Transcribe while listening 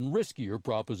riskier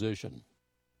proposition.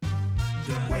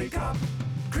 The Wake Up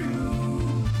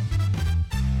Crew.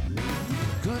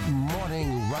 Good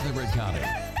morning, Rutherford County.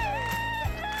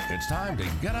 It's time to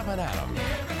get up and at 'em.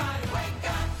 Everybody wake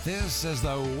up. This is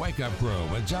the Wake Up Crew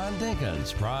with John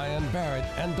Dinkins, Brian Barrett,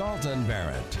 and Dalton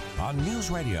Barrett on News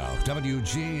Radio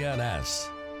WGNS.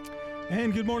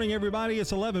 And good morning, everybody.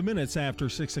 It's 11 minutes after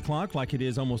 6 o'clock, like it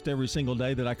is almost every single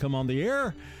day that I come on the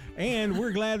air. And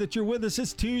we're glad that you're with us.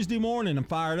 It's Tuesday morning. I'm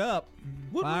fired up.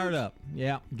 Fired up.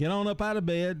 Yeah. Get on up out of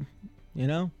bed. You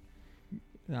know,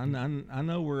 I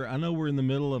know we're in the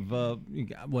middle of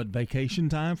vacation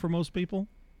time for most people.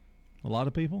 A lot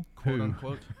of people, quote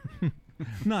unquote.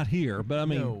 Not here, but I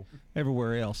mean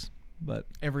everywhere else. But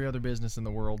every other business in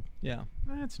the world. Yeah,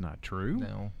 that's not true.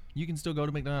 No, you can still go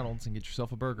to McDonald's and get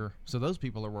yourself a burger. So those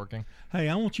people are working. Hey,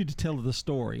 I want you to tell the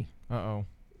story.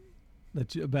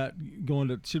 About going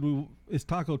to it's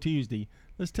Taco Tuesday.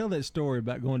 Let's tell that story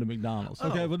about going to McDonald's.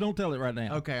 Okay, well, don't tell it right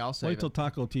now. Okay, I'll say wait till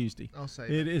Taco Tuesday. I'll say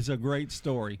it is a great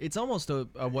story. It's almost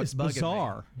what's bugging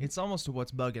bizarre. me. It's almost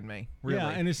what's bugging me. Really. Yeah,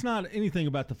 and it's not anything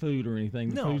about the food or anything.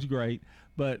 The food's great,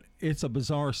 but it's a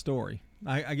bizarre story.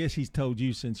 I guess he's told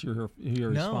you since you're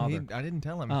his father. No, I didn't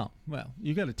tell him. Oh, well,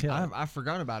 you got to tell him. I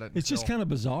forgot about it. It's just kind of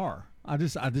bizarre. I've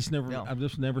just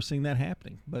never seen that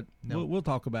happening. But we'll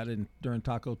talk about it during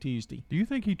Taco Tuesday. Do you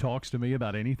think he talks to me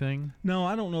about anything? No,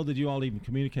 I don't know that you all even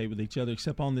communicate with each other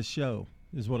except on this show,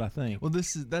 is what I think. Well,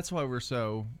 that's why we're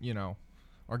so,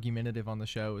 argumentative on the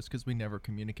show, is because we never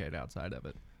communicate outside of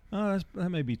it. Oh, that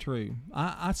may be true.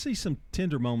 I see some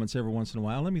tender moments every once in a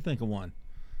while. Let me think of one.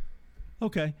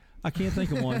 Okay, I can't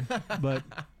think of one, but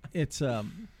it's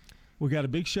we got a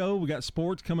big show. We got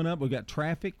sports coming up. We got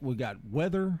traffic. We got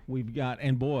weather. We've got,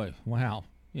 and boy, wow,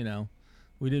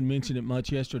 we didn't mention it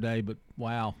much yesterday, but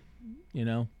wow,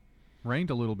 rained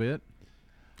a little bit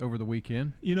over the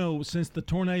weekend. Since the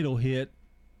tornado hit,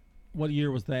 what year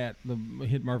was that?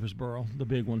 Hit Murfreesboro, the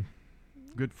big one.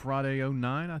 Good Friday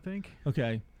 09, I think.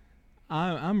 Okay,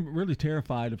 I'm really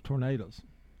terrified of tornadoes.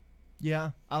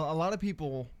 Yeah, a lot of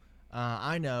people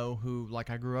I know who, like,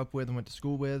 I grew up with and went to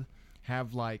school with,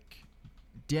 have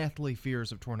deathly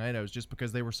fears of tornadoes just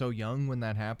because they were so young when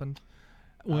that happened.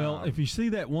 Well, if you see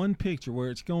that one picture where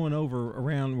it's going over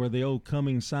around where the old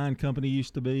Cummings Sign Company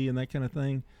used to be and that kind of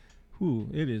thing,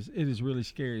 it is really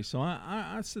scary. So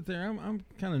I sit there, I'm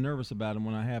kind of nervous about them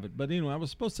when I have it. But anyway, I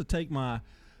was supposed to take my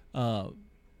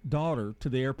daughter to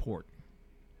the airport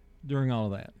during all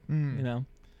of that,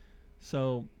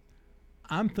 So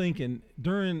I'm thinking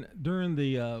during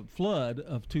the flood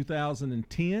of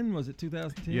 2010, was it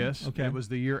 2010? Yes. Okay. It was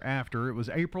the year after. It was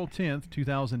April 10th,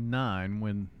 2009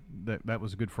 when that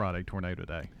was a Good Friday tornado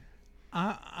day.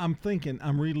 I'm thinking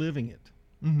I'm reliving it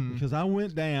because I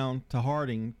went down to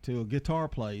Harding to a guitar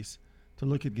place to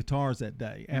look at guitars that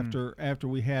day after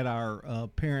we had our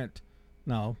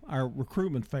our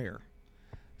recruitment fair.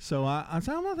 So I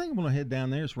said, I think I'm going to head down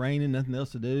there. It's raining, nothing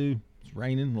else to do. It's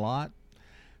raining a lot.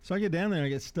 So I get down there and I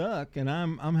get stuck, and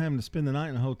I'm having to spend the night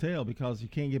in a hotel because you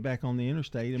can't get back on the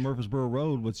interstate, and Murfreesboro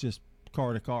Road was just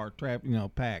car to car,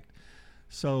 packed.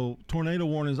 So tornado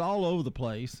warnings all over the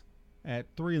place at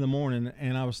 3 a.m,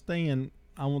 and I was staying,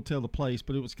 I won't tell the place,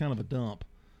 but it was kind of a dump.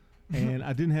 And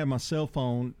I didn't have my cell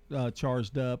phone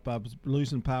charged up. I was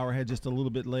losing power, had just a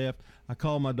little bit left. I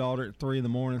called my daughter at 3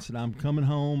 a.m. and said, I'm coming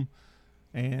home.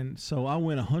 And so I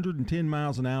went 110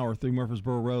 miles an hour through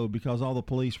Murfreesboro Road because all the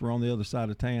police were on the other side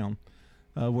of town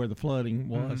where the flooding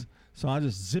was. So I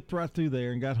just zipped right through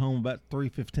there and got home about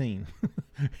 3:15,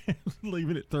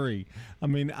 leaving at 3. I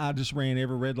mean, I just ran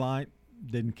every red light,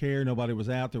 didn't care. Nobody was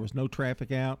out. There was no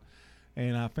traffic out.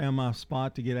 And I found my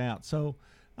spot to get out. So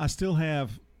I still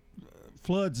have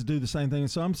floods do the same thing.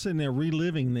 So I'm sitting there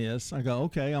reliving this. I go,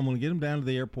 okay, I'm going to get them down to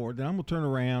the airport. Then I'm going to turn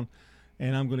around.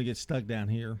 And I'm going to get stuck down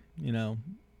here,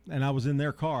 And I was in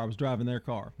their car. I was driving their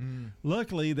car.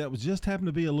 Luckily, that was just happened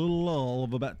to be a little lull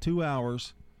of about 2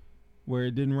 hours where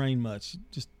it didn't rain much,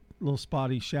 just little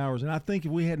spotty showers. And I think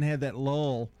if we hadn't had that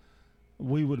lull,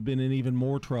 we would have been in even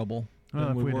more trouble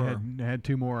than we were. Had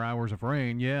 2 more hours of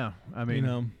rain, yeah. I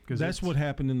mean, because that's what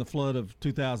happened in the flood of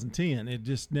 2010. It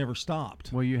just never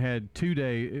stopped. Well, you had 2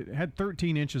 days. It had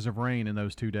 13 inches of rain in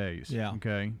those 2 days. Yeah.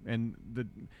 Okay. And the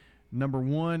number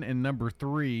 1 and number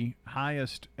 3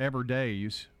 highest ever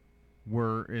days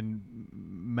were in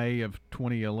May of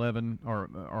 2011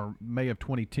 or May of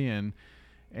 2010,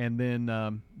 and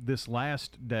then this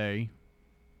last day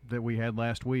that we had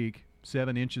last week,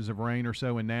 7 inches of rain or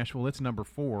so in Nashville. It's number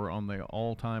 4 on the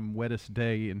all-time wettest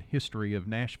day in history of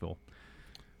Nashville.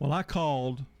 Well, I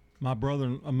called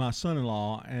my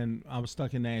son-in-law, and I was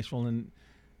stuck in Nashville, and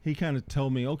he kind of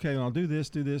told me, okay, I'll do this,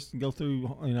 and go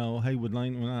through, Haywood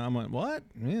Lane. And I'm like, what?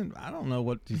 Man, I don't know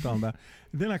what he's talking about.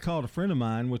 And then I called a friend of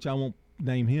mine, which I won't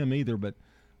name him either, but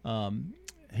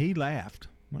he laughed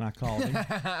when I called him.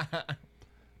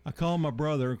 I called my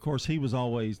brother. Of course, he was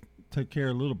always took care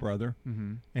of little brother.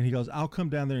 Mm-hmm. And he goes, I'll come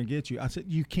down there and get you. I said,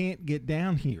 you can't get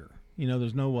down here.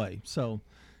 There's no way. So,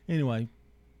 anyway.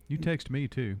 You text me,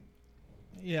 too.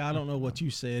 Yeah, I don't know what you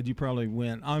said. You probably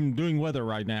went, I'm doing weather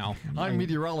right now. I'm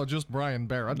meteorologist Brian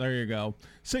Barrett. There you go.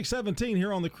 6:17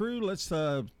 here on the Crew. Let's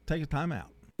take a timeout.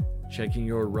 Checking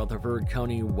your Rutherford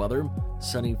County weather.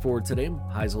 Sunny for today.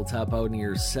 Highs will top out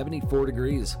near 74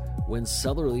 degrees. Winds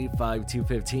southerly 5 to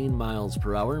 15 miles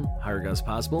per hour. Higher gusts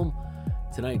possible.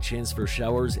 Tonight, chance for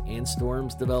showers and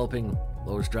storms developing.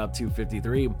 Lows drop to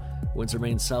 53. Winds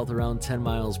remain south around 10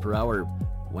 miles per hour.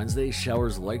 Wednesday,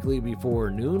 showers likely before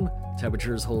noon.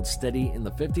 Temperatures hold steady in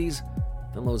the 50s.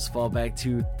 Then lows fall back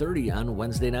to 30 on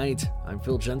Wednesday night. I'm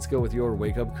Phil Jensko with your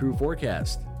Wake Up Crew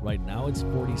forecast. Right now, it's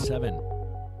 47.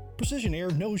 Precision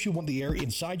Air knows you want the air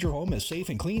inside your home as safe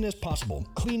and clean as possible.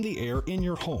 Clean the air in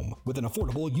your home with an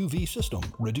affordable UV system,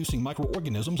 reducing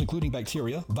microorganisms including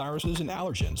bacteria, viruses, and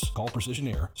allergens. Call Precision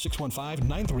Air,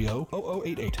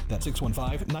 615-930-0088. That's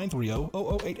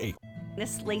 615-930-0088.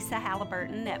 This is Lisa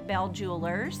Halliburton at Bell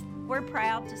Jewelers. We're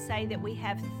proud to say that we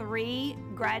have 3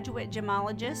 graduate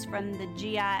gemologists from the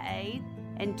GIA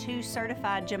and 2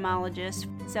 certified gemologists.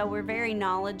 So we're very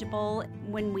knowledgeable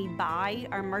when we buy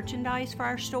our merchandise for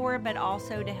our store, but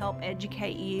also to help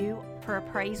educate you for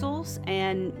appraisals,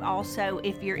 and also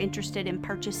if you're interested in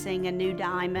purchasing a new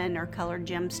diamond or colored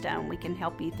gemstone, we can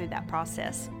help you through that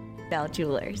process. Bell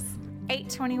Jewelers,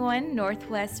 821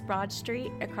 Northwest Broad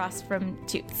Street, across from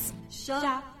Toots.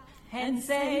 Shop and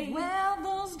save. Well,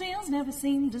 those deals never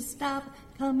seem to stop.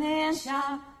 Come and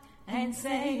shop and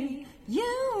save.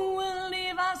 You will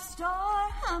leave our store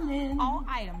humming. All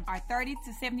items are 30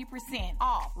 to 70%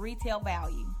 off retail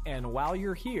value. And while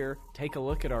you're here, take a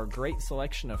look at our great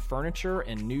selection of furniture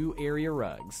and new area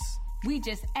rugs. We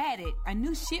just added a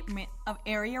new shipment of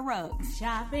area rugs.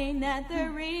 Shopping at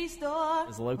the Restore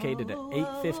is located at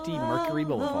 850 Mercury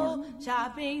Boulevard.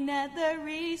 Shopping at the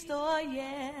Restore,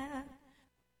 yeah.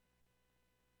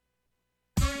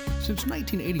 Since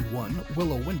 1981,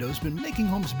 Willow Window's been making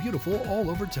homes beautiful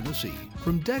all over Tennessee.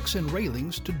 From decks and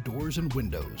railings to doors and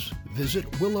windows. Visit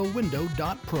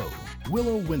willowwindow.pro.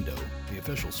 Willow Window, the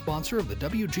official sponsor of the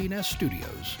WGNS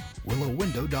studios.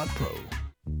 willowwindow.pro.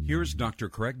 Here's Dr.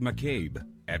 Craig McCabe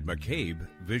at McCabe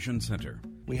Vision Center.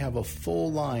 We have a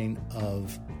full line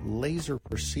of laser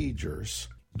procedures.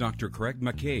 Dr. Craig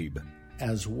McCabe.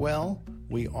 As well,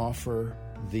 we offer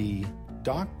the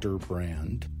Doctor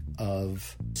brand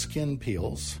of skin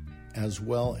peels, as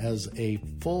well as a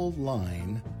full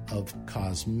line of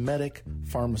cosmetic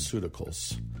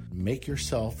pharmaceuticals. Make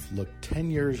yourself look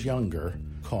 10 years younger.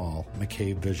 Call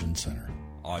McCabe Vision Center.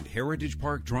 On Heritage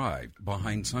Park Drive,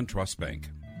 behind SunTrust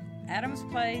Bank. Adams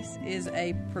Place is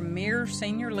a premier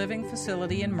senior living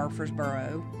facility in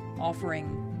Murfreesboro,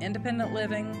 offering independent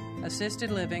living,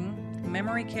 assisted living,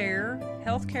 memory care,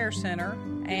 health care center,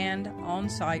 and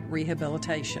on-site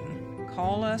rehabilitation.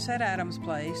 Call us at Adams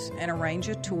Place and arrange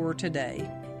a tour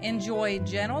today. Enjoy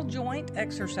gentle joint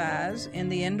exercise in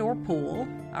the indoor pool,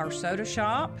 our soda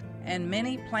shop, and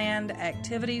many planned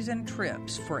activities and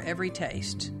trips for every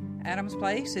taste. Adams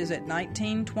Place is at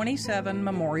 1927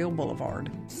 Memorial Boulevard.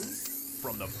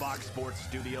 From the Fox Sports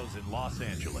Studios in Los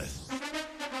Angeles,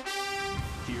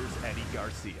 here's Eddie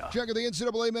Garcia. Check out the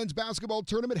NCAA men's basketball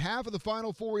tournament. Half of the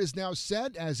Final Four is now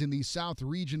set. As in the South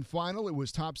Region Final, it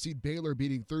was top seed Baylor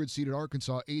beating third seeded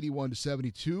Arkansas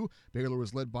 81-72. Baylor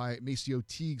was led by Maceo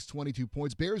Teague's 22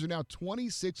 points. Bears are now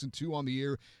 26-2 on the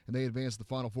year, and they advanced to the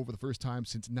Final Four for the first time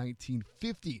since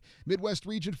 1950. Midwest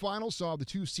Region Final saw the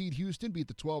 2 seed Houston beat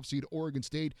the 12 seed Oregon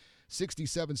State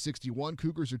 67-61.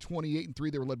 Cougars are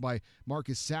 28-3. They were led by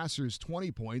Marcus Sasser's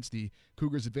 20 points. The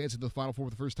Cougars advanced into the Final Four for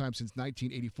the first time since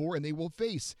 1984, and they will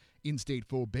face in-state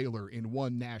foe Baylor in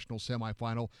one national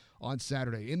semifinal on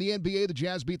Saturday. In the NBA, the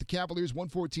Jazz beat the Cavaliers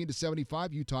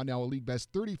 114-75. Utah now a league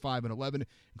best 35-11,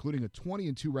 including a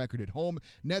 20-2 record at home.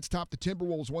 Nets topped the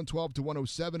Timberwolves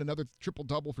 112-107. Another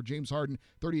triple-double for James Harden,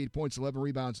 38 points, 11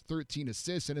 rebounds, 13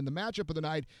 assists. And in the matchup of the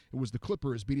night, it was the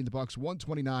Clippers beating the Bucks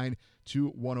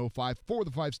 129-105. 4 of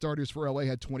the 5 starters for LA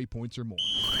had 20 points or more.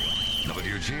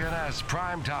 WGNS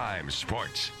Primetime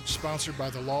Sports. Sponsored by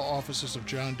the law offices of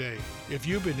John Day. If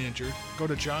you've been injured, go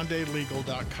to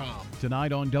johndaylegal.com.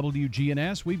 Tonight on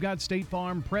WGNS, we've got State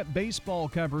Farm Prep baseball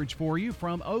coverage for you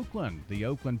from Oakland. The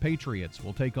Oakland Patriots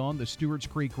will take on the Stewart's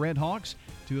Creek Redhawks,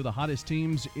 2 of the hottest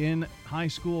teams in high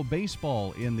school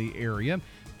baseball in the area.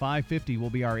 5:50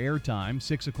 will be our airtime.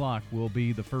 6 o'clock will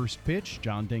be the first pitch.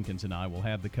 John Dinkins and I will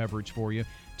have the coverage for you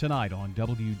tonight on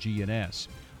WGNS.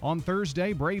 On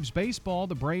Thursday, Braves baseball.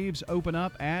 The Braves open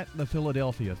up at the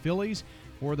Philadelphia Phillies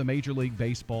for the Major League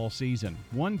Baseball season.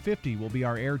 1:50 will be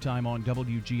our airtime on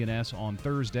WGNS on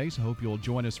Thursday, so hope you'll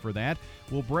join us for that.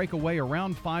 We'll break away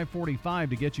around 5:45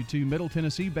 to get you to Middle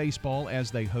Tennessee baseball as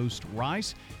they host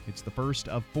Rice. It's the first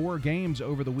of 4 games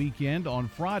over the weekend. On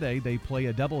Friday, they play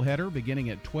a doubleheader beginning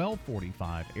at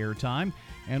 12:45 airtime,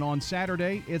 and on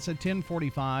Saturday, it's a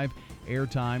 10:45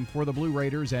 airtime for the Blue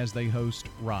Raiders as they host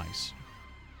Rice.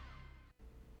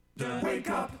 The Wake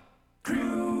Up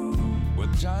Crew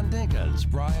with John Dinkins,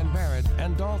 Brian Barrett,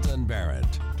 and Dalton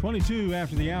Barrett. 22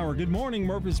 after the hour. Good morning,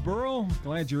 Murfreesboro.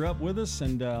 Glad you're up with us,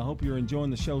 and hope you're enjoying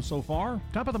the show so far.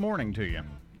 Top of the morning to you.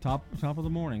 Top of the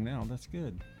morning now. That's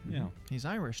good. Yeah. He's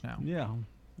Irish now. Yeah.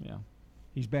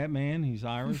 He's Batman. He's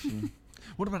Irish. And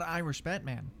what about Irish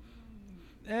Batman?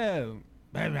 Oh,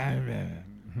 I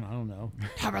don't know.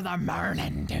 Top of the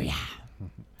morning to ya.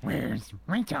 Where's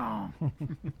Rachel?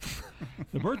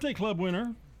 The birthday club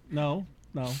winner. No.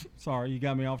 Sorry, you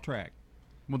got me off track.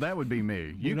 Well, that would be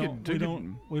me. We don't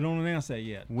announce that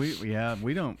yet.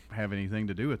 We don't have anything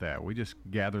to do with that. We just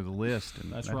gather the list,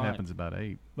 and that happens about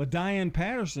 8. But Diane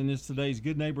Patterson is today's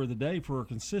Good Neighbor of the Day for her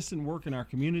consistent work in our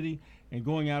community and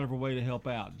going out of her way to help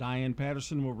out. Diane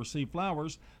Patterson will receive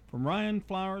flowers from Ryan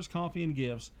Flowers, Coffee and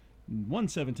Gifts,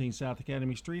 117 South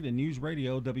Academy Street, and News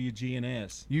Radio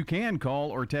WGNS. You can call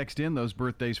or text in those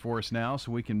birthdays for us now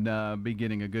so we can be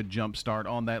getting a good jump start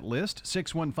on that list.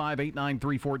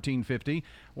 615-893-1450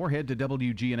 or head to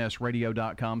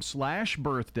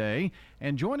WGNSradio.com/birthday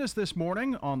and join us this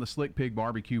morning on the Slick Pig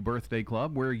Barbecue Birthday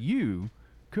Club, where you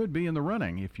could be in the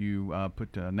running if you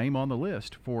put a name on the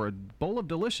list for a bowl of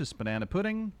delicious banana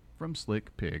pudding from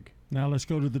Slick Pig. Now let's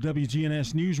go to the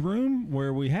WGNS newsroom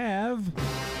where we have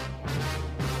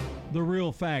The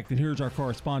Real Fact, and here's our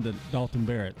correspondent, Dalton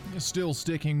Barrett. Still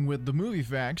sticking with the movie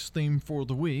facts theme for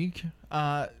the week,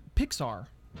 Pixar,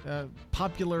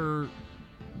 popular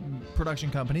production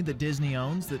company that Disney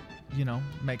owns that,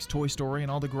 makes Toy Story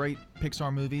and all the great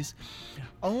Pixar movies,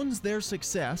 owns their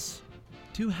success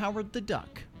to Howard the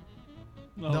Duck,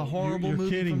 the horrible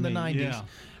movie from the 90s. Yeah.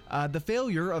 The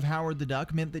failure of Howard the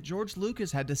Duck meant that George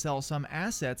Lucas had to sell some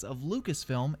assets of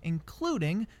Lucasfilm,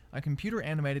 including a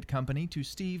computer-animated company, to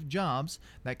Steve Jobs.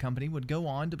 That company would go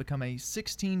on to become a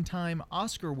 16-time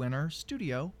Oscar winner,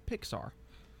 Studio Pixar.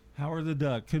 Howard the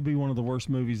Duck could be one of the worst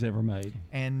movies ever made.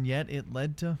 And yet it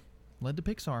led to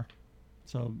Pixar.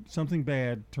 So something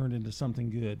bad turned into something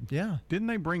good. Yeah. Didn't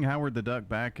they bring Howard the Duck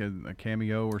back as a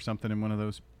cameo or something in one of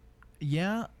those?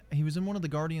 Yeah, he was in one of the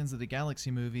Guardians of the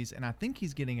Galaxy movies, and I think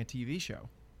he's getting a TV show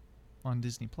on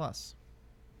Disney+.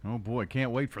 Oh, boy, can't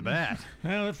wait for that.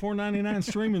 Well, that $4.99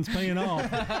 streaming's paying off.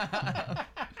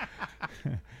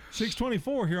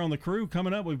 6:24 here on The Crew.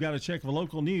 Coming up, we've got a check of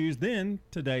local news, then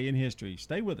Today in History.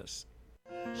 Stay with us.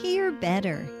 Hear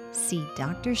better. See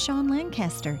Dr. Sean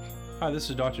Lancaster. Hi,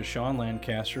 this is Dr. Sean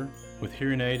Lancaster with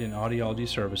Hearing Aid and Audiology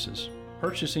Services.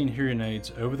 Purchasing hearing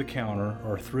aids over the counter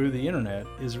or through the internet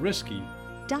is risky.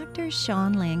 Dr.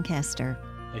 Sean Lancaster.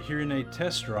 A hearing aid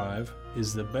test drive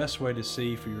is the best way to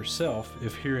see for yourself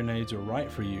if hearing aids are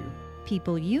right for you.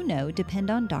 People you know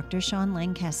depend on Dr. Sean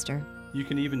Lancaster. You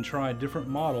can even try different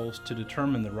models to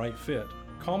determine the right fit.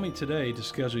 Call me today to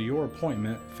schedule your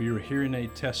appointment for your hearing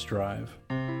aid test drive.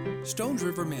 Stones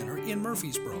River Manor in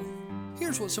Murfreesboro.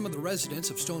 Here's what some of the residents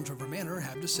of Stones River Manor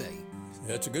have to say.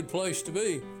 It's a good place to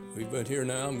be. We've been here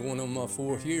now, I'm going on my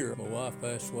 4th year. My wife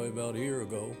passed away about a year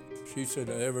ago. She said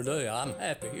every day, I'm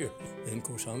happy here. And of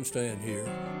course, I'm staying here.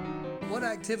 What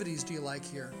activities do you like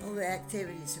here? Oh, the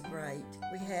activities are great.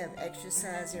 We have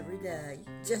exercise every day.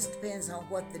 Just depends on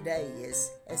what the day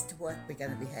is as to what we're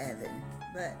going to be having.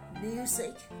 But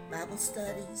music, Bible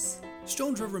studies.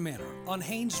 Stones River Manor on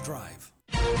Haynes Drive.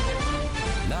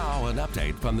 Now an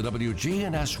update from the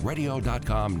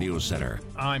WGNSradio.com News Center.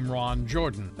 I'm Ron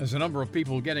Jordan. As the number of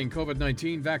people getting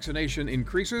COVID-19 vaccination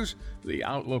increases, the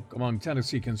outlook among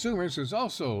Tennessee consumers has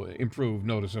also improved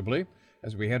noticeably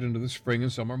as we head into the spring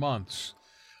and summer months.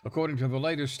 According to the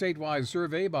latest statewide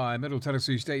survey by Middle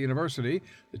Tennessee State University,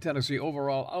 the Tennessee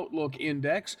Overall Outlook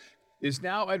Index is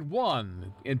now at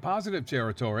 1 in positive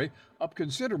territory, up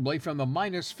considerably from the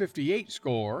minus 58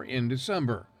 score in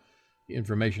December.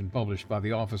 Information published by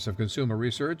the Office of Consumer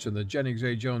Research and the Jennings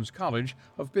A. Jones College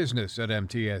of Business at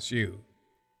MTSU.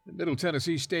 The Middle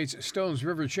Tennessee State's Stones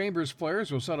River Chambers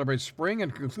players will celebrate spring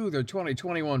and conclude their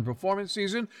 2021 performance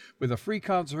season with a free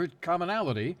concert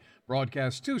Commonality,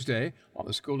 broadcast Tuesday on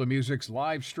the School of Music's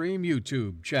live stream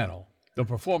YouTube channel. The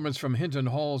performance from Hinton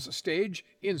Hall's stage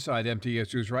inside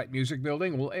MTSU's Wright Music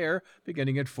Building will air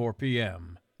beginning at 4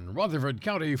 p.m. Rutherford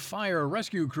County fire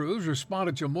rescue crews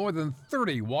responded to more than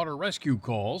 30 water rescue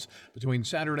calls between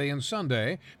Saturday and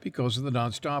Sunday because of the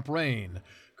nonstop rain.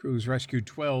 Crews rescued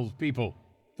 12 people.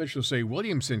 Officials say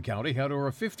Williamson County had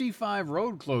over 55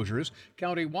 road closures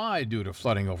countywide due to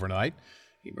flooding overnight.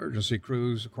 Emergency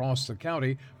crews across the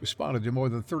county responded to more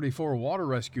than 34 water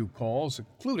rescue calls,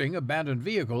 including abandoned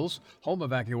vehicles, home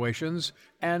evacuations,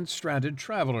 and stranded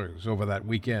travelers over that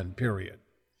weekend period.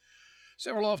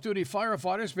 Several off-duty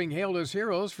firefighters being hailed as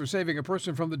heroes for saving a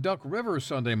person from the Duck River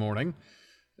Sunday morning.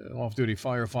 Off-duty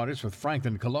firefighters with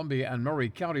Franklin, Columbia, and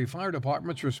Murray County Fire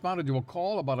Departments responded to a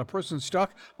call about a person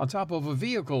stuck on top of a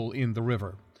vehicle in the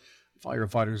river.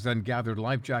 Firefighters then gathered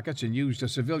life jackets and used a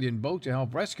civilian boat to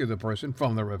help rescue the person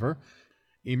from the river.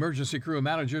 Emergency crew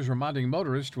managers reminding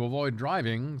motorists to avoid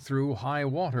driving through high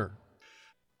water.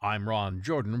 I'm Ron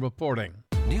Jordan reporting.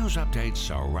 News updates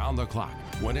around the clock,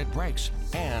 when it breaks,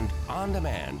 and on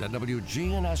demand at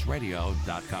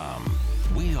WGNSradio.com.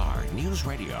 We are News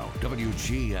Radio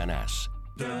WGNS.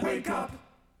 The Wake Up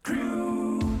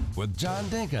Crew. With John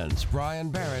Dinkins,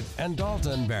 Brian Barrett, and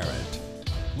Dalton Barrett.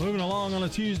 Moving along on a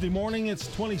Tuesday morning, it's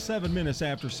 27 minutes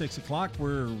after 6 o'clock.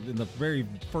 We're in the very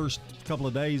first couple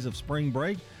of days of spring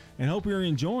break and hope you're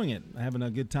enjoying it, having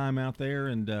a good time out there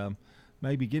and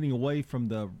maybe getting away from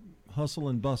the hustle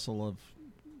and bustle of,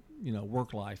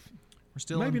 work life. We're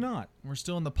still maybe not. We're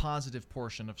still in the positive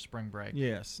portion of spring break.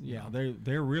 Yes, yeah,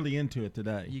 they're really into it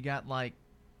today. You got like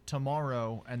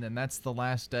tomorrow, and then that's the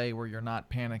last day where you're not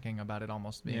panicking about it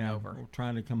almost being over. Or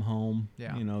trying to come home,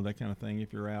 that kind of thing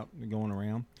if you're out and going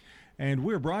around. And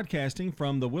we're broadcasting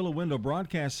from the Willow Window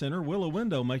Broadcast Center. Willow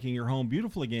Window, making your home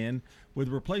beautiful again with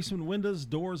replacement windows,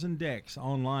 doors, and decks.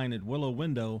 Online at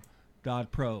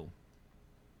willowwindow.pro.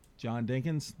 John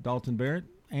Dinkins, Dalton Barrett,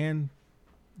 and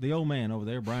the old man over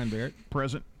there, Brian Barrett.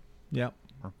 Present. Yep.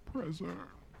 Present.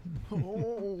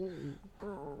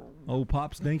 Old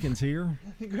Pops Dinkins here.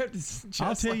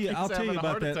 I'll tell you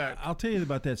about that. I'll tell you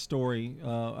about that story.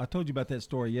 I told you about that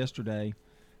story yesterday,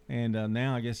 and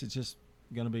now I guess it's just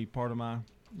going to be part of my,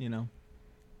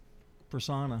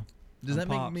 persona. Does that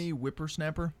Pops. make me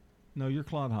whippersnapper? No, you're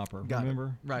Clodhopper. Got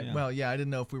remember? It. Right. Yeah. Well, yeah, I didn't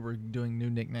know if we were doing new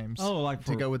nicknames. Oh, like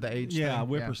to go with the age. Yeah, thing.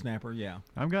 whippersnapper. Yeah.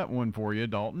 I've got one for you,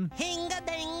 Dalton.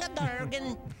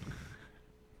 Hinga-dinga-durgan.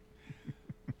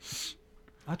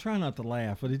 I try not to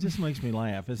laugh, but it just makes me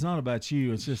laugh. It's not about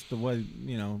you. It's just the way,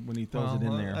 when he throws it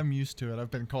in there. I'm used to it.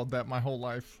 I've been called that my whole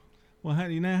life. Well, how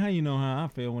you know how I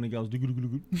feel when he goes,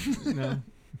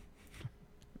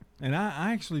 And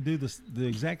I actually do the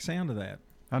exact sound of that.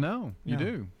 I know. You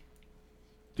do.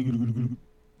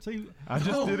 See, I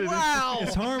just did it. Wow.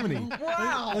 It's harmony.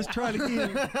 Wow. Let's try it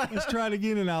again. Let's try it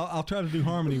again, and I'll try to do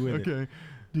harmony with it.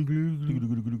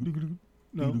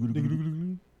 No.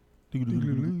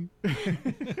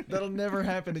 That'll never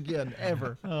happen again,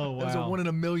 ever. Oh, wow. That was a 1 in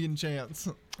a million chance.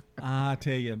 I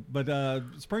tell you. But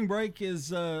spring break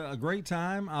is a great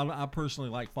time. I personally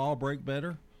like fall break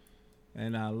better,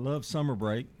 and I love summer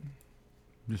break.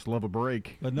 Just love a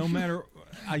break. But no matter...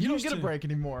 You don't get a break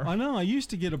anymore. I know. I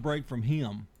used to get a break from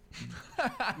him,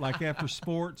 like after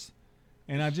sports,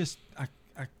 and I just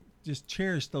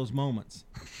cherish those moments.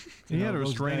 He had a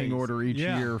restraining order each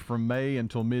year from May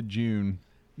until mid-June.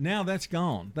 Now that's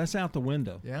gone. That's out the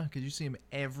window. Yeah, because you see him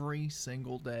every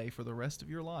single day for the rest of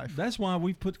your life. That's why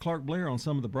we've put Clark Blair on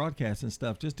some of the broadcasts and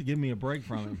stuff, just to give me a break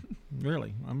from him.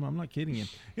 Really. I'm not kidding you.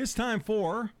 It's time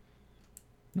for...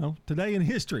 Today in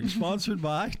History, sponsored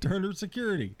by Turner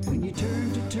Security. When you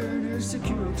turn to Turner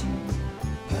Security,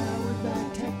 powered by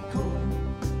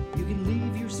TechCore, you can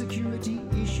leave your security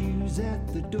issues at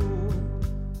the door.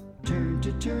 Turn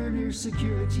to Turner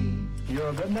Security. You're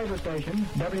a good neighbor station,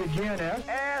 WGNS.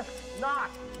 Ask not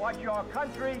what your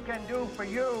country can do for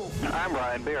you. I'm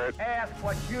Brian Barrett. Ask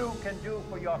what you can do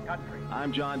for your country.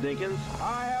 I'm John Dinkins.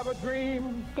 I have a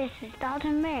dream. This is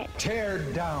Dalton Barrett. Tear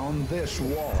down this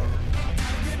wall.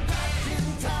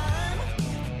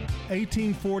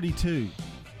 1842.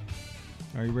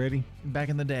 Are you ready? Back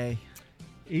in the day.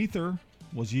 Ether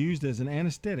was used as an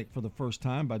anesthetic for the first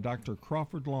time by Dr.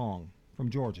 Crawford Long from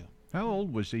Georgia. How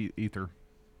old was Ether?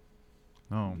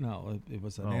 Oh. No, it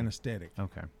was an anesthetic.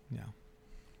 Okay. Yeah.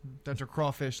 Dr.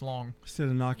 Crawfish Long. Instead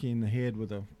of knocking in the head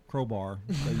with a crowbar,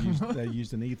 they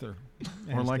used an ether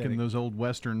anesthetic. Or like in those old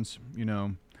westerns,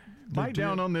 bite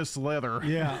down on this leather.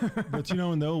 Yeah, but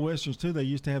in the old westerns too, they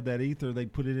used to have that ether.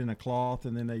 They'd put it in a cloth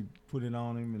and then they'd put it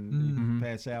on him and he'd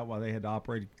pass out while they had to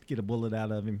operate to get a bullet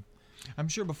out of him. I'm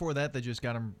sure before that they just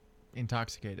got him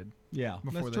intoxicated. Yeah,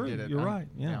 before that's they true. did it. You're right.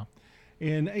 Yeah.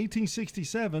 In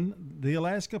 1867, the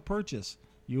Alaska Purchase.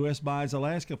 U.S. buys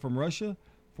Alaska from Russia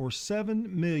for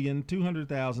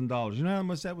 $7,200,000. You know how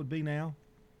much that would be now?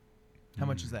 How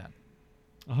much is that?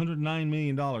 $109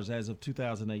 million as of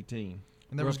 2018.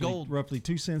 And there was gold. Roughly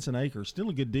 2 cents an acre. Still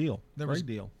a good deal. There Great was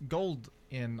deal. Gold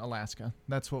in Alaska.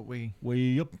 That's what we...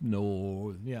 Way up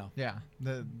north. Yeah. Yeah.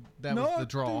 That was the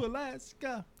draw. To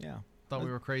Alaska. Yeah. Thought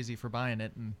we were crazy for buying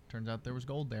it, and turns out there was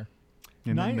gold there.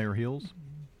 And then there are hills?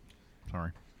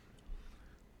 Sorry.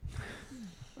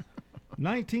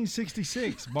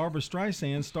 1966, Barbra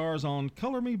Streisand stars on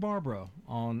Color Me Barbara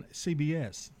on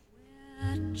CBS.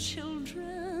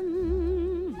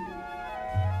 Children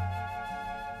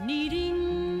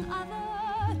needing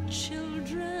other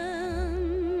children,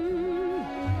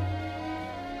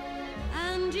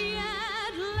 and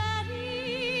yet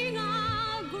letting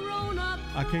our grown-up.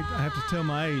 I have to tell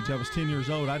my age. I was 10 years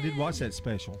old. I did watch that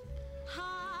special.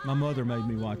 My mother made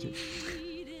me watch it.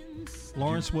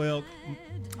 Lawrence Welk,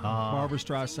 Barbra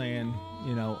Streisand,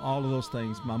 you know, all of those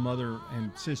things. My mother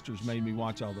and sisters made me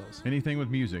watch all those. Anything with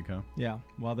music, huh? Yeah,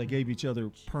 while they gave each other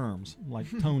perms, like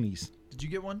Tony's. Did you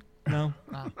get one? No.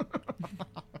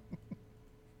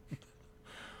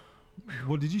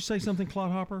 Well, did you say something,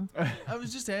 Clodhopper? I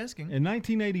was just asking. In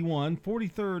 1981,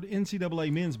 43rd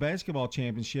NCAA Men's Basketball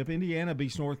Championship, Indiana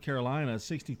beats North Carolina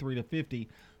 63-50.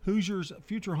 Hoosiers'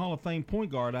 future Hall of Fame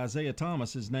point guard Isaiah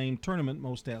Thomas is named Tournament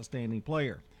Most Outstanding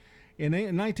Player. In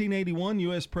 1981,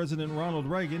 U.S. President Ronald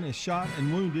Reagan is shot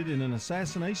and wounded in an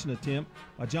assassination attempt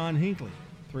by John Hinckley.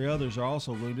 3 others are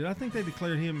also wounded. I think they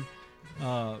declared him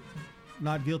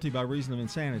not guilty by reason of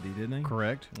insanity, didn't they?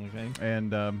 Correct. Okay.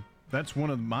 And that's one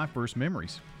of my first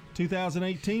memories.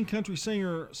 2018, country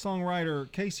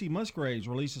singer-songwriter Casey Musgraves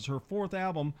releases her 4th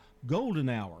album, Golden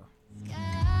Hour.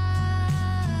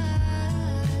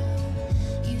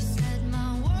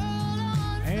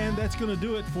 And that's going to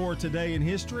do it for Today in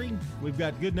History. We've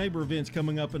got Good Neighbor events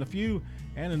coming up in a few,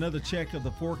 and another check of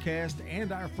the forecast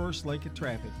and our first lake of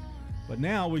traffic. But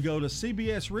now we go to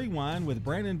CBS Rewind with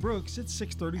Brandon Brooks at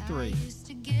 6:33.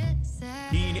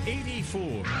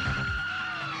 1984.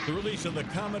 The release of the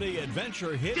comedy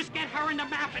adventure hit. Just get her in the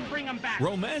map and bring them back.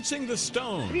 Romancing the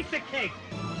Stone. Piece of cake.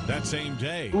 That same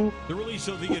day, the release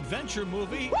of the adventure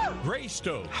movie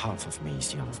Greystoke. Half of me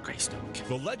is young of Greystoke.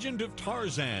 The Legend of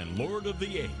Tarzan, Lord of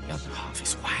the Apes. The other half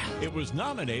is wild. It was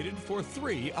nominated for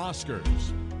 3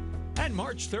 Oscars. And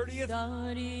March 30th,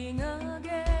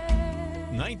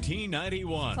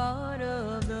 1991, Part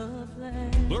of the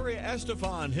plan. Gloria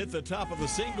Estefan hit the top of the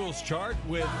singles chart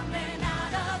with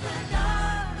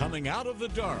Coming Out of the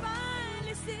Dark.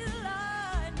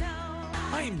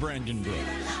 I'm Brandon Brooks,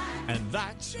 and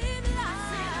that's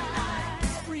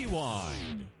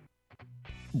Rewind.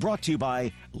 Brought to you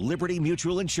by Liberty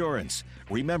Mutual Insurance.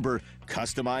 Remember,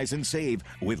 customize and save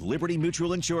with Liberty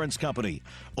Mutual Insurance Company.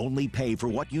 Only pay for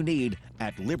what you need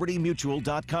at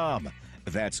libertymutual.com.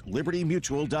 That's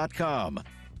libertymutual.com.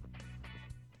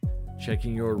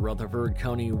 Checking your Rutherford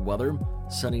County weather.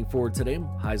 Sunny for today.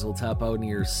 Highs will top out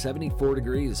near 74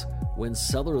 degrees. Winds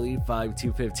southerly 5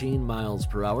 to 15 miles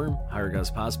per hour. Higher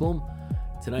gusts possible.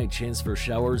 Tonight, chance for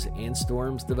showers and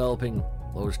storms developing.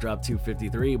 Lows drop to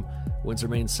 53. Winds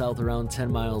remain south around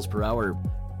 10 miles per hour.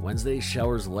 Wednesday,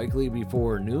 showers likely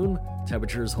before noon.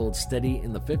 Temperatures hold steady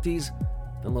in the 50s.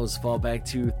 Then lows fall back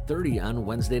to 30 on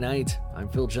Wednesday night. I'm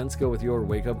Phil Jensko with your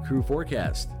Wake Up Crew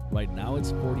forecast. Right now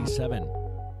it's 47.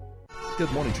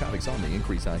 Good morning. Traffic's on the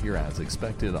increase out here as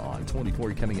expected on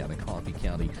 24 coming out of Coffee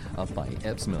County up by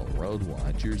Epps Mill Road.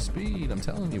 Watch your speed. I'm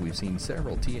telling you, we've seen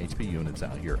several THP units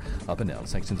out here up and down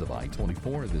sections of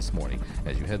I-24 this morning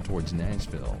as you head towards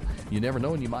Nashville. You never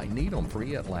know when you might need them.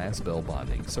 Free at last bell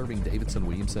bonding, serving Davidson,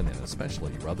 Williamson, and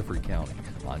especially Rutherford County.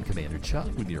 I'm Commander Chuck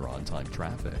with your on-time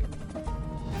traffic.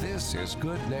 This is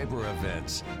Good Neighbor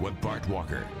Events with Bart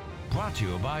Walker. Brought to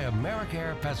you by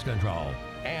AmeriCare Pest Control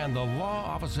and the law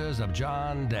offices of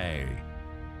John Day.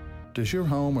 Does your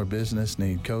home or business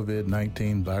need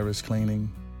COVID-19 virus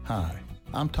cleaning? Hi,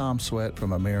 I'm Tom Sweat from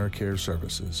AmeriCare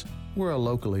Services. We're a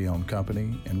locally owned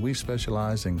company, and we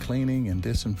specialize in cleaning and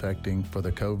disinfecting for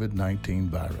the COVID-19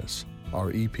 virus.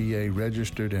 Our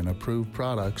EPA-registered and approved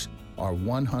products are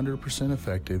 100%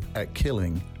 effective at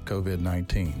killing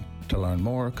COVID-19. To learn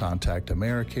more, contact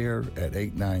AmeriCare at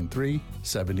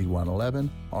 893-7111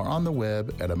 or on the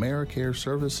web at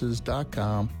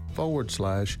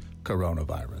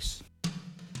americareservices.com/coronavirus.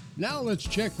 Now let's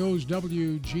check those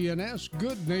WGNS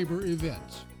Good Neighbor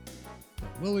events. The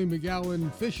Willie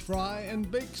McGowan Fish Fry and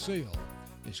Bake Sale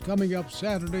is coming up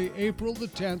Saturday, April the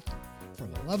 10th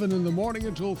from 11 in the morning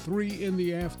until 3 in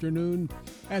the afternoon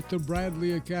at the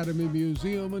Bradley Academy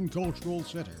Museum and Cultural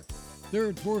Center. They're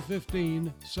at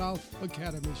 415 South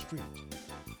Academy Street.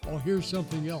 Oh, here's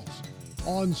something else.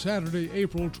 On Saturday,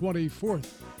 April 24th,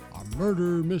 a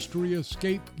murder mystery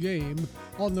escape game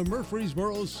on the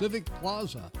Murfreesboro Civic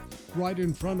Plaza, right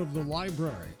in front of the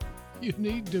library. You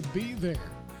need to be there.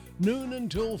 Noon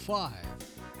until 5.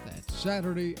 That's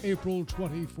Saturday, April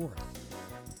 24th.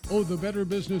 Oh, the Better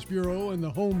Business Bureau and the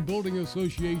Home Building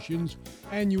Association's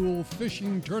annual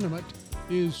fishing tournament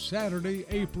is Saturday,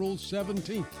 April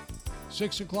 17th,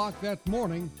 6 o'clock that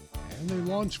morning, and they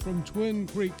launch from Twin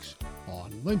Creeks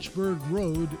on Lynchburg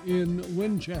Road in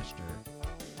Winchester.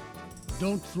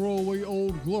 Don't throw away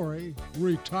old glory.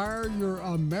 Retire your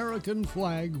American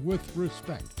flag with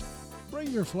respect. Bring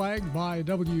your flag by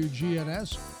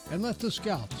WGNS and let the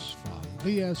Scouts from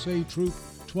VSA Troop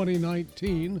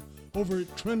 2019 over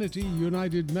at Trinity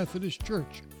United Methodist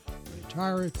Church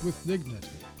retire it with dignity.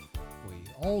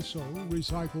 We also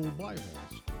recycle Bibles.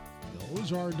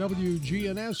 Those are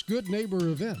WGNS Good Neighbor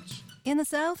events. In the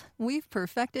South, we've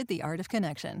perfected the art of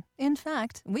connection. In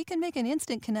fact, we can make an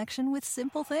instant connection with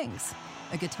simple things.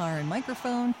 A guitar and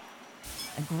microphone,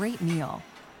 a great meal,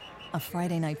 a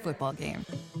Friday night football game.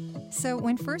 So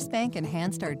when First Bank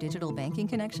enhanced our digital banking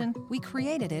connection, we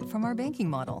created it from our banking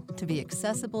model to be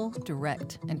accessible,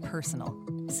 direct, and personal.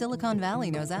 Silicon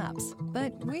Valley knows apps,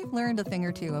 but we've learned a thing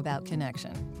or two about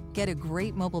connection. Get a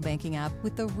great mobile banking app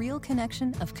with the real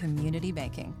connection of community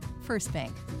banking. First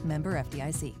Bank, member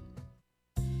FDIC.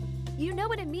 You know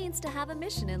what it means to have a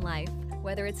mission in life,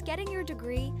 whether it's getting your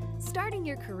degree, starting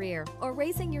your career, or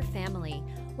raising your family.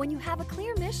 When you have a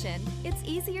clear mission, it's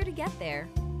easier to get there.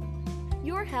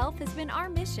 Your health has been our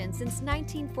mission since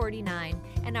 1949,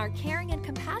 and our caring and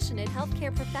compassionate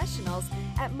healthcare professionals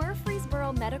at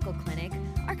Murfreesboro Medical Clinic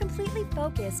are completely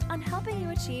focused on helping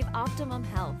you achieve optimum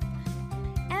health.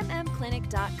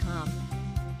 mmclinic.com.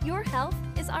 Your health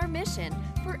is our mission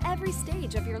for every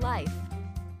stage of your life.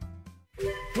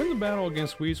 Win the battle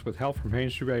against weeds with help from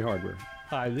Haynes True Hardware.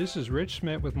 Hi, this is Rich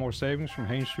Schmidt with more savings from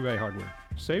Haynes True Hardware.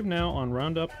 Save now on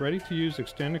Roundup ready-to-use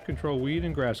extended control weed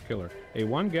and grass killer. A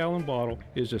 1-gallon bottle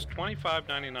is just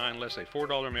 $25.99 less a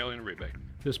 $4 mail-in rebate.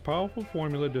 This powerful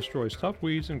formula destroys tough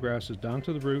weeds and grasses down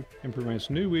to the root and prevents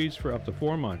new weeds for up to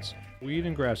 4 months. Weed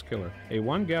and grass killer. A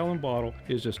 1-gallon bottle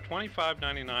is just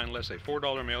 $25.99 less a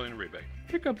 $4 mail-in rebate.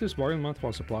 Pick up this bargain month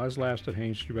while supplies last at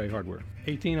Haynes True Hardware,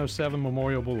 1807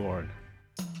 Memorial Boulevard.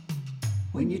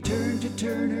 When you turn to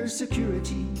Turner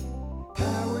Security,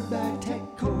 powered by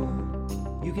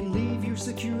TechCore, you can leave your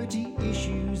security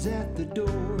issues at the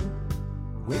door.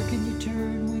 Where can you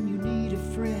turn when you need a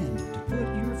friend to put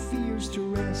your fears to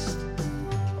rest?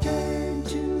 Turn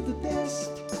to the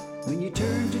best when you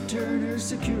turn to Turner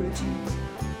Security,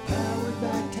 powered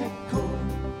by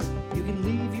TechCore. You can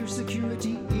leave your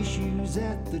security issues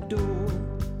at the door.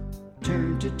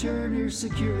 Turn to Turner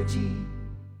Security.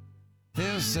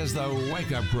 This is the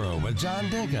Wake Up Crew with John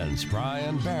Dinkins,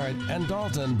 Brian Barrett, and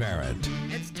Dalton Barrett.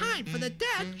 It's time for the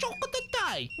dad joke of the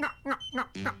day.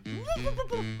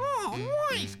 Oh,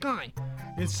 nice guy.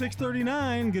 It's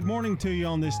 6:39. Good morning to you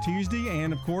on this Tuesday,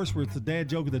 and of course, we're at the dad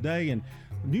joke of the day. And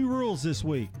new rules this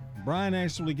week. Brian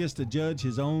actually gets to judge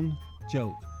his own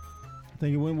joke. I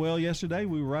think it went well yesterday.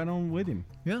 We were right on with him.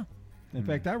 Yeah. In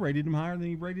fact, I rated him higher than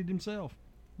he rated himself.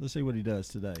 Let's see what he does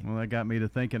today. Well, that got me to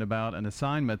thinking about an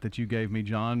assignment that you gave me,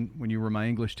 John, when you were my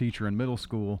English teacher in middle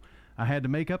school. I had to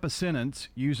make up a sentence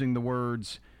using the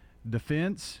words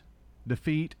defense,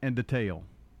 defeat, and detail.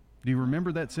 Do you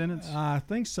remember that sentence? I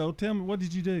think so. Tell me, what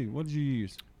did you do? What did you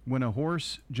use? When a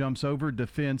horse jumps over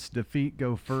defense, defeat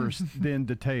go first, then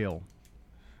detail.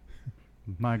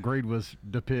 My grade was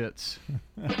depits.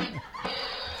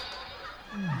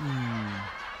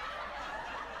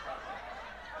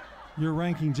 Your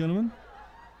ranking, gentlemen?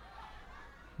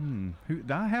 Do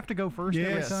I have to go first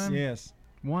every time? Yes.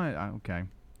 Why? Okay.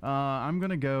 I'm going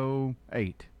to go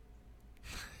 8.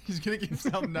 He's going to give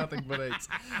himself nothing but 8s.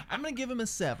 I'm going to give him a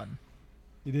 7.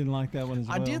 You didn't like that one as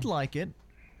well? I did like it.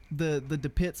 The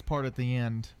depits part at the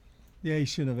end. Yeah, he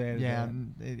should have added that.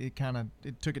 Yeah, it kind of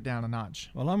took it down a notch.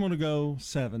 Well, I'm going to go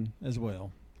 7 as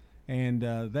well. And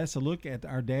that's a look at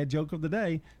our dad joke of the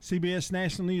day. CBS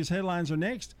National News headlines are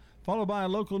next, followed by a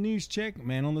local news check,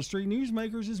 man on the street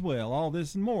newsmakers as well. All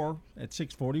this and more at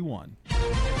 6:41.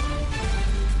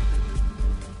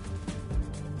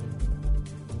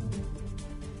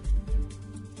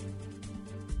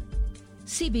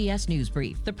 CBS News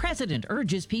Brief. The president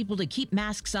urges people to keep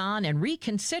masks on and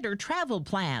reconsider travel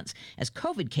plans as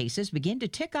COVID cases begin to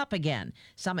tick up again.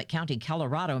 Summit County,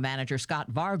 Colorado manager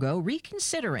Scott Vargo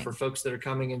reconsidering. For folks that are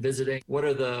coming and visiting, what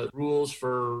are the rules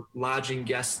for lodging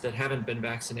guests that haven't been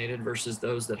vaccinated versus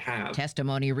those that have?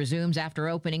 Testimony resumes after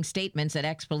opening statements at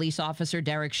ex-police officer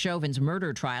Derek Chauvin's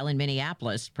murder trial in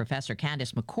Minneapolis. Professor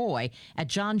Candace McCoy at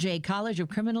John Jay College of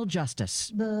Criminal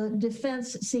Justice. The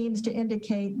defense seems to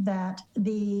indicate that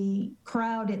the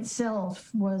crowd itself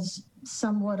was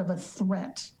somewhat of a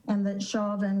threat and that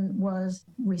Chauvin was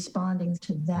responding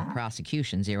to that. The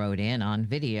prosecution zeroed in on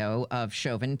video of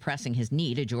Chauvin pressing his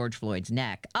knee to George Floyd's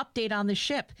neck. Update on the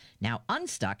ship, now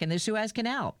unstuck in the Suez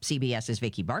Canal. CBS's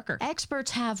Vicki Barker.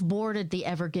 Experts have boarded the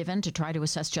Ever Given to try to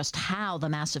assess just how the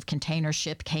massive container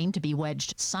ship came to be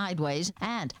wedged sideways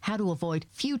and how to avoid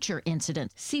future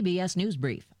incidents. CBS News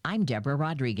Brief. I'm Deborah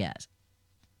Rodriguez.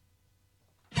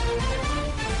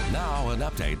 Now, an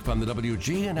update from the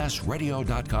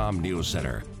WGNSradio.com News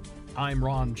Center. I'm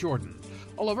Ron Jordan.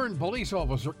 A Laverne police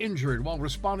officer injured while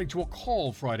responding to a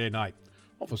call Friday night.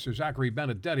 Officer Zachary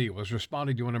Benedetti was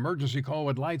responding to an emergency call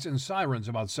with lights and sirens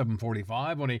about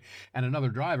 7:45 when he and another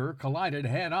driver collided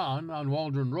head-on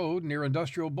Waldron Road near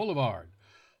Industrial Boulevard.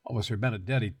 Officer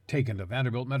Benedetti taken to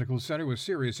Vanderbilt Medical Center with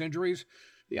serious injuries.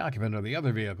 The occupant of the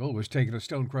other vehicle was taken to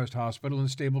Stonecrest Hospital in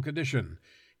stable condition.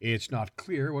 It's not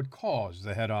clear what caused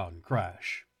the head-on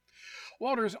crash.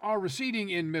 Waters are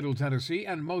receding in Middle Tennessee,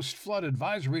 and most flood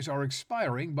advisories are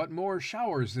expiring, but more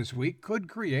showers this week could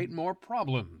create more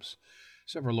problems.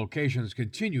 Several locations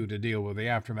continue to deal with the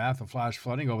aftermath of flash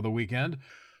flooding over the weekend.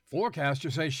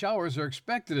 Forecasters say showers are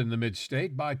expected in the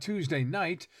mid-state by Tuesday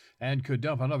night and could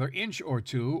dump another inch or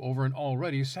two over an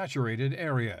already saturated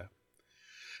area.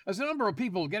 As the number of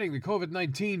people getting the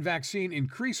COVID-19 vaccine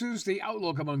increases, the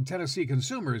outlook among Tennessee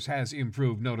consumers has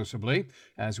improved noticeably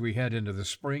as we head into the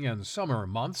spring and summer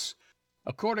months.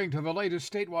 According to the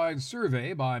latest statewide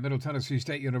survey by Middle Tennessee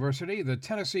State University, the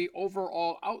Tennessee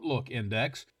Overall Outlook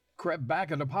Index crept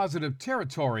back into positive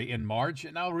territory in March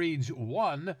and now reads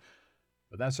 1,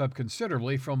 but that's up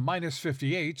considerably from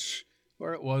 -58,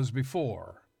 where it was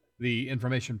before. The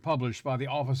information published by the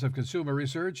Office of Consumer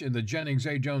Research in the Jennings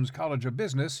A. Jones College of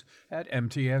Business at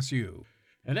MTSU.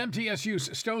 And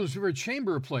MTSU's Stones River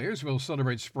Chamber players will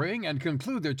celebrate spring and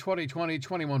conclude their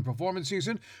 2020-21 performance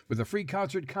season with a free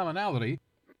concert commonality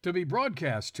to be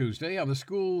broadcast Tuesday on the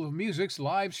School of Music's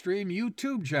live stream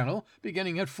YouTube channel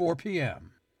beginning at 4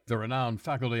 p.m. The renowned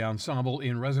faculty ensemble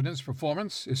in residence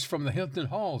performance is from the Hilton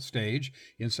Hall stage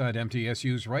inside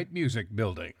MTSU's Wright Music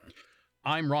Building.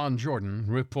 I'm Ron Jordan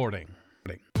reporting.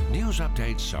 News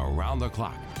updates around the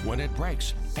clock, when it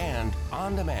breaks, and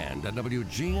on demand at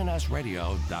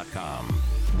WGNSradio.com.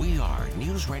 We are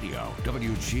News Radio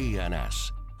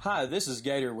WGNS. Hi, this is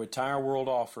Gator with Tire World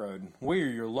Off-Road. We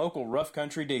are your local rough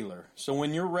country dealer. So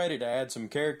when you're ready to add some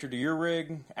character to your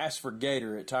rig, ask for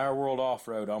Gator at Tire World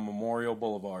Off-Road on Memorial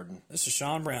Boulevard. This is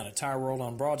Sean Brown at Tire World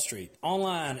on Broad Street.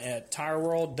 Online at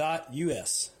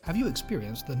tireworld.us. Have you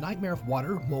experienced the nightmare of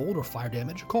water, mold, or fire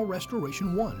damage? Call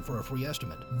Restoration One for a free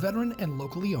estimate. Veteran and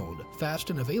locally owned,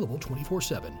 fast and available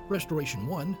 24/7. Restoration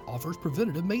One offers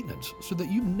preventative maintenance so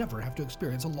that you never have to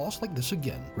experience a loss like this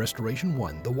again. Restoration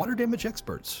One, the water damage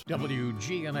experts.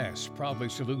 WGNS proudly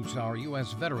salutes our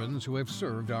U.S. veterans who have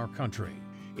served our country.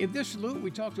 In this salute, we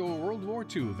talked to a World War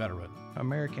II veteran.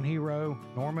 American hero,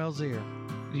 Norm Elzier.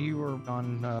 You were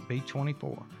on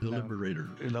B-24. The Liberator.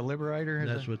 The Liberator?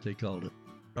 That's what they called it.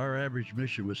 Our average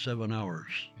mission was 7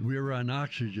 hours. We were on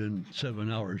oxygen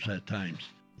 7 hours at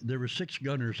times. There were 6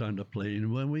 gunners on the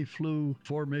plane. When we flew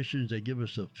 4 missions, they give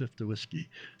us a fifth of whiskey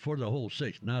for the whole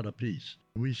 6, not a piece.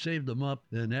 We saved them up,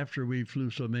 and after we flew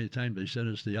so many times, they sent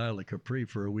us to the Isle of Capri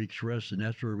for a week's rest, and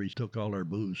that's where we took all our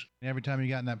booze. Every time you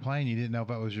got in that plane, you didn't know if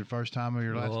that was your first time or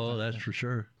your last time? Oh, that's for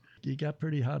sure. You got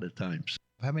pretty hot at times.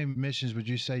 How many missions would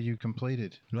you say you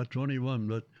completed? Not 21,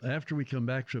 but after we come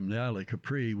back from the Isle of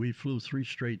Capri, we flew 3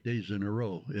 straight days in a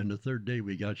row, and the 3rd day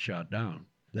we got shot down.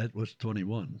 That was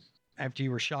 21. After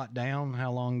you were shot down,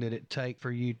 how long did it take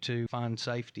for you to find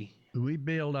safety? We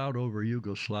bailed out over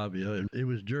Yugoslavia, and it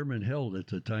was German-held at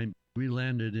the time. We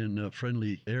landed in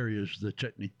friendly areas, the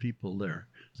Chetnik people there.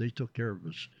 They took care of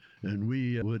us, and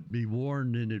we would be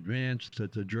warned in advance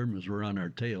that the Germans were on our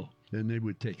tail, and they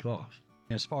would take off.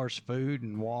 As far as food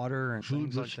and water and food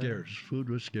things was like scarce. that? Food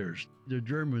was scarce. The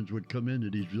Germans would come into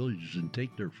these villages and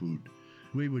take their food.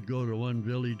 We would go to one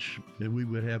village and we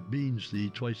would have beans to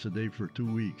eat twice a day for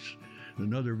 2 weeks.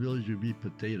 Another village would be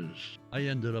potatoes. I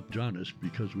ended up jaundiced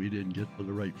because we didn't get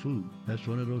the right food. That's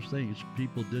one of those things.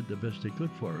 People did the best they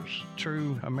could for us.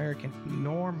 True American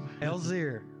Norm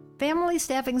Elzier. Family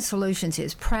Staffing Solutions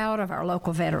is proud of our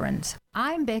local veterans.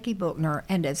 I'm Becky Bookner,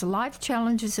 and as life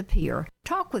challenges appear,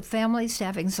 talk with Family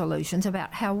Staffing Solutions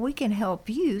about how we can help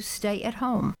you stay at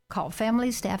home. Call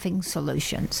Family Staffing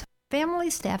Solutions.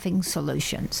 Family Staffing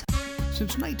Solutions.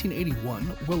 Since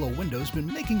 1981, Willow Window's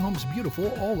been making homes beautiful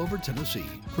all over Tennessee,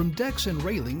 from decks and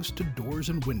railings to doors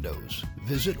and windows.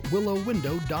 Visit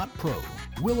willowwindow.pro.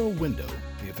 Willow Window,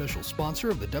 the official sponsor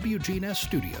of the WGNS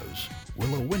studios.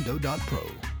 willowwindow.pro.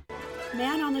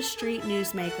 Man on the Street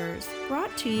Newsmakers,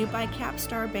 brought to you by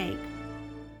Capstar Bank.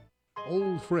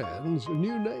 Old friends,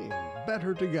 new name,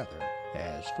 better together,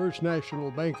 as First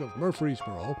National Bank of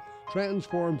Murfreesboro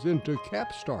transforms into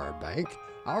Capstar Bank.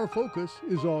 Our focus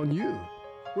is on you.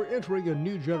 We're entering a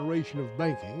new generation of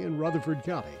banking in Rutherford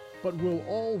County, but will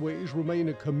always remain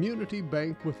a community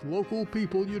bank with local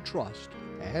people you trust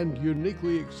and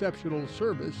uniquely exceptional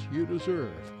service you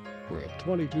deserve. We're at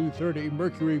 2230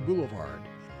 Mercury Boulevard.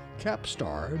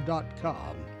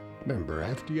 Capstar.com. Member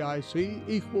FDIC,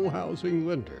 Equal Housing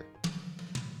Lender.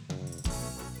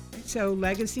 So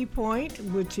Legacy Point,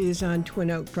 which is on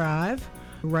Twin Oak Drive,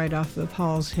 right off of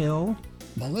Halls Hill.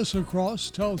 Melissa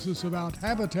Cross tells us about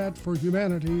Habitat for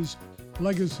Humanity's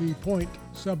Legacy Point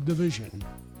subdivision.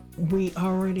 We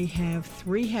already have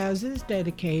 3 houses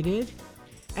dedicated,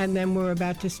 and then we're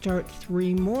about to start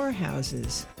 3 more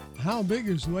houses. How big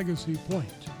is Legacy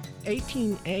Point?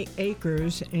 18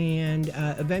 acres, and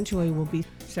eventually will be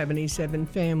 77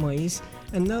 families.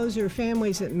 And those are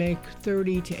families that make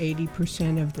 30 to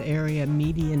 80% of the area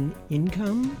median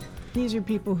income. These are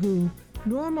people who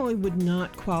normally would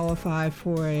not qualify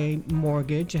for a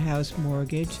mortgage, a house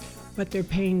mortgage, but they're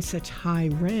paying such high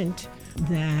rent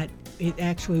that it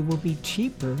actually will be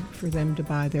cheaper for them to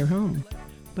buy their home.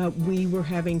 But we were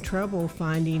having trouble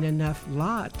finding enough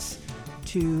lots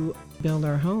to build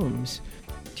our homes.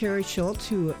 Terry Schultz,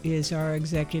 who is our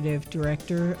executive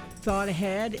director, thought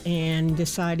ahead and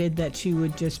decided that she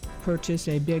would just purchase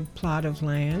a big plot of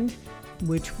land,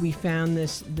 which we found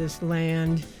this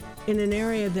land in an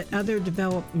area that other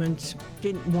developments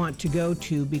didn't want to go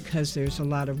to because there's a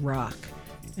lot of rock.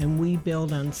 And we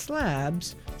build on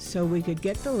slabs so we could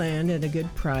get the land at a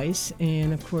good price,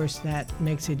 and of course that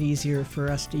makes it easier for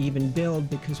us to even build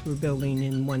because we're building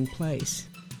in one place.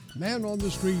 Man on the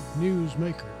Street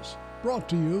Newsmakers, brought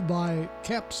to you by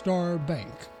Capstar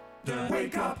Bank. The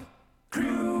Wake Up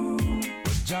Crew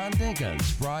with John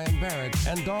Dinkins, Brian Barrett,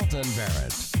 and Dalton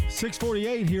Barrett.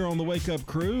 6:48 here on the Wake Up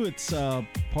Crew. It's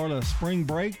part of spring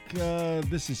break.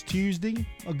 This is Tuesday,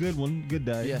 a good one, good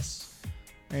day. Yes.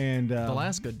 And the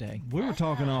last good day. We were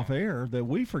talking off air that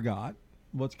we forgot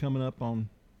what's coming up on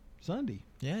Sunday.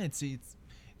 Yeah, it's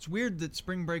weird that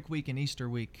spring break week and Easter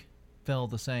week fell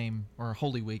the same, or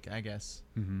Holy Week, I guess,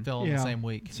 fell in the same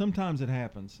week. Sometimes it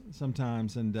happens.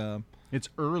 Sometimes, and it's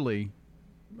early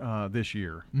this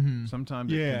year. Mm-hmm.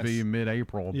 Sometimes it can be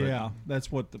mid-April. But yeah,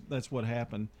 that's what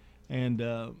happened, and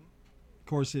of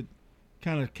course it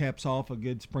kind of caps off a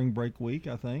good spring break week.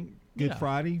 I think Good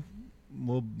Friday,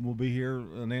 we'll be here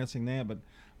announcing that, but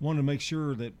wanted to make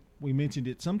sure that we mentioned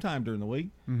it sometime during the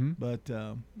week. Mm-hmm. But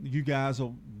you guys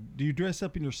do you dress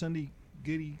up in your Sunday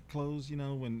goody clothes,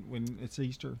 when it's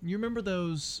Easter? You remember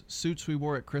those suits we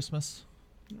wore at Christmas?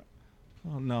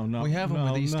 Oh, no. We have them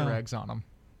with Easter eggs on them.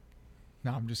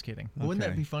 No, I'm just kidding. Okay. Wouldn't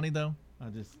that be funny, though?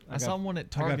 I saw one at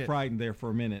Target. I got frightened there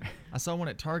for a minute. I saw one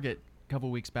at Target a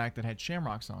couple weeks back that had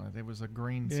shamrocks on it. It was a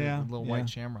green suit with little white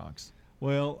shamrocks.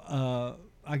 Well,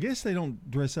 I guess they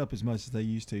don't dress up as much as they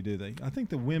used to, do they? I think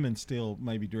the women still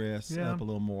maybe dress up a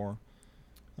little more.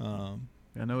 I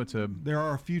know there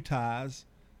are a few ties.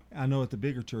 I know at the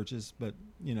bigger churches, but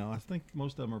I think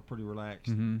most of them are pretty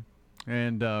relaxed. Mm-hmm.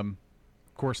 And of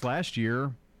course, last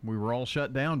year we were all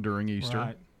shut down during Easter,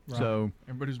 right. So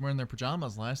everybody's wearing their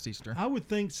pajamas last Easter. I would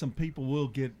think some family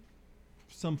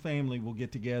will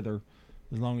get together,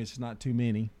 as long as it's not too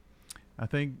many. I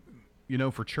think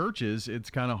for churches, it's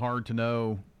kind of hard to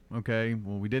know. Okay,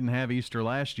 well, we didn't have Easter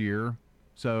last year.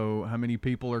 So how many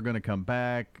people are going to come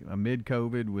back amid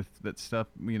COVID with that stuff,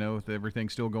 with everything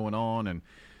still going on, and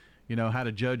how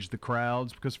to judge the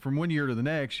crowds, because from one year to the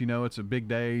next, it's a big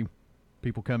day.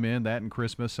 People come in, that and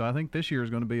Christmas. So I think this year is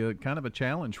going to be a kind of a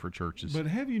challenge for churches. But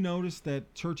have you noticed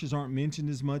that churches aren't mentioned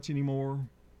as much anymore?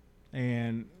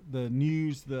 And the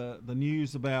news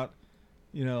about,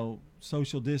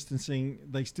 social distancing,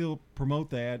 they still promote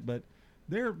that, but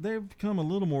they've become a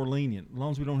little more lenient as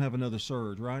long as we don't have another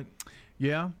surge, right?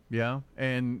 Yeah.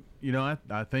 And,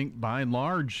 I think by and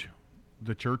large,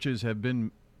 the churches have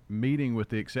been meeting, with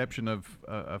the exception of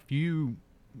a few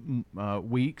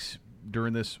weeks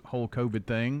during this whole COVID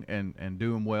thing, and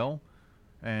doing well.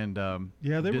 and they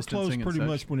were distancing closed and pretty such.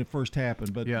 much when it first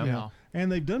happened, but and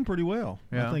they've done pretty well.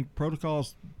 Yeah. I think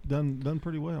protocols done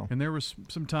pretty well. And there was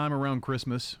some time around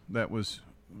Christmas that was,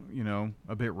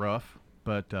 a bit rough,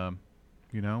 but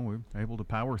we're able to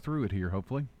power through it here,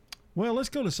 hopefully. Well, let's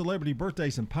go to celebrity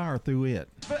birthdays and power through it.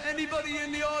 For anybody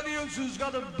in the audience who's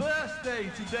got a birthday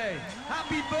today,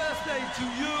 happy birthday to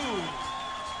you.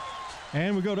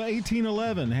 And we go to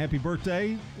 1811. Happy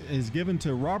birthday is given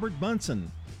to Robert Bunsen,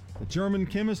 the German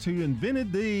chemist who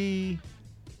invented the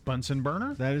Bunsen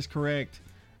burner? That is correct.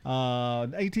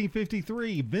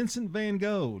 1853, Vincent van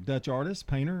Gogh, Dutch artist,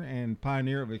 painter, and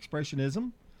pioneer of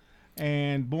Expressionism.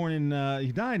 And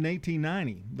he died in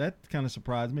 1890. That kind of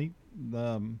surprised me.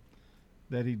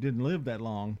 That he didn't live that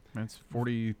long. That's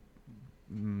 40,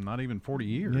 not even 40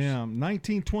 years. Yeah,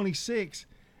 1926,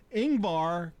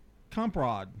 Ingvar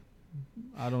Kamprad.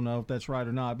 I don't know if that's right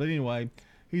or not, but anyway,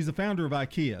 he's the founder of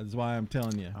IKEA. That's why I'm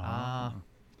telling you.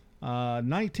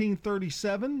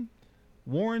 1937,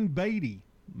 Warren Beatty,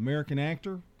 American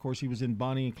actor. Of course, he was in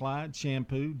Bonnie and Clyde,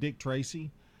 Shampoo, Dick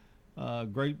Tracy.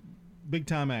 Great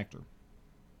big-time actor.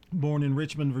 Born in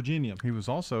Richmond, Virginia. He was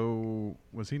also,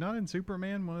 was he not in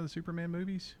Superman, one of the Superman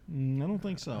movies? I don't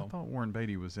think so. I thought Warren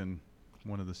Beatty was in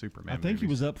one of the Superman I think movies. He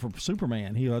was up for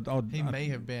Superman. He may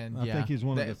have been, I think he's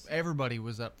one of the... Everybody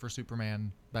was up for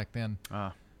Superman back then.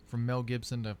 From Mel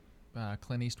Gibson to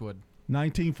Clint Eastwood.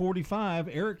 1945,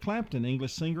 Eric Clapton,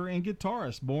 English singer and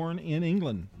guitarist, born in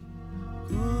England.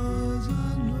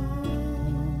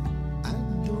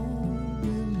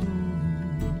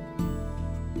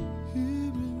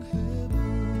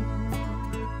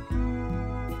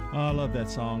 I love that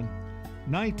song.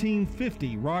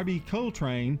 1950, Robbie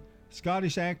Coltrane,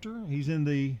 Scottish actor. He's in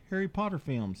the Harry Potter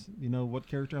films. You know what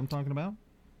character I'm talking about?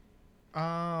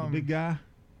 The big guy.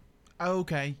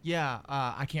 Okay, yeah.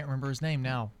 I can't remember his name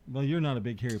now. Well, you're not a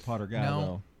big Harry Potter guy,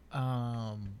 though.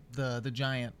 The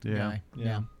giant guy.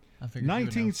 Yeah. I figured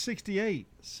 1968,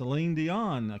 Celine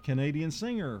Dion, a Canadian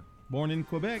singer, born in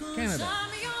Quebec, Canada.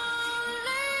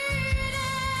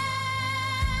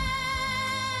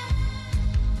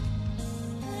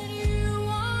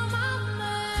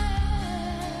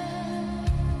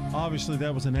 Obviously,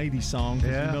 that was an 80s song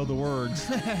because you know the words.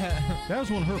 That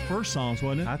was one of her first songs,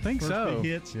 wasn't it? I think first so.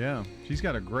 Big hits. Yeah. She's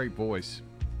got a great voice.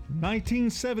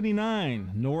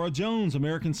 1979, Nora Jones,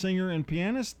 American singer and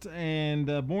pianist,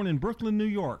 and born in Brooklyn, New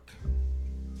York.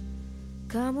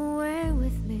 Come away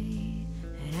with me,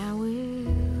 and I will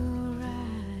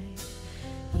write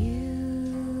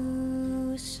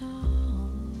you a song.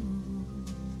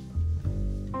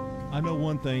 I know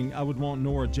one thing. I would want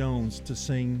Nora Jones to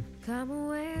sing Come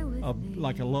away with me.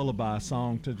 like a lullaby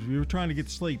song. If you were trying to get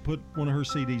to sleep, put one of her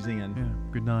CDs in. Yeah.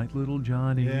 Good night, little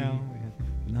Johnny. Yeah.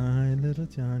 Good night, little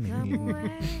Johnny.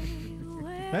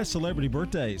 That's celebrity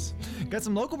birthdays. Got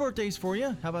some local birthdays for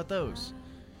you. How about those?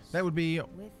 That would be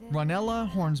Ronella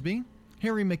Hornsby,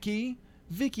 Harry McKee,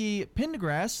 Vicky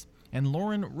Pendergrass, and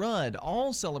Lauren Rudd,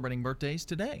 all celebrating birthdays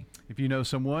today. If you know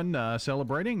someone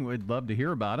celebrating, we'd love to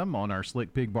hear about them on our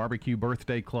Slick Pig Barbecue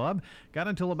Birthday Club. Got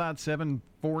until about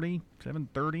 7:40,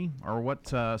 7:30, or what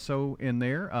so in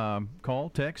there. Call,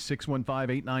 text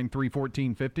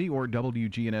 615-893-1450 or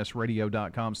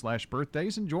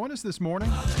WGNSradio.com/birthdays and join us this morning.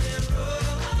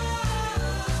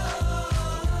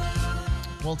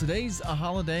 Well, today's a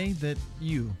holiday that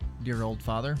you, dear old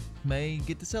father, may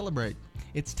get to celebrate.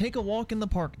 It's Take a Walk in the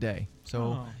Park Day.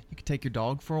 So you could take your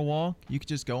dog for a walk. You could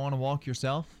just go on a walk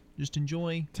yourself. Just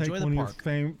enjoy Take the one park. of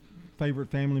your favorite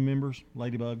family members,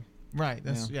 Ladybug. Right.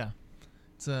 That's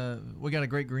It's we got a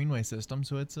great greenway system,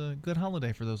 so it's a good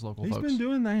holiday for those local He's folks. been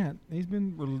doing that. He's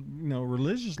been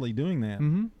religiously doing that.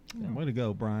 Mm-hmm. Yeah, way to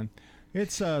go, Brian.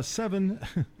 It's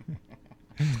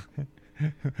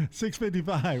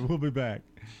 6:55. We'll be back.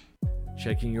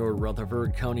 Checking your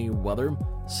Rutherford County weather.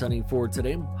 Sunny for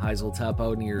today. Highs will top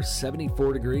out near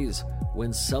 74 degrees.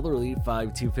 Winds southerly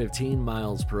 5 to 15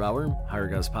 miles per hour. Higher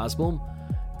gusts possible.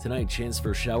 Tonight, chance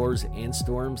for showers and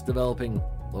storms developing.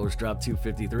 Lows drop to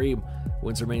 53.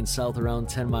 Winds remain south around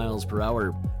 10 miles per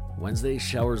hour. Wednesday,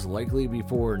 showers likely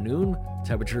before noon.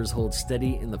 Temperatures hold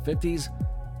steady in the 50s.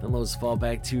 Then lows fall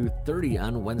back to 30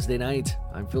 on Wednesday night.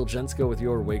 I'm Phil Jensko with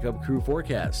your Wake Up Crew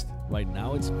forecast. Right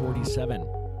now, it's 47.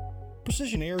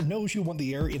 Precision Air knows you want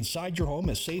the air inside your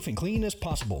home as safe and clean as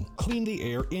possible. Clean the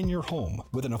air in your home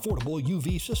with an affordable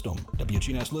UV system.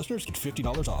 WGNS listeners get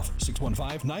 $50 off.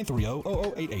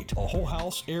 615-930-0088. A whole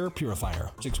house air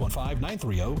purifier.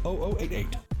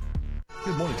 615-930-0088.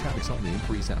 Good morning. Traffic's on the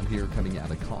increase out here coming out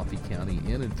of Coffee County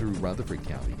in and through Rutherford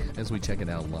County. As we check it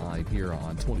out live here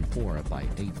on 24 up by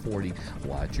 840.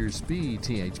 Watch your speed.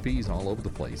 THP's all over the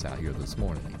place out here this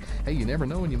morning. Hey, you never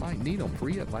know when you might need them.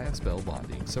 Free at Last Bell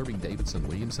Bonding, serving Davidson,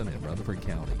 Williamson, and Rutherford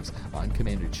counties. I'm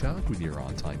Commander Chuck with your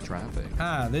on-time traffic.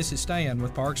 Hi, this is Stan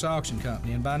with Parks Auction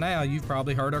Company, and by now you've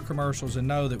probably heard our commercials and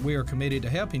know that we are committed to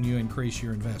helping you increase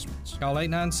your investments. Call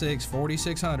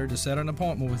 896-4600 to set an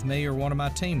appointment with me or one of my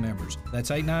team members. That's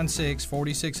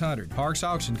 896-4600. Parks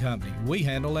Auction Company. We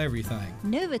handle everything.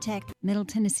 Novatech, Middle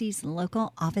Tennessee's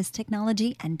local office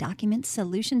technology and document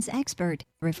solutions expert,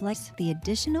 reflects the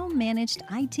additional managed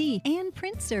IT and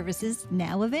print services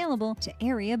now available to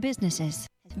area businesses.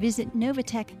 Visit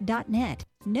Novatech.net.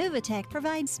 Novatech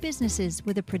provides businesses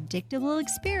with a predictable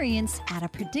experience at a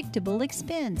predictable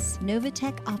expense.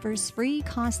 Novatech offers free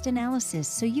cost analysis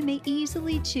so you may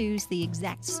easily choose the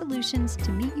exact solutions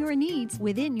to meet your needs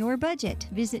within your budget.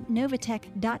 Visit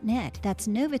Novatech.net. That's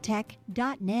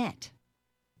Novatech.net.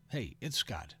 Hey, it's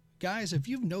Scott. Guys, if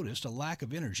you've noticed a lack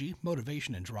of energy,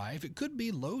 motivation, and drive, it could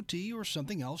be low T or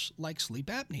something else like sleep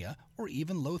apnea or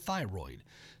even low thyroid.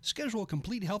 Schedule a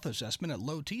complete health assessment at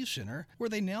Low T Center, where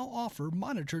they now offer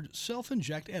monitored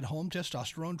self-inject at-home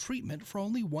testosterone treatment for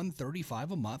only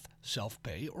 $135 a month,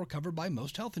 self-pay, or covered by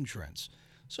most health insurance.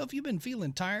 So if you've been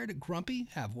feeling tired, grumpy,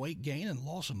 have weight gain, and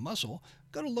loss of muscle,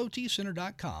 go to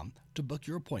lowtcenter.com to book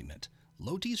your appointment.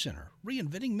 Low T Center,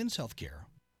 reinventing men's healthcare.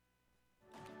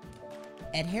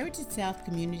 At Heritage South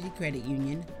Community Credit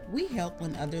Union, we help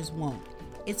when others won't.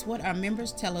 It's what our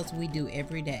members tell us we do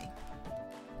every day.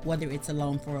 Whether it's a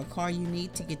loan for a car you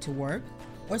need to get to work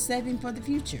or saving for the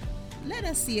future, let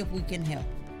us see if we can help.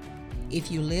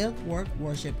 If you live, work,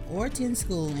 worship, or attend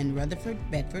school in Rutherford,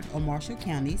 Bedford, or Marshall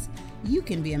counties, you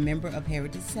can be a member of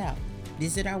Heritage South.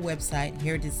 Visit our website,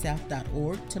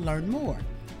 heritagesouth.org, to learn more.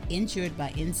 Insured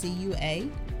by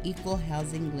NCUA, Equal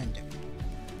Housing Lender.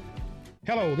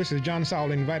 Hello, this is John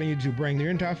Sowell inviting you to bring your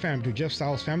entire family to Jeff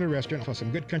Sowell's Family Restaurant for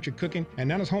some good country cooking and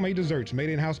Nana's homemade desserts made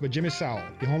in-house by Jimmy Sowell,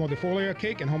 the home of the 4-layer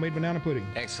cake and homemade banana pudding.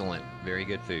 Excellent. Very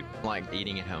good food. Like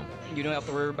eating at home. You don't have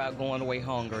to worry about going away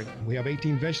hungry. We have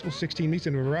 18 vegetables, 16 meats,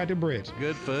 and a variety of breads.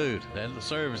 Good food, and the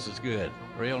service is good.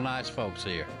 Real nice folks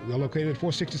here. We are located at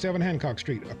 467 Hancock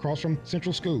Street, across from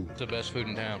Central School. It's the best food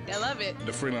in town. I love it.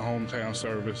 The Freeman Hometown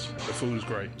Service. The food is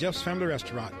great. Jeff's Family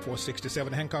Restaurant,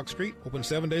 467 Hancock Street, open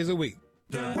 7 days a week.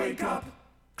 The Wake Up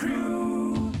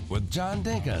Crew with John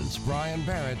Dinkins, Brian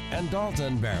Barrett, and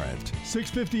Dalton Barrett.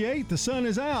 6:58. The sun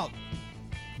is out.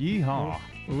 Yeehaw!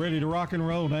 We're ready to rock and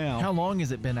roll now. How long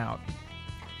has it been out?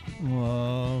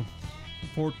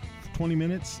 For 20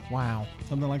 minutes. Wow.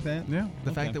 Something like that. Yeah.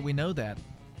 The fact that we know that.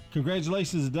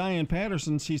 Congratulations to Diane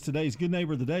Patterson. She's today's Good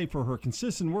Neighbor of the Day for her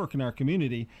consistent work in our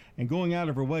community and going out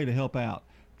of her way to help out.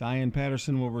 Diane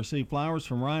Patterson will receive flowers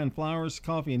from Ryan Flowers,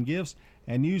 Coffee and Gifts,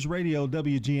 and News Radio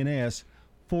WGNS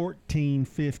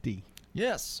 1450.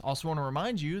 Yes. Also want to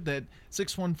remind you that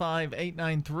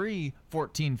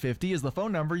 615-893-1450 is the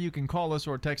phone number. You can call us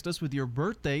or text us with your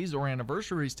birthdays or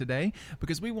anniversaries today,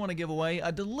 because we want to give away a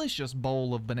delicious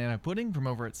bowl of banana pudding from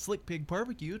over at Slick Pig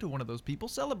Barbecue to one of those people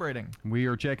celebrating. We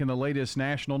are checking the latest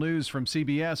national news from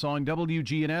CBS on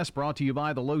WGNS, brought to you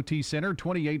by the Low T Center,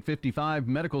 2855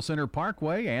 Medical Center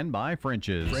Parkway, and by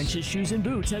French's. French's Shoes and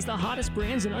Boots has the hottest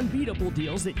brands and unbeatable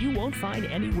deals that you won't find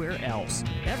anywhere else.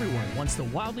 Everyone wants the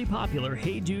wildly popular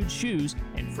Hey Dude shoes,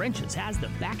 and French's has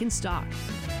them back in stock.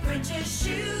 French's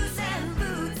Shoes and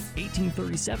Boots.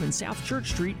 1837 South Church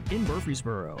Street in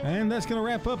Murfreesboro. And that's going to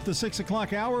wrap up the 6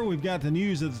 o'clock hour. We've got the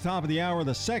news at the top of the hour,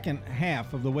 the second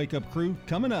half of the Wake Up Crew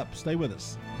coming up. Stay with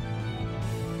us.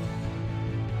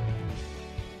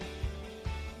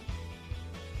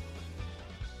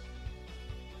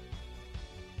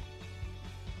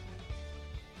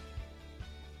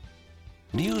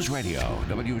 News Radio,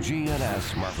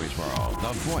 WGNS Murfreesboro,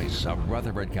 the voice of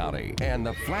Rutherford County, and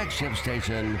the flagship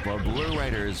station for Blue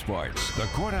Raiders sports. The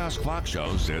Courthouse Clock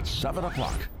shows it's 7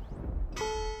 o'clock.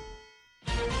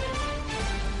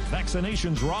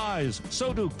 Vaccinations rise,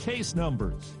 so do case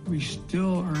numbers. We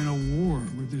still are in a war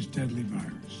with this deadly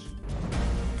virus.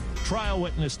 Trial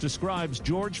witness describes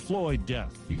George Floyd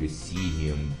death. You could see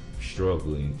him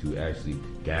struggling to actually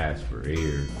gasp for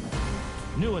air.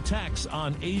 New attacks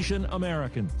on Asian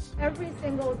Americans. Every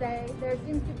single day, there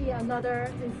seems to be another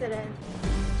incident.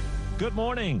 Good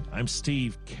morning. I'm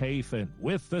Steve Kafin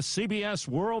with the CBS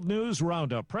World News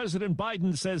Roundup. President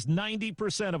Biden says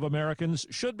 90% of Americans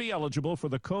should be eligible for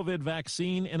the COVID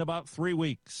vaccine in about 3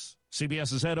 weeks.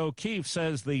 CBS's Ed O'Keefe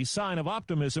says the sign of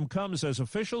optimism comes as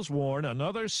officials warn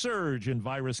another surge in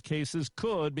virus cases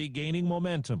could be gaining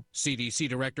momentum. CDC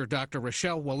Director Dr.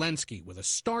 Rochelle Walensky with a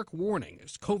stark warning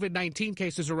as COVID-19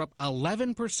 cases are up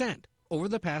 11% over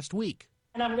the past week.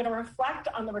 And I'm going to reflect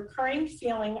on the recurring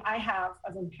feeling I have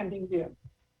of impending doom.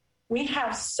 We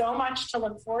have so much to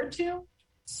look forward to,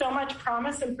 so much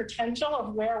promise and potential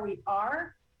of where we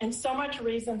are, and so much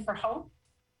reason for hope.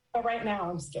 But right now,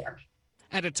 I'm scared.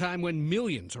 At a time when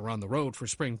millions are on the road for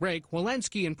spring break,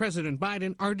 Walensky and President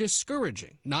Biden are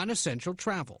discouraging non-essential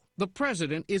travel. The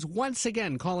president is once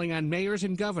again calling on mayors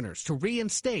and governors to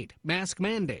reinstate mask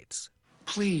mandates.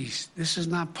 Please, this is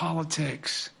not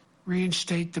politics.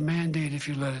 Reinstate the mandate if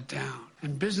you let it down.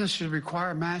 And business should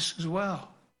require masks as well.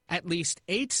 At least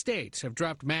 8 states have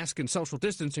dropped mask and social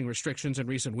distancing restrictions in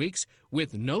recent weeks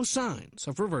with no signs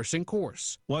of reversing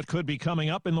course. What could be coming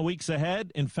up in the weeks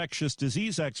ahead? Infectious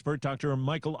disease expert Dr.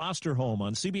 Michael Osterholm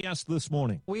on CBS This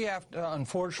Morning. We have,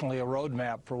 unfortunately, a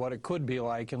roadmap for what it could be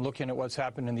like and looking at what's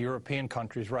happened in the European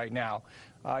countries right now.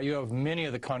 You have many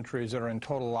of the countries that are in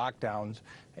total lockdowns,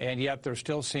 and yet they're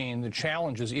still seeing the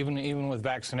challenges, even with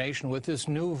vaccination, with this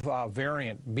new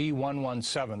variant,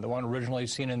 B117, the one originally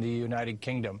seen in the United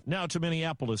Kingdom. Now to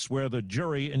Minneapolis, where the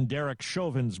jury in Derek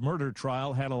Chauvin's murder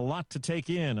trial had a lot to take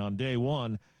in on day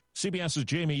one. CBS's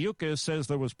Jamie Yuccas says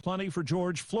there was plenty for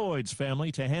George Floyd's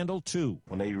family to handle, too.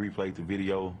 When they replayed the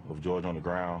video of George on the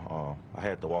ground, I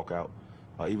had to walk out.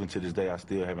 Even to this day, I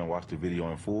still haven't watched the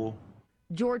video in full.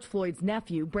 George Floyd's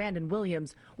nephew, Brandon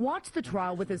Williams, watched the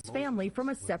trial with his family from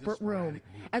a separate room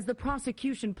as the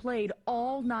prosecution played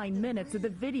all 9 minutes of the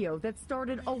video that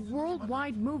started a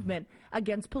worldwide movement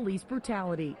against police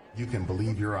brutality. You can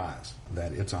believe your eyes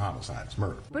that it's a homicide, it's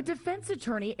murder. But defense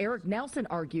attorney Eric Nelson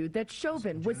argued that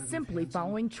Chauvin was simply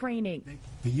following training.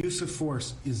 The use of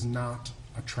force is not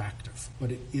attractive,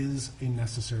 but it is a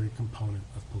necessary component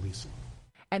of policing.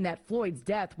 And that Floyd's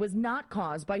death was not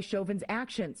caused by Chauvin's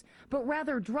actions, but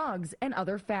rather drugs and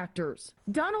other factors.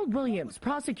 Donald Williams,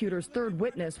 prosecutor's third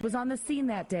witness, was on the scene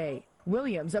that day.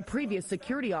 Williams, a previous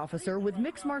security officer with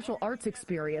mixed martial arts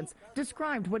experience,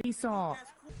 described what he saw.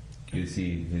 You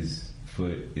see his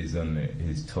foot is on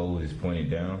his toe is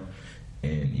pointed down,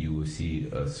 and you will see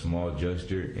a small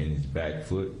gesture in his back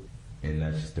foot, and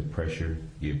that's just the pressure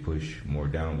you push more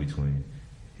down between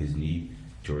his knee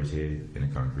towards his head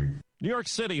and the concrete. New York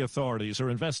City authorities are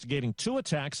investigating 2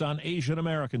 attacks on Asian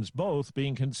Americans, both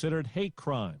being considered hate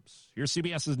crimes. Here's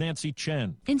CBS's Nancy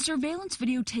Chen. In surveillance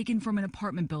video taken from an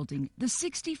apartment building, the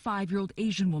 65-year-old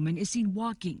Asian woman is seen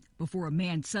walking before a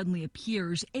man suddenly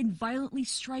appears and violently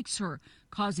strikes her,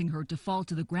 causing her to fall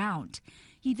to the ground.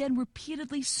 He then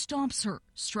repeatedly stomps her,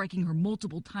 striking her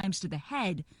multiple times to the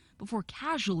head before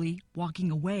casually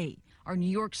walking away. Our New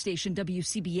York station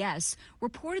WCBS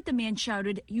reported the man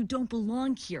shouted, "You don't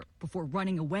belong here," before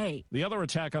running away. The other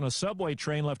attack on a subway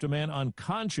train left a man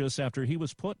unconscious after he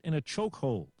was put in a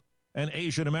chokehold. An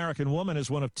Asian American woman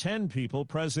is one of 10 people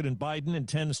President Biden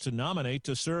intends to nominate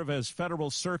to serve as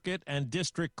federal circuit and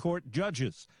district court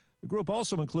judges. The group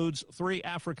also includes 3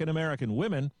 African American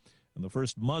women and the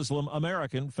first Muslim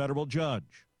American federal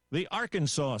judge. The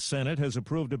Arkansas Senate has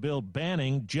approved a bill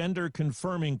banning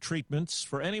gender-confirming treatments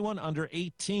for anyone under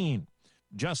 18.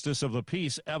 Justice of the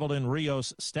Peace Evelyn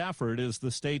Rios Stafford is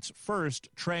the state's first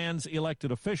trans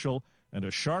elected official and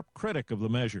a sharp critic of the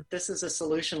measure. This is a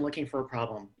solution looking for a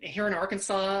problem. Here in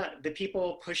Arkansas, the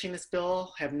people pushing this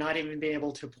bill have not even been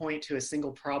able to point to a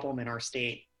single problem in our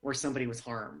state where somebody was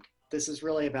harmed. This is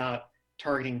really about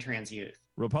targeting trans youth.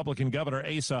 Republican Governor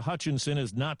Asa Hutchinson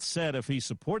has not said if he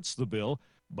supports the bill,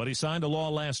 but he signed a law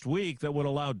last week that would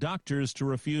allow doctors to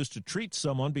refuse to treat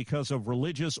someone because of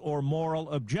religious or moral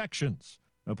objections.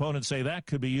 Opponents say that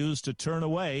could be used to turn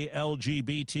away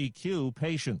LGBTQ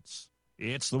patients.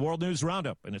 It's the World News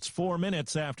Roundup, and it's 4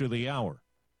 minutes after the hour.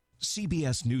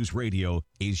 CBS News Radio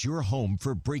is your home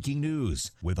for breaking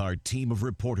news. With our team of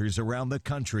reporters around the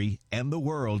country and the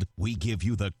world, we give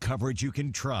you the coverage you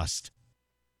can trust.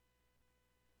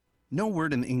 No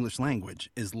word in the English language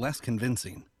is less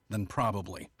convincing than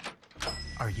probably.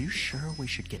 Are you sure we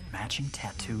should get matching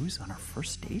tattoos on our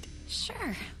first date?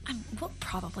 Sure. We'll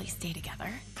probably stay together.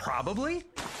 Probably?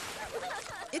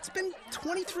 It's been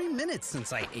 23 minutes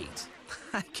since I ate.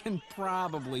 I can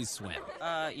probably swim.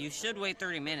 You should wait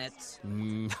 30 minutes.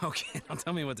 Okay, now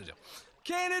tell me what to do.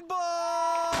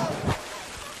 Cannonball!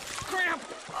 Cramp!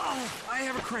 Oh, I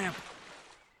have a cramp.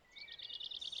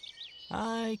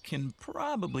 I can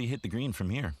probably hit the green from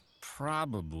here.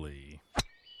 Probably.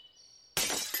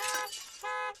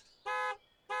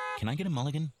 Can I get a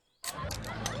mulligan?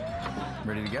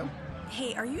 Ready to go?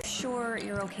 Hey, are you sure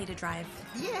you're okay to drive?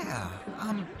 Yeah,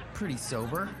 I'm pretty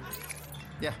sober.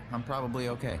 Yeah, I'm probably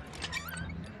okay.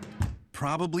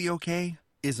 Probably okay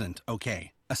isn't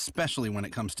okay, especially when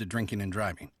it comes to drinking and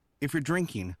driving. If you're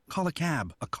drinking, call a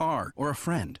cab, a car, or a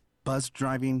friend. Buzzed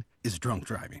driving is drunk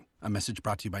driving. A message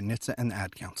brought to you by NHTSA and the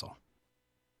Ad Council.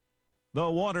 The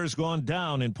water's gone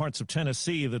down in parts of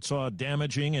Tennessee that saw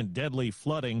damaging and deadly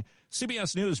flooding.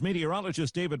 CBS News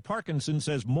meteorologist David Parkinson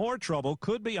says more trouble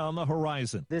could be on the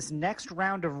horizon. This next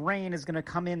round of rain is going to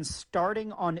come in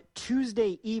starting on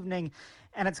Tuesday evening,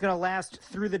 and it's going to last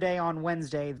through the day on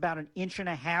Wednesday. About 1.5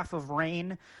 inches of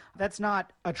rain. That's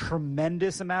not a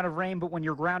tremendous amount of rain, but when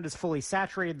your ground is fully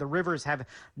saturated, the rivers have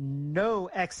no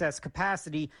excess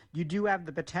capacity. You do have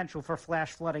the potential for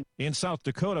flash flooding. In South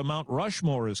Dakota, Mount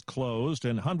Rushmore is closed,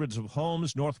 and hundreds of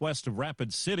homes northwest of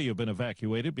Rapid City have been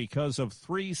evacuated because of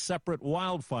 3 separate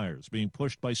wildfires being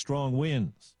pushed by strong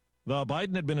winds. The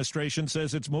Biden administration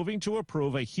says it's moving to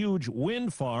approve a huge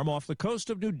wind farm off the coast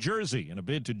of New Jersey in a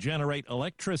bid to generate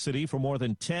electricity for more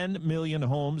than 10 million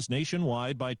homes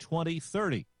nationwide by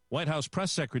 2030. White House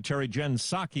Press Secretary Jen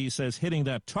Psaki says hitting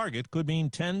that target could mean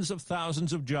tens of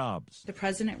thousands of jobs. The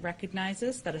president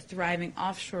recognizes that a thriving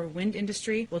offshore wind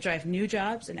industry will drive new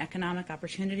jobs and economic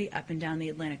opportunity up and down the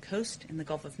Atlantic coast, in the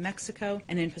Gulf of Mexico,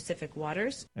 and in Pacific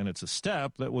waters. And it's a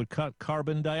step that would cut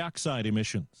carbon dioxide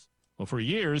emissions. Well, for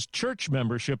years, church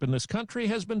membership in this country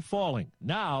has been falling.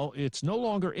 Now, it's no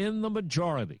longer in the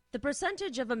majority. The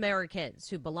percentage of Americans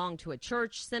who belong to a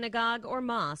church, synagogue, or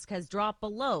mosque has dropped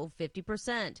below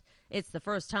 50%. It's the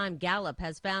first time Gallup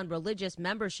has found religious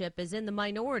membership is in the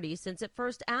minority since it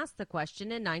first asked the question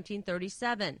in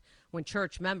 1937, when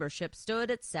church membership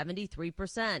stood at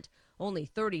 73%. Only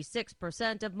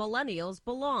 36% of millennials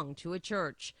belong to a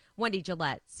church. Wendy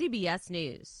Gillette, CBS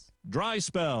News. Dry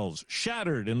spells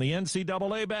shattered in the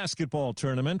NCAA basketball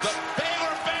tournament. The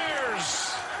Baylor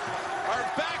Bears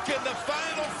are back in the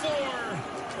Final Four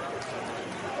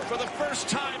for the first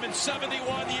time in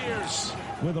 71 years.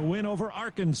 With a win over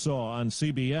Arkansas on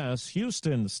CBS,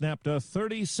 Houston snapped a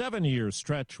 37-year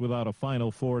stretch without a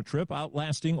Final Four trip,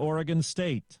 outlasting Oregon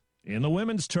State. In the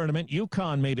women's tournament,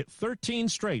 UConn made it 13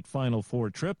 straight Final Four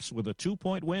trips with a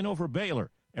 2-point win over Baylor.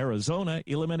 Arizona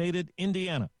eliminated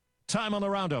Indiana. Time on the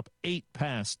roundup, 8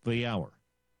 past the hour.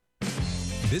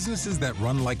 Businesses that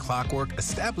run like clockwork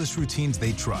establish routines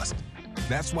they trust.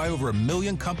 That's why over 1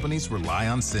 million companies rely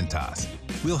on Cintas.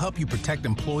 We'll help you protect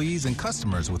employees and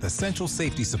customers with essential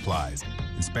safety supplies,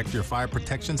 inspect your fire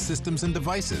protection systems and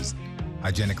devices,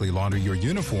 hygienically launder your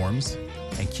uniforms,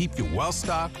 and keep you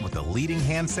well-stocked with the leading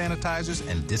hand sanitizers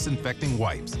and disinfecting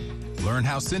wipes. Learn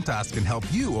how Cintas can help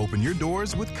you open your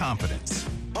doors with confidence.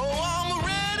 Oh, I'm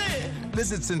ready!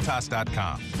 Visit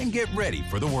Cintas.com and get ready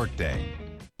for the workday.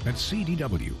 At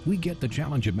CDW, we get the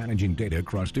challenge of managing data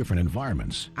across different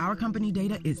environments. Our company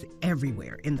data is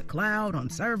everywhere, in the cloud, on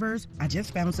servers. I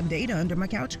just found some data under my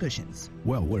couch cushions.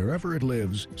 Well, wherever it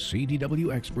lives,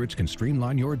 CDW experts can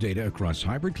streamline your data across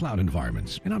hybrid cloud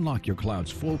environments and unlock your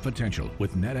cloud's full potential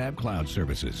with NetApp Cloud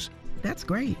Services. That's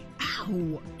great.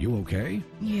 Ow! You okay?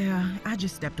 Yeah, I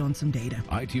just stepped on some data.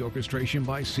 IT orchestration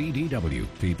by CDW.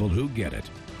 People who get it.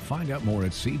 Find out more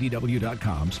at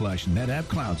cdw.com/NetApp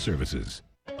Cloud Services.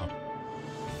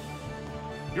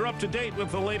 You're up to date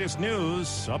with the latest news,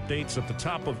 updates at the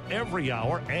top of every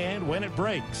hour and when it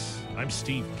breaks. I'm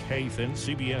Steve Kathan,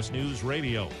 CBS News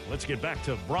Radio. Let's get back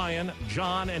to Brian,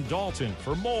 John, and Dalton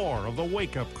for more of the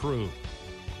Wake Up Crew.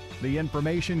 The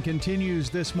information continues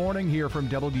this morning here from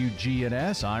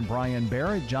WGNS. I'm Brian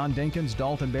Barrett. John Dinkins,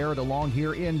 Dalton Barrett along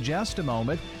here in just a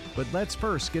moment. But let's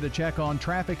first get a check on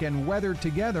traffic and weather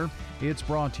together. It's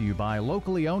brought to you by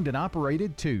locally owned and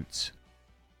operated Toots.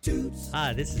 Toots.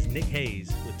 Hi, this is Nick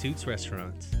Hayes with Toots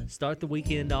Restaurants. Start the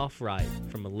weekend off right.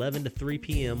 From 11 to 3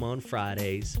 p.m. on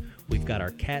Fridays, we've got our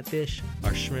catfish,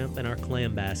 our shrimp, and our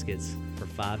clam baskets for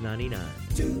 $5.99.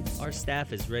 Toots. Our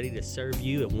staff is ready to serve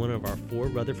you at one of our 4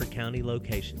 Rutherford County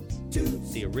locations.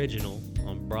 Toots. The Original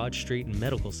on Broad Street and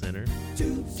Medical Center.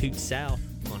 Toots South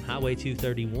on Highway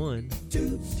 231.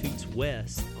 Toots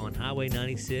West on Highway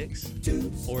 96.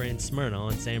 Or in Smyrna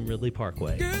on Sam Ridley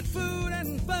Parkway. Good food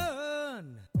and fun.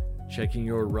 Checking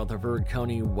your Rutherford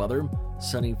County weather.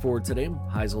 Sunny for today.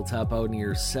 Highs will top out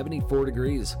near 74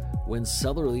 degrees. Winds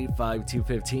southerly 5 to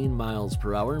 15 miles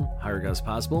per hour. Higher gusts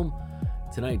possible.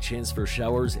 Tonight, chance for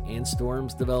showers and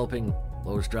storms developing.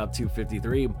 Lows drop to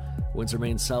 53. Winds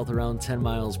remain south around 10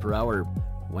 miles per hour.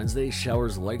 Wednesday,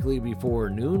 showers likely before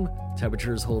noon.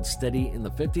 Temperatures hold steady in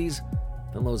the 50s.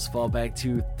 Then lows fall back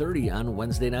to 30 on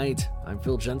Wednesday night. I'm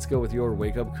Phil Jensko with your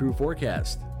Wake Up Crew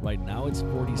forecast. Right now, it's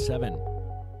 47.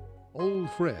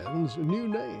 Old friends, new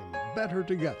name, better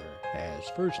together, as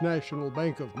First National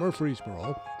Bank of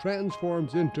Murfreesboro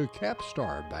transforms into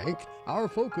Capstar Bank. Our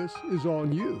focus is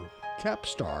on you.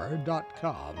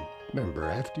 Capstar.com. Member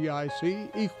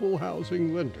FDIC, equal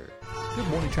housing lender. Good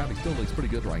morning. Traffic still looks pretty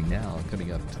good right now.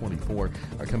 Coming up 24,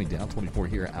 or coming down 24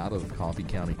 here out of Coffee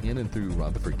County, in and through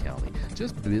Rutherford County.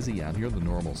 Just busy out here in the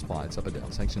normal spots, up and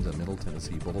down sections of Middle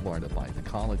Tennessee Boulevard up by the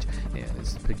college, and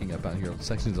it's picking up out here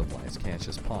sections of Las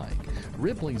Cassius Pike.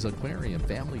 Ripley's Aquarium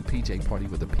Family PJ Party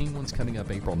with the Penguins coming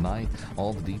up April 9th.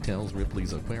 All the details,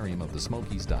 Ripley's Aquarium of the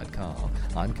Smokies.com.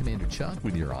 I'm Commander Chuck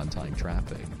with your on-time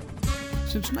traffic.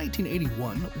 Since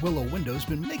 1981, Willow Window's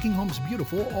been making homes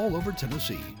beautiful all over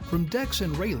Tennessee, from decks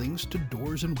and railings to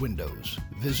doors and windows.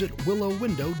 Visit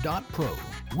willowwindow.pro.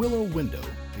 Willow Window,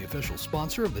 the official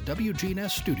sponsor of the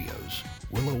WGNS studios.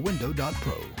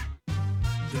 willowwindow.pro.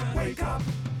 The Wake Up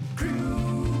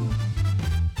Crew.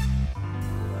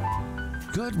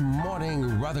 Good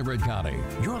morning, Rutherford County.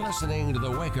 You're listening to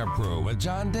the Wake Up Crew with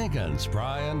John Dinkins,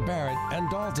 Brian Barrett, and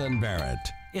Dalton Barrett.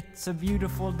 It's a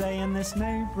beautiful day in this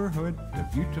neighborhood, a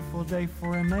beautiful day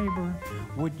for a neighbor.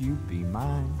 Would you be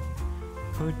mine?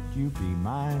 Could you be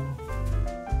mine?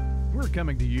 We're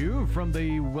coming to you from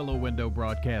the Willow Window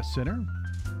Broadcast Center.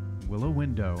 Willow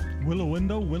Window. Willow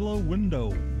Window, Willow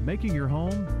Window. Making your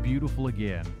home beautiful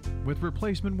again with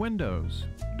replacement windows,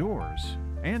 doors,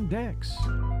 and decks.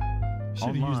 Should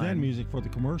have used that music for the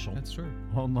commercial. That's true.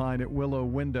 Online at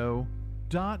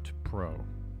willowwindow.pro.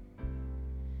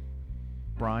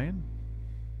 Brian,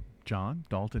 John,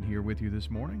 Dalton here with you this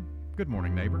morning. Good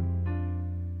morning, neighbor.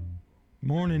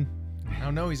 Morning. Oh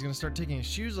no, he's going to start taking his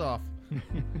shoes off.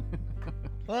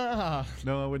 Ah.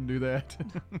 No, I wouldn't do that.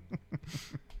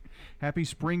 Happy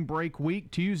spring break week,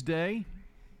 Tuesday.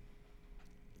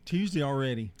 Tuesday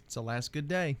already. It's the last good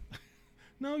day.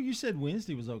 No, you said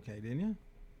Wednesday was okay, didn't you?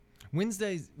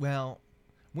 Wednesday's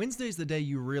the day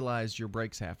you realize your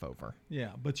break's half over.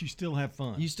 Yeah, but you still have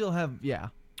fun. You still have, yeah.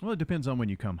 Well, it depends on when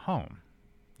you come home.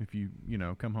 If you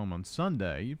come home on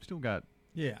Sunday, you've still got...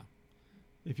 Yeah.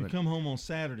 If you come home on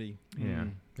Saturday... Yeah.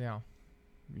 Yeah.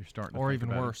 You're starting to or think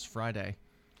even about worse, Friday.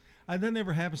 That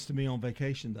never happens to me on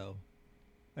vacation, though.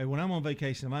 Hey, when I'm on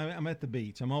vacation, I'm at the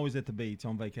beach. I'm always at the beach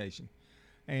on vacation.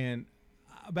 And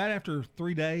about after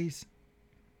 3 days,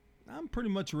 I'm pretty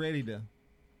much ready to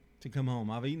come home.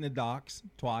 I've eaten at docks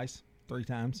twice, 3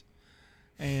 times.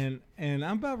 And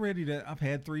I'm about ready to. I've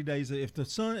had 3 days. If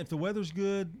the weather's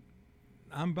good,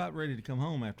 I'm about ready to come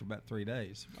home after about 3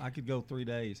 days. I could go 3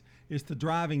 days. It's the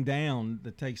driving down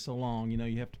that takes so long.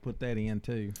 You have to put that in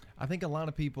too. I think a lot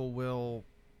of people will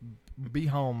be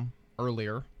home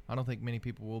earlier. I don't think many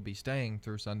people will be staying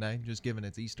through Sunday, just given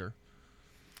it's Easter.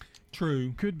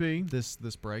 True. Could be. This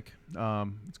break. It's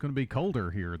going to be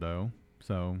colder here, though,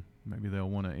 so maybe they'll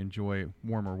want to enjoy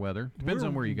warmer weather. Depends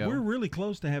on where you go. We're really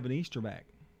close to having Easter back.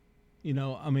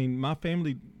 My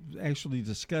family actually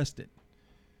discussed it,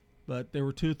 but there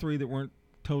were 2 or 3 that weren't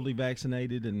totally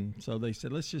vaccinated, and so they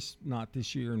said, let's just not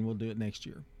this year, and we'll do it next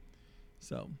year.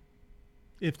 So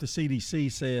if the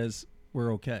CDC says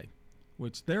we're okay,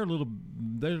 which they're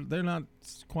not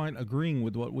quite agreeing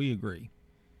with what we agree.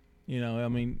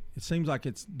 It seems like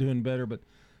it's doing better, but,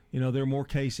 there are more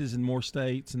cases in more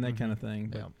states and that kind of thing.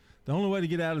 But the only way to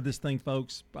get out of this thing,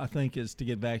 folks, I think, is to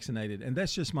get vaccinated. And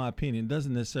that's just my opinion. It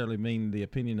doesn't necessarily mean the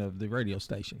opinion of the radio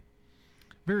station.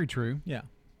 Very true. Yeah.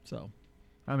 So,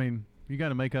 you got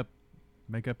to make up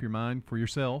your mind for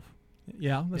yourself.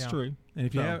 Yeah, that's true. And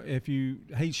if you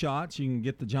hate shots, you can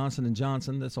get the Johnson &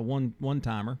 Johnson. That's a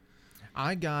one-timer.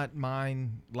 I got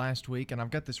mine last week, and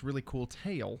I've got this really cool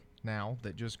tail now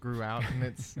that just grew out, and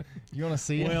it's you want to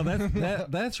see it? Well,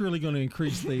 that's really going to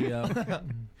increase the.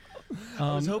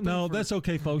 No, that's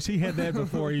okay, folks. He had that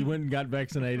before he went and got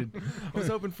vaccinated. I was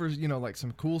hoping for like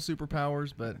some cool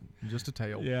superpowers, but just a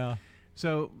tail. Yeah.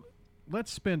 So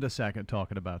let's spend a second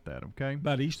talking about that, okay?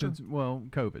 About Easter?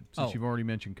 COVID, since you've already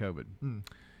mentioned COVID.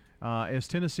 As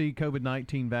Tennessee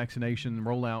COVID-19 vaccination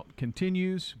rollout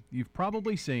continues, you've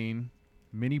probably seen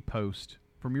many posts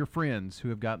from your friends who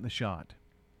have gotten the shot.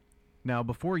 Now,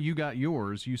 before you got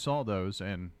yours, you saw those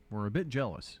and were a bit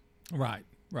jealous. Right.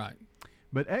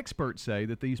 But experts say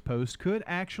that these posts could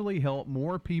actually help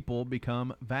more people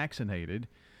become vaccinated.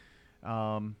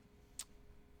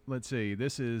 Let's see.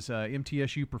 This is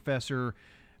MTSU professor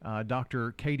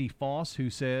Dr. Katie Foss, who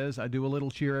says, I do a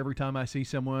little cheer every time I see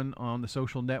someone on the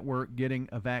social network getting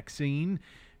a vaccine.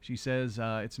 She says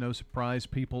it's no surprise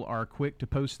people are quick to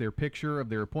post their picture of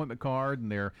their appointment card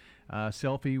and their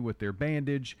selfie with their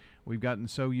bandage. We've gotten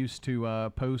so used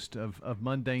to posts of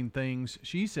mundane things.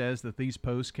 She says that these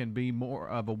posts can be more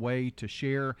of a way to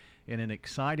share in an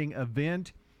exciting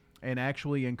event and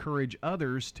actually encourage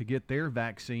others to get their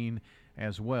vaccine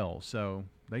as well. So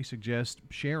they suggest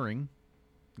sharing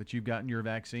that you've gotten your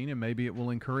vaccine, and maybe it will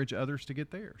encourage others to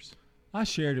get theirs. I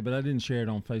shared it, but I didn't share it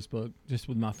on Facebook, just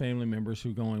with my family members who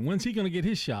are going, when's he going to get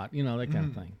his shot? You know, that kind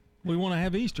of thing. We want to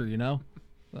have Easter, you know.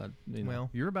 But, Well,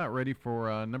 you're about ready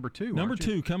for number 2, Number aren't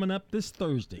you? 2 coming up this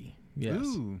Thursday. Yes.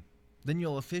 Ooh. Then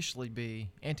you'll officially be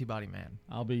Antibody Man.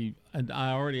 And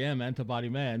I already am Antibody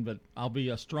Man, but I'll be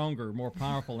a stronger, more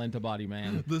powerful Antibody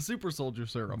Man. The Super Soldier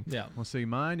Serum. Yeah. Well, see,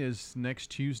 mine is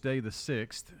next Tuesday the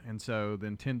 6th, and so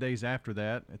then 10 days after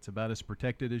that, it's about as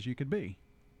protected as you could be.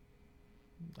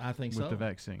 I think with so. the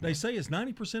vaccine. They say it's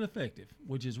 90% effective,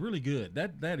 which is really good.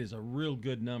 That is a real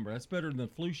good number. That's better than the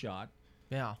flu shot.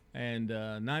 Yeah. And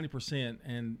 90%.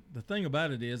 And the thing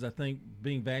about it is, I think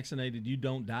being vaccinated, you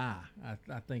don't die.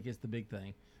 I think it's the big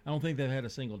thing. I don't think they've had a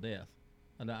single death.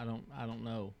 I don't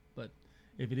know. But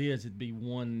if it is, it'd be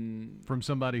one from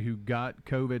somebody who got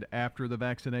COVID after the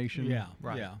vaccination. Yeah,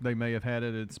 right. Yeah. They may have had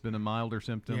it. It's been a milder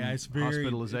symptom. Yeah, it's very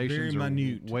hospitalizations very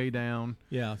minute. are way down.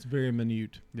 Yeah, it's very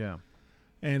minute. Yeah.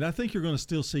 And I think you're going to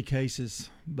still see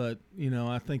cases, but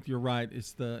I think you're right.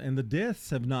 It's the deaths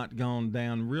have not gone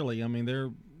down really. I mean, there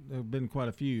have been quite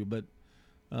a few, but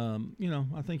I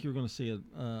think you're going to see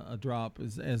a drop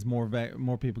as more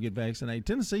people get vaccinated.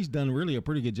 Tennessee's done really a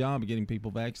pretty good job of getting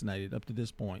people vaccinated up to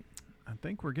this point. I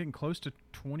think we're getting close to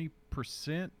 20%,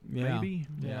 Yeah. maybe.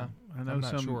 Yeah. I know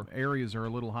some areas are a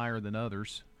little higher than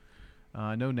others.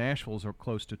 I know Nashville's are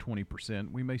close to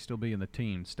 20%. We may still be in the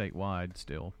teens statewide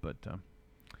still, but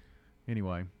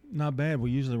anyway. Not bad.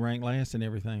 We usually rank last in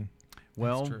everything.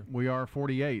 Well, we are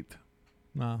 48th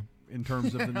in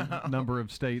terms of the number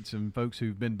of states and folks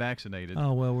who've been vaccinated.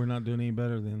 Oh, well, we're not doing any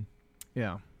better then.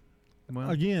 Yeah. Well,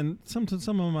 again, some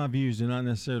of my views do not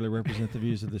necessarily represent the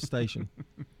views of this station.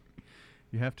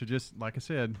 You have to just, like I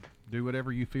said, do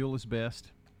whatever you feel is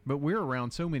best. But we're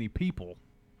around so many people,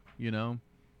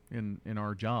 in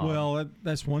our job. Well,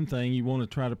 that's one thing. You want to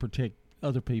try to protect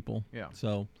other people. Yeah.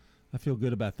 So I feel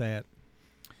good about that.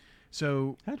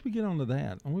 So how did we get onto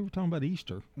that? We were talking about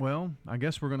Easter. Well, I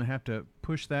guess we're going to have to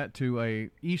push that to a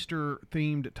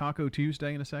Easter-themed Taco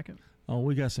Tuesday in a second. Oh,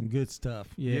 we got some good stuff.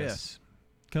 Yes.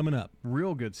 Coming up.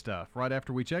 Real good stuff right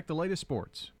after we check the latest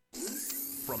sports.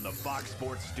 From the Fox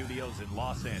Sports Studios in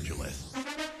Los Angeles,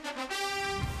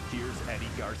 here's Eddie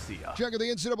Garcia. Check out the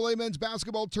NCAA men's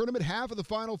basketball tournament. Half of the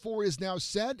Final Four is now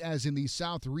set. As in the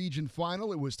South Region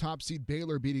Final, it was top seed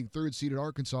Baylor beating third-seeded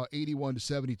Arkansas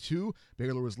 81-72.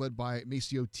 Baylor was led by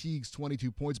Maceo Teague's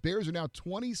 22 points. Bears are now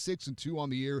 26-2 on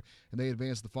the year, and they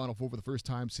advanced to the Final Four for the first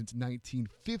time since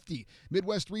 1950.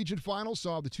 Midwest Region Final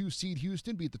saw the 2-seed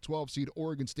Houston beat the 12-seed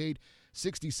Oregon State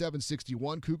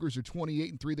 67-61. Cougars are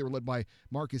 28-3. They were led by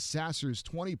Marcus Sasser's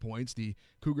 20 points. The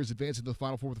Cougars advanced into the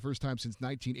Final Four for the first time since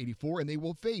 1984, and they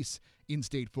will face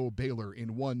in-state foe Baylor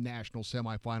in one national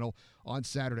semifinal on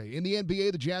Saturday. In the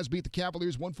NBA, the Jazz beat the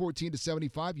Cavaliers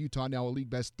 114-75. Utah now a league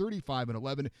best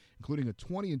 35-11, including a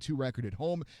 20-2 record at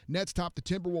home. Nets topped the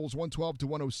Timberwolves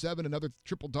 112-107. Another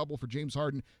triple-double for James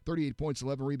Harden, 38 points,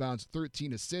 11 rebounds,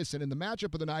 13 assists. And in the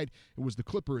matchup of the night, it was the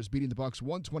Clippers beating the Bucks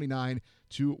 129-105.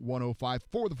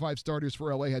 4 of the 5 starters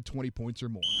for LA had 20 points or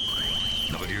more.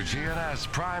 WGNS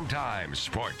Primetime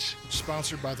Sports.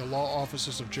 Sponsored by the law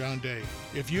offices of John Day.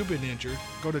 If you've been injured,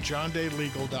 go to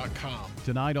johndaylegal.com.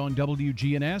 Tonight on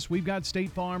WGNS, we've got State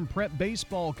Farm Prep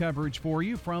baseball coverage for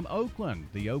you from Oakland.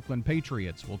 The Oakland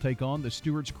Patriots will take on the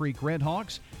Stewart's Creek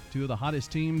Redhawks, two of the hottest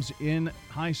teams in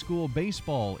high school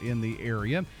baseball in the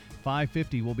area.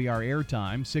 5:50 will be our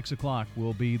airtime. 6 o'clock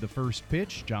will be the first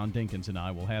pitch. John Dinkins and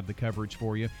I will have the coverage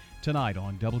for you tonight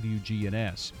on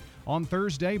WGNS. On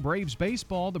Thursday, Braves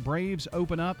baseball. The Braves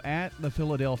open up at the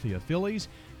Philadelphia Phillies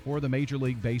for the Major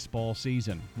League Baseball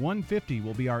season. 1:50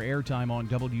 will be our airtime on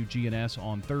WGNS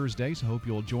on Thursday, so hope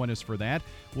you'll join us for that.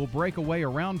 We'll break away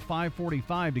around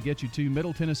 5:45 to get you to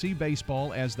Middle Tennessee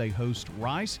baseball as they host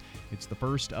Rice. It's the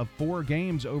first of 4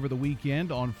 games over the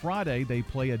weekend. On Friday, they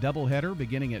play a doubleheader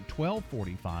beginning at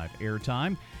 12:45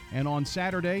 airtime, and on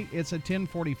Saturday, it's a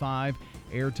 10:45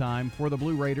 airtime for the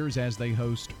Blue Raiders as they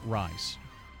host Rice.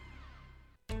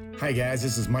 Hi guys,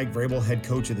 this is Mike Vrabel, head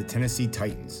coach of the Tennessee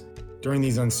Titans. During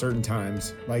these uncertain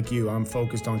times, like you, I'm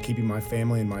focused on keeping my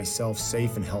family and myself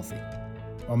safe and healthy.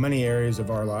 While many areas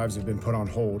of our lives have been put on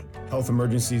hold, health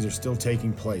emergencies are still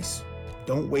taking place.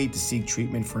 Don't wait to seek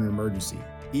treatment for an emergency.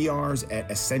 ERs at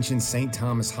Ascension St.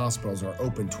 Thomas hospitals are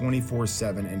open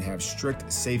 24/7 and have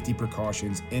strict safety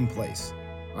precautions in place.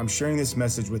 I'm sharing this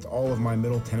message with all of my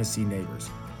Middle Tennessee neighbors.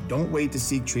 Don't wait to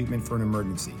seek treatment for an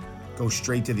emergency. Go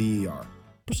straight to the ER.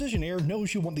 Precision Air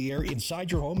knows you want the air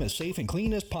inside your home as safe and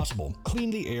clean as possible. Clean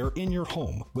the air in your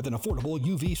home with an affordable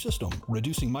UV system,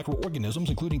 reducing microorganisms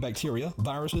including bacteria,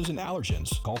 viruses, and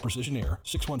allergens. Call Precision Air,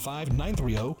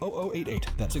 615-930-0088.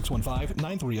 That's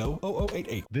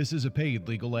 615-930-0088. This is a paid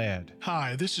legal ad.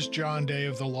 Hi, this is John Day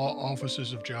of the Law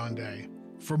Offices of John Day.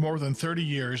 For more than 30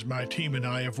 years, my team and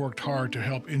I have worked hard to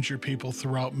help injured people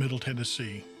throughout Middle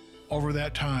Tennessee. Over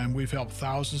that time, we've helped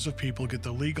thousands of people get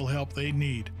the legal help they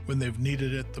need when they've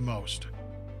needed it the most.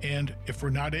 And if we're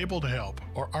not able to help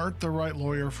or aren't the right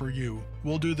lawyer for you,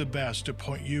 we'll do the best to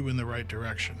point you in the right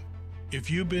direction.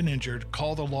 If you've been injured,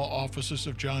 call the Law Offices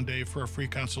of John Day for a free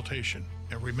consultation.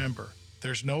 And remember,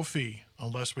 there's no fee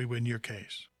unless we win your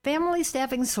case. Family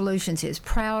Staffing Solutions is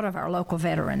proud of our local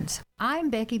veterans. I'm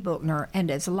Becky Bookner,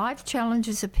 and as life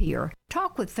challenges appear,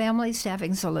 talk with Family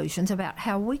Staffing Solutions about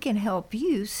how we can help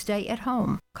you stay at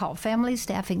home. Call Family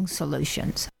Staffing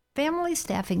Solutions. Family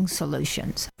Staffing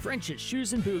Solutions. French's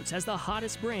Shoes and Boots has the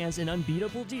hottest brands and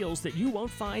unbeatable deals that you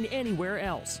won't find anywhere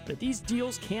else. But these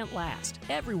deals can't last.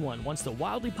 Everyone wants the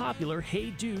wildly popular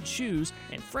Hey Dude shoes,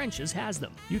 and French's has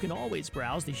them. You can always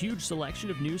browse the huge selection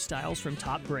of new styles from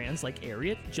top brands like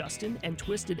Ariat, Justin, and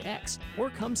Twisted X. Or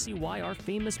come see why our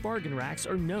famous bargain racks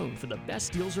are known for the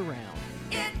best deals around.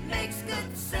 It makes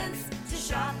good sense to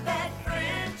shop at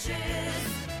French's.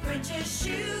 French's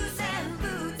Shoes and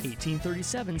Boots.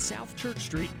 1837 South Church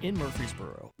Street in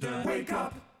Murfreesboro. The Wake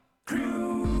Up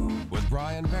Crew. With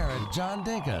Brian Barrett, John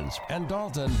Dinkins, and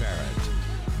Dalton Barrett.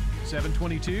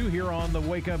 7:22 here on the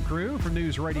Wake Up Crew from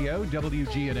News Radio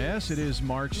WGNS. It is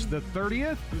March the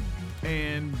 30th,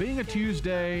 and being a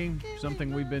Tuesday,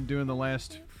 something we've been doing the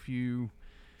last few.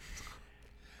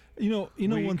 You know,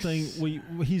 weeks. One thing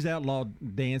he's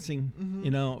outlawed dancing. Mm-hmm.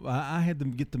 You know, I had to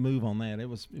get the move on that. It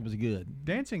was good.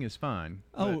 Dancing is fine.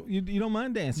 Oh, you don't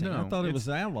mind dancing? No, I thought it was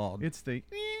outlawed. It's the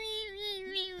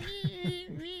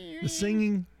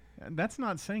singing. That's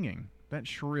not singing. That's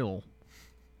shrill.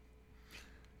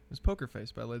 It was Poker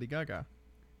Face by Lady Gaga.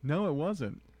 No, it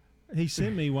wasn't. He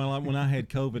sent me when I had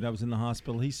COVID. I was in the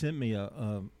hospital. He sent me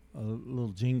a little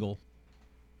jingle.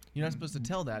 You're not supposed to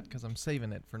tell that because I'm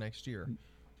saving it for next year.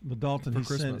 But Dalton, he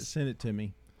Christmas. sent it to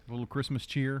me. A little Christmas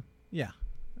cheer. Yeah,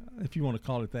 if you want to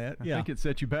call it that. I think it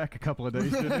set you back a couple of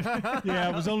days, didn't it? Yeah, I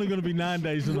was only going to be 9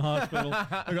 days in the hospital.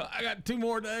 I got 2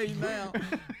 more days now.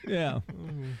 Yeah.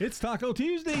 It's Taco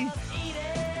Tuesday. Eat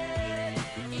it.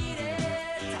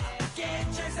 Get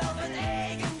yourself an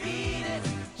egg and beat it.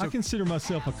 I consider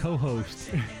myself a co-host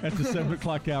at the 7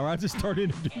 o'clock hour. I just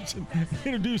started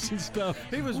introducing stuff.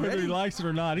 He was whether ready. he likes it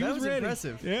or not. He That was was ready.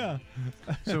 Impressive. Yeah.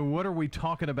 So what are we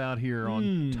talking about here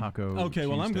on Taco Okay,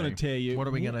 well, I'm Tuesday? going to tell you. What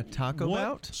are we going to talk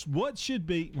about? What should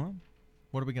be... Well,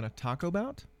 What are we going to talk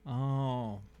about?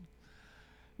 oh.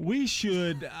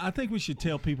 I think we should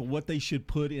tell people what they should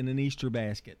put in an Easter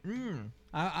basket.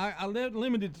 I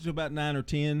limited it to about 9 or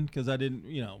 10 because I didn't,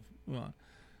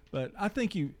 but I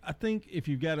think if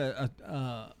you've got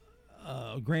a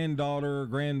granddaughter,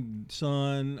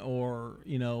 grandson, or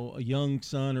a young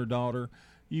son or daughter,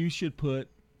 you should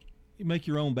make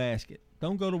your own basket.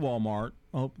 Don't go to Walmart.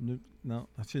 Oh no,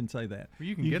 I shouldn't say that. Well,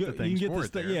 you can get the things for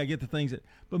it there. Yeah, get the things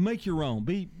but make your own.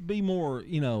 Be more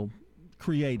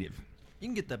creative. You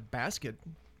can get the basket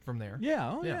from there.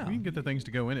 Yeah, You can get the things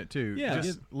to go in it too. Yeah,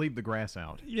 just leave the grass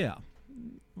out. Yeah.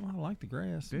 Well, I like the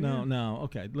grass. Do No, you? no.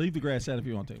 Okay, leave the grass out if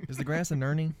you want to. Is the grass a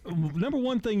nurny? Number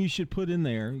one thing you should put in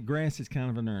there, grass is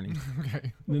kind of a nurny.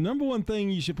 Okay. The number one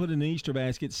thing you should put in the Easter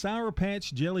basket, Sour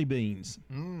Patch jelly beans.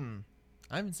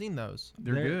 I haven't seen those.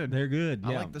 They're good. They're good.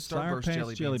 I yeah. like the Sour Starburst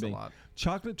Patch jelly beans a lot.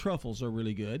 Chocolate truffles are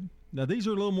really good. Now, these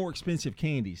are a little more expensive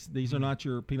candies. These are not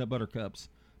your peanut butter cups,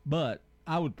 but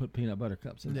I would put peanut butter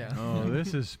cups in there. Oh,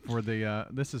 this is for the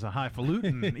this is a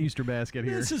highfalutin Easter basket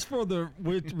here. This is for the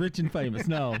rich and famous.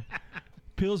 No.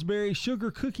 Pillsbury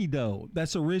sugar cookie dough.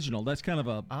 That's original. That's kind of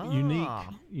a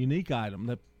unique item.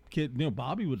 That kid,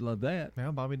 Bobby would love that.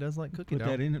 Yeah, Bobby does like cookie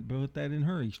dough. Put that in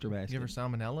her Easter basket. Give her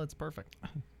salmonella, it's perfect.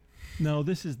 No,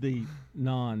 this is the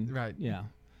Right. Yeah.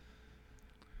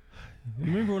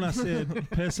 Remember when I said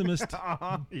pessimist?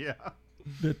 Yeah.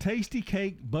 The Tasty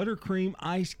Cake buttercream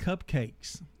ice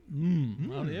cupcakes.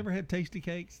 Have you ever had Tasty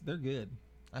Cakes? They're good.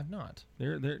 I've not.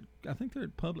 They're. I think they're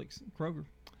at Publix, Kroger.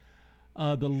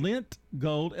 The Lindt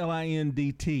Gold,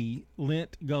 Lindt,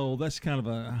 Lindt Gold. That's kind of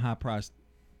a high-priced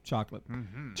chocolate.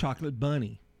 Chocolate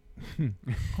bunny.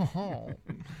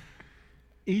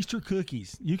 Easter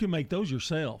cookies. You can make those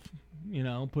yourself.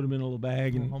 Put them in a little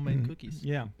bag and homemade cookies.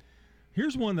 Yeah.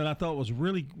 Here's one that I thought was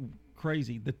really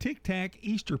crazy: the Tic Tac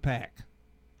Easter pack.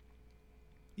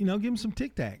 give them some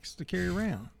Tic Tacs to carry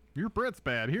around. Your breath's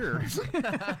bad here.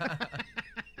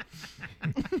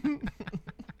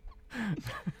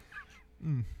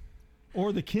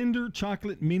 Or the Kinder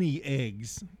Chocolate Mini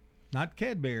Eggs. Not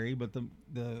Cadbury, but the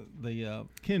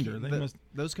Kinder.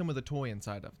 Those come with a toy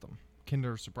inside of them.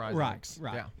 Kinder Surprise Eggs.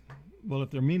 Right. Yeah. Well,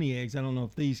 if they're mini eggs, I don't know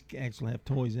if these actually have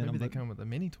toys in Maybe them. they come with a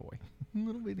mini toy.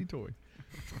 Little mini toy.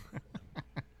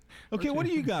 Okay, what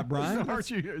do you got, Brian?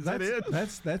 Is that it?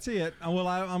 That's it. Well,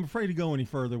 I'm afraid to go any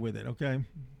further with it, okay?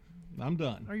 I'm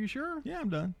done. Are you sure? Yeah, I'm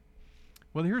done.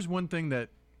 Well, here's one thing that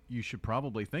you should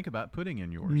probably think about putting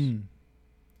in yours.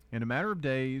 In a matter of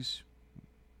days,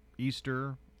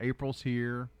 Easter, April's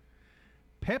here,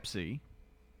 Pepsi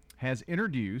has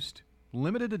introduced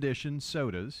limited edition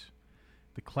sodas,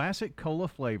 the classic cola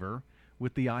flavor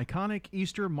with the iconic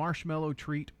Easter marshmallow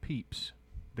treat Peeps.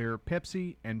 They're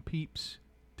Pepsi and Peeps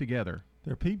together.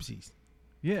 They're Peepsies.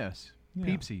 Yes, Yeah.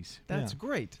 Peepsies. That's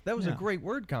great. That was a great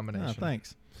word combination.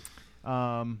 Thanks.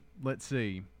 Let's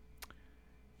see.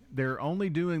 They're only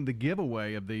doing the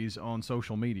giveaway of these on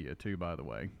social media, too, by the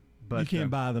way. But you can't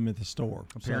buy them at the store.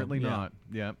 Apparently so, yeah. not.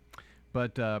 Yeah.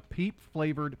 But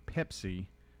Peep-flavored Pepsi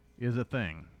is a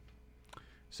thing.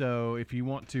 So if you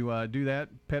want to do that,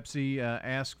 Pepsi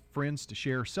asks friends to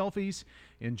share selfies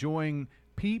enjoying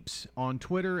Peeps on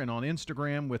Twitter and on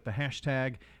Instagram with the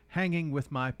hashtag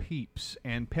 #HangingWithMyPeeps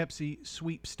and Pepsi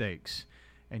sweepstakes.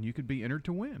 And you could be entered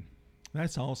to win.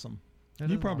 That's awesome. That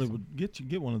you is probably awesome. would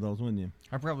get one of those, wouldn't you?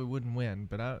 I probably wouldn't win,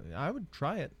 but I would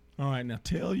try it. All right, now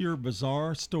tell your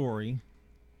bizarre story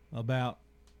about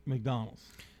McDonald's.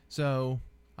 So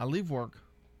I leave work,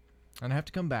 and I have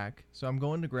to come back. So I'm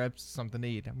going to grab something to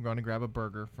eat. I'm going to grab a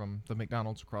burger from the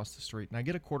McDonald's across the street, and I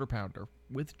get a quarter pounder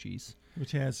with cheese.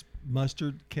 Which has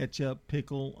mustard, ketchup,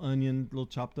 pickle, onion, little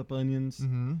chopped up onions.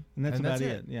 Mm-hmm. And that's about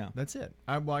it. Yeah. That's it.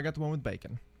 I got the one with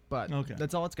bacon, but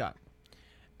that's all it's got.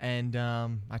 And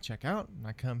I check out, and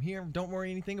I come here. Don't worry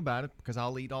anything about it, because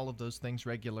I'll eat all of those things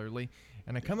regularly.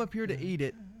 And I come up here to eat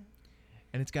it,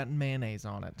 and it's got mayonnaise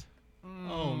on it.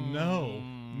 Oh, no.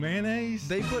 Mayonnaise?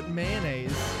 They put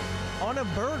mayonnaise on a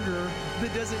burger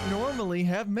that doesn't normally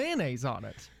have mayonnaise on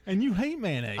it. And you hate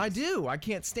mayonnaise. I do. I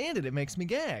can't stand it. It makes me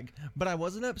gag. But I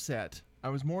wasn't upset. I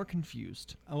was more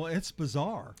confused. Oh, it's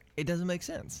bizarre. It doesn't make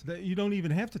sense. You don't even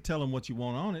have to tell them what you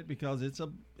want on it because it's a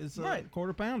Right.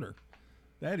 quarter pounder.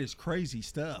 That is crazy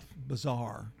stuff.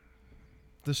 Bizarre.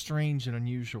 The strange and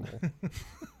unusual.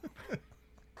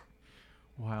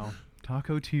 Wow.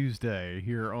 Taco Tuesday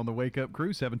here on the Wake Up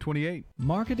Crew, 728.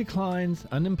 Market declines,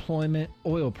 unemployment,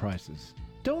 oil prices.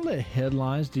 Don't let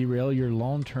headlines derail your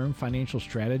long-term financial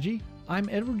strategy. I'm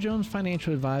Edward Jones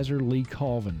financial advisor Lee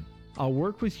Colvin. I'll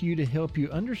work with you to help you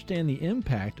understand the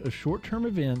impact of short-term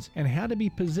events and how to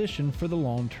be positioned for the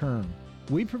long term.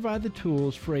 We provide the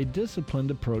tools for a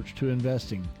disciplined approach to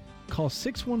investing. Call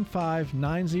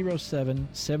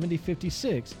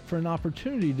 615-907-7056 for an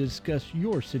opportunity to discuss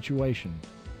your situation.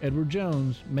 Edward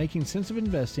Jones, Making Sense of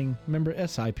Investing, member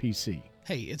SIPC.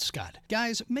 Hey, it's Scott.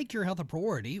 Guys, make your health a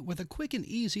priority with a quick and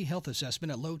easy health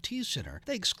assessment at Low T Center.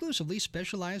 They exclusively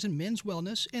specialize in men's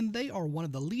wellness, and they are one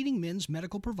of the leading men's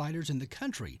medical providers in the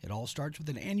country. It all starts with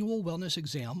an annual wellness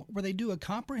exam where they do a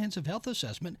comprehensive health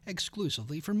assessment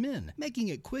exclusively for men, making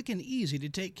it quick and easy to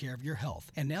take care of your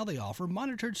health. And now they offer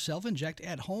monitored self-inject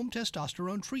at-home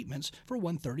testosterone treatments for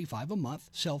 $135 a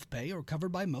month, self-pay, or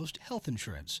covered by most health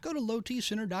insurance. Go to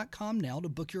lowtcenter.com now to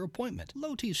book your appointment.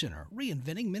 Low T Center,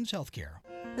 reinventing men's healthcare.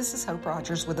 This is Hope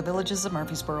Rogers with the Villages of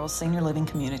Murfreesboro Senior Living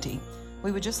Community.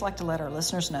 We would just like to let our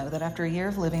listeners know that after a year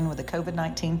of living with the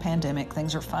COVID-19 pandemic,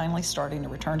 things are finally starting to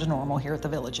return to normal here at the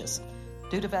Villages.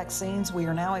 Due to vaccines, we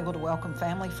are now able to welcome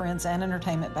family, friends, and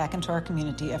entertainment back into our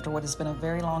community after what has been a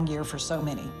very long year for so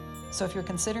many. So if you're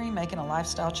considering making a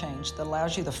lifestyle change that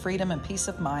allows you the freedom and peace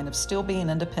of mind of still being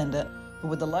independent, but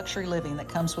with the luxury living that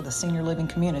comes with a senior living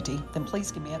community, then please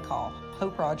give me a call.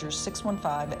 Hope Rogers,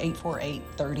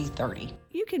 615-848-3030.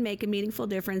 You can make a meaningful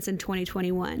difference in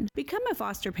 2021. Become a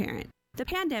foster parent. The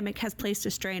pandemic has placed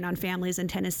a strain on families in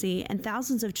Tennessee, and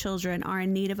thousands of children are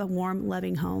in need of a warm,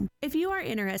 loving home. If you are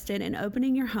interested in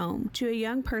opening your home to a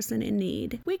young person in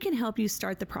need, we can help you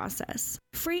start the process.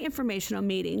 Free informational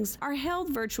meetings are held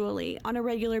virtually on a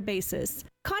regular basis.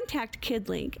 Contact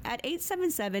KidLink at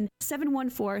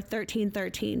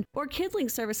 877-714-1313 or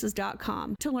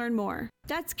kidlinkservices.com to learn more.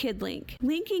 That's KidLink,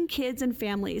 linking kids and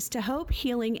families to hope,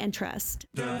 healing, and trust.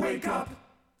 The Wake Up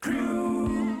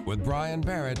Crew with Brian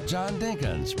Barrett, John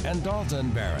Dinkins, and Dalton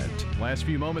Barrett. Last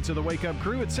few moments of the Wake Up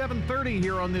Crew at 7:30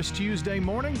 here on this Tuesday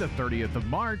morning, the 30th of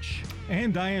March.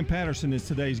 And Diane Patterson is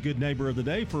today's Good Neighbor of the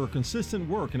Day for her consistent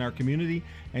work in our community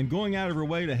and going out of her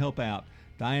way to help out.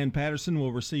 Diane Patterson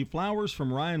will receive flowers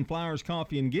from Ryan Flowers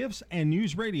Coffee and Gifts and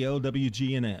News Radio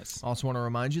WGNS. Also want to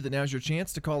remind you that now's your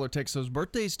chance to call or text those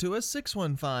birthdays to us.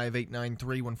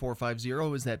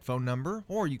 615-893-1450 is that phone number,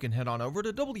 or you can head on over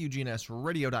to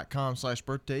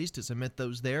WGNSradio.com/birthdays to submit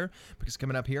those there, because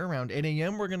coming up here around 8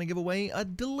 a.m. we're going to give away a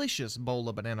delicious bowl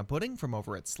of banana pudding from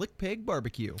over at Slick Pig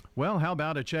Barbecue. Well, how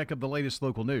about a check of the latest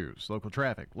local news, local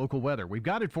traffic, local weather? We've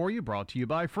got it for you, brought to you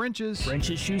by French's.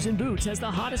 French's Shoes and Boots has the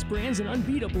hottest brands and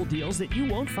unbeatable deals that you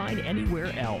won't find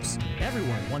anywhere else.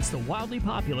 Everyone wants the wildly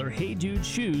popular Hey Dude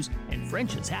shoes, and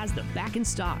French's has them back in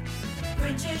stock.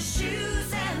 French's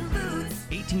Shoes and Boots.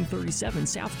 1837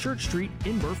 South Church Street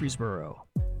in Murfreesboro.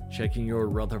 Checking your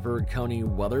Rutherford County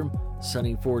weather.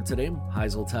 Sunny for today.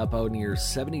 Highs will top out near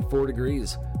 74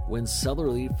 degrees. Winds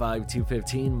southerly 5 to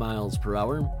 15 miles per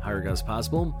hour. Higher gusts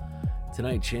possible.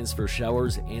 Tonight, chance for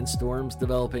showers and storms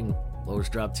developing. Lows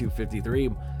drop to 53.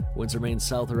 Winds remain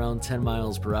south around 10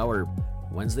 miles per hour.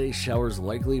 Wednesday, showers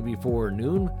likely before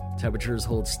noon. Temperatures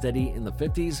hold steady in the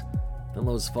 50s. Then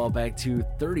lows fall back to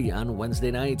 30 on Wednesday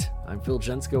night. I'm Phil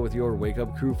Jensko with your Wake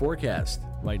Up Crew forecast.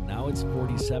 Right now it's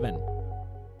 47.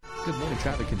 Good morning.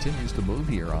 Traffic continues to move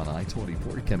here on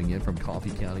I-24 coming in from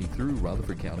Coffee County through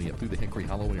Rutherford County up through the Hickory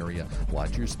Hollow area.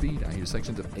 Watch your speed. I hear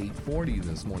sections of 840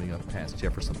 this morning up past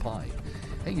Jefferson Pike.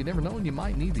 Hey, you never know when you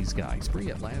might need these guys. Free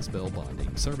at Last Bell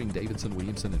Bonding, serving Davidson,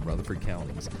 Williamson, and Rutherford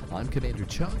counties. I'm Commander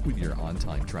Chuck with your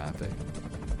on-time traffic.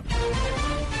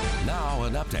 Now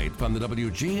an update from the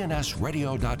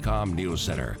WGNSradio.com News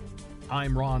Center.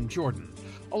 I'm Ron Jordan.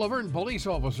 A Laverne police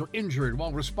officer injured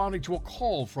while responding to a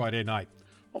call Friday night.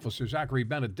 Officer Zachary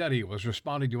Benedetti was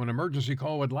responding to an emergency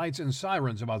call with lights and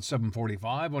sirens about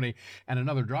 7:45 when he and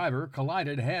another driver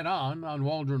collided head-on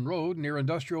Waldron Road near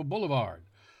Industrial Boulevard.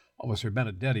 Officer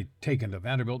Benedetti taken to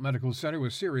Vanderbilt Medical Center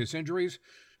with serious injuries.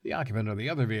 The occupant of the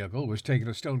other vehicle was taken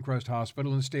to Stonecrest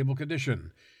Hospital in stable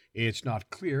condition. It's not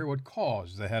clear what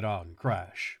caused the head-on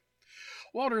crash.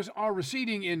 Waters are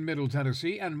receding in Middle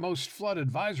Tennessee, and most flood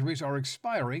advisories are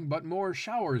expiring, but more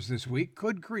showers this week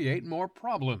could create more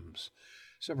problems.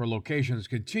 Several locations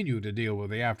continue to deal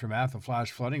with the aftermath of flash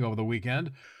flooding over the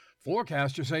weekend.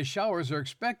 Forecasters say showers are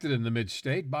expected in the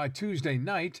mid-state by Tuesday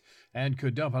night and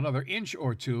could dump another inch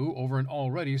or two over an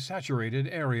already saturated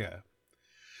area.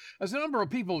 As the number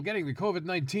of people getting the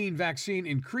COVID-19 vaccine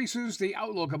increases, the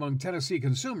outlook among Tennessee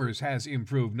consumers has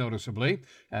improved noticeably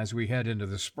as we head into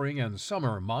the spring and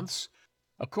summer months.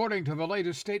 According to the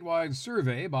latest statewide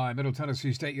survey by Middle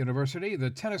Tennessee State University, the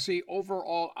Tennessee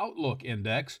Overall Outlook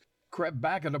Index crept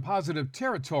back into positive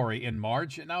territory in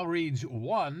March and now reads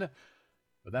 1,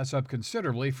 but that's up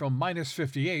considerably from minus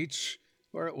 58,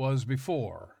 where it was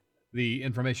before. The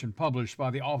information published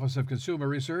by the Office of Consumer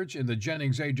Research in the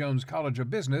Jennings A. Jones College of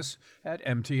Business at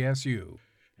MTSU.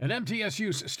 And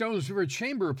MTSU's Stones River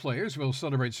Chamber players will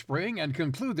celebrate spring and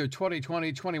conclude their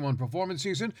 2020-21 performance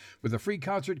season with a free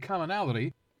concert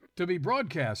commonality to be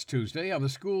broadcast Tuesday on the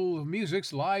School of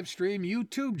Music's live stream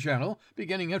YouTube channel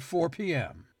beginning at 4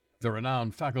 p.m. The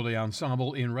renowned faculty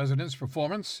ensemble in residence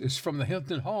performance is from the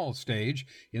Hilton Hall stage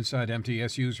inside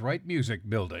MTSU's Wright Music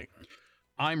Building.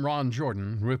 I'm Ron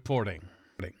Jordan reporting.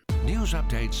 News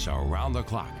updates around the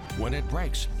clock, when it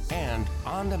breaks, and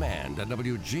on demand at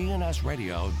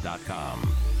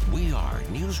WGNSradio.com. We are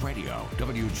News Radio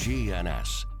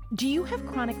WGNS. Do you have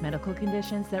chronic medical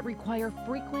conditions that require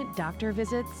frequent doctor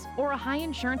visits or a high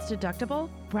insurance deductible?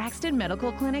 Braxton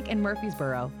Medical Clinic in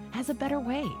Murfreesboro has a better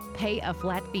way. Pay a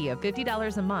flat fee of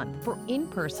 $50 a month for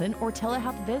in-person or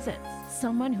telehealth visits.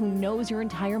 Someone who knows your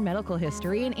entire medical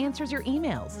history and answers your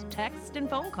emails, texts, and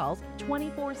phone calls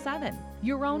 24/7.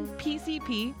 Your own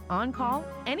PCP on call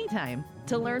anytime.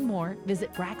 To learn more,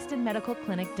 visit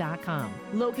BraxtonMedicalClinic.com.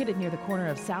 Located near the corner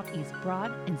of Southeast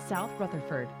Broad and South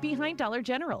Rutherford, behind Dollar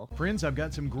General. Friends, I've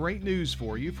got some great news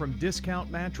for you from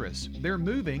Discount Mattress. They're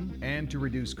moving, and to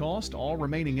reduce cost, all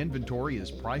remaining inventory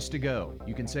is priced to go.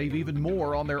 You can save even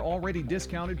more on their already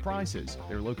discounted prices.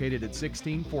 They're located at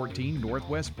 1614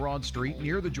 Northwest Broad Street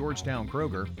near the Georgetown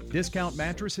Kroger. Discount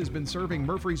Mattress has been serving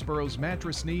Murfreesboro's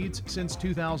mattress needs since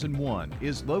 2001,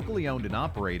 is locally owned and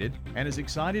operated, and is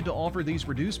excited to offer these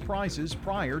reduced prices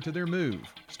prior to their move.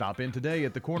 Stop in today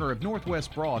at the corner of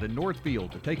Northwest Broad and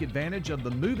Northfield to take advantage of the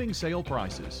moving sale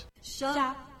prices.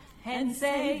 Shop and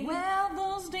save. Well,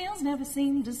 those deals never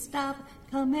seem to stop.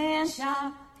 Come and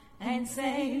shop and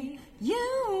save.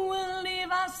 You will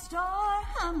leave our store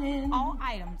humming. All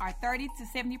items are 30 to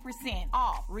 70%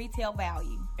 off retail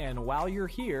value. And while you're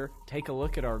here, take a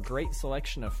look at our great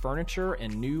selection of furniture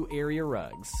and new area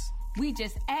rugs. We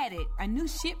just added a new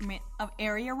shipment of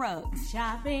area rugs.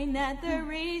 Shopping at the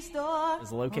Restore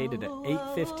is located at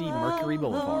 850 Mercury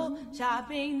Boulevard.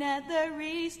 Shopping at the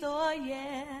Restore,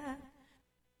 yeah.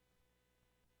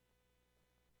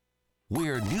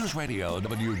 We're News Radio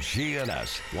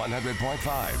WGNS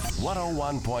 100.5,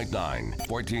 101.9,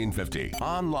 1450.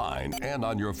 Online and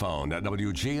on your phone at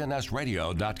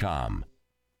WGNSradio.com.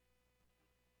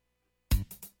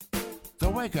 The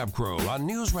Wake Up Crew on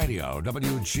News Radio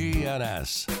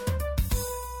WGNS.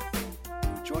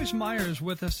 Joyce Meyer is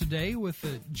with us today with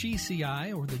the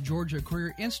GCI, or the Georgia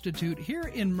Career Institute, here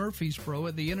in Murfreesboro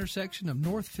at the intersection of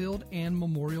Northfield and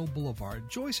Memorial Boulevard.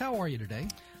 Joyce, how are you today?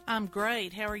 I'm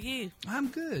great. How are you? I'm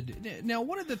good. Now,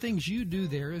 one of the things you do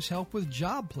there is help with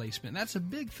job placement. That's a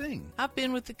big thing. I've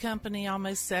been with the company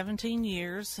almost 17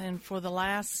 years, and for the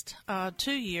last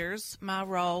 2 years, my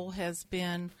role has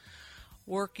been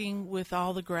working with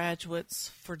all the graduates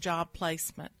for job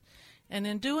placement. And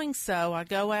in doing so, I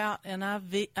go out and I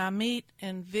meet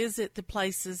and visit the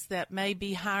places that may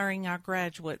be hiring our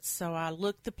graduates. So I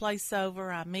look the place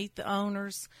over, I meet the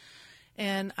owners,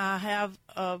 and I have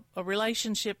a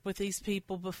relationship with these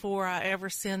people before I ever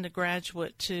send a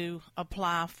graduate to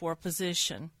apply for a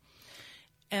position.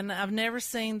 And I've never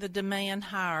seen the demand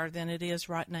higher than it is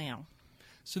right now.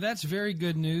 So that's very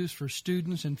good news for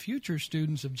students and future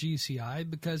students of GCI,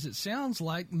 because it sounds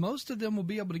like most of them will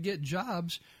be able to get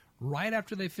jobs right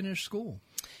after they finish school.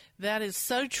 That is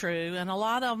so true, and a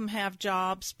lot of them have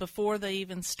jobs before they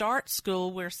even start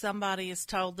school, where somebody has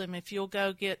told them, if you'll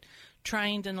go get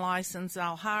trained and licensed,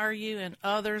 I'll hire you, and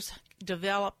others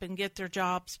develop and get their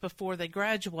jobs before they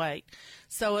graduate.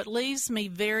 So it leaves me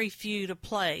very few to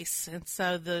place, and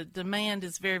so the demand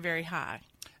is very, very high.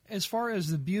 As far as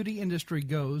the beauty industry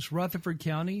goes, Rutherford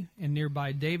County and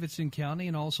nearby Davidson County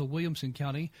and also Williamson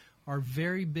County are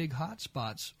very big hot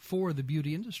spots for the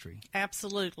beauty industry.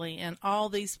 Absolutely, and all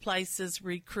these places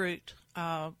recruit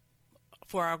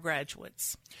for our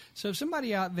graduates. So if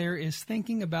somebody out there is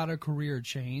thinking about a career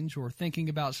change or thinking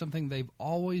about something they've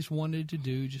always wanted to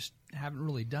do, just haven't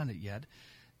really done it yet,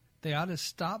 they ought to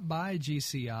stop by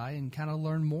GCI and kind of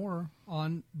learn more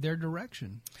on their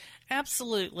direction.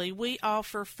 Absolutely. We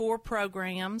offer 4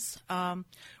 programs.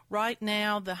 Right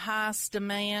now, the highest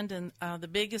demand and the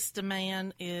biggest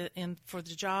demand for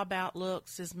the job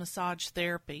outlooks is massage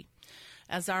therapy.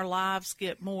 As our lives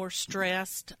get more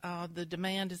stressed, the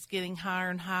demand is getting higher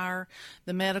and higher.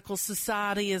 The Medical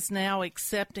Society is now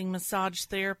accepting massage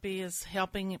therapy as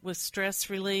helping with stress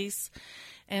release.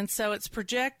 And so it's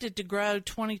projected to grow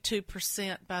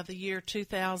 22% by the year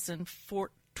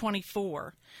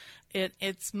 2024.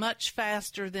 It's much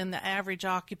faster than the average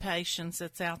occupations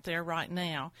that's out there right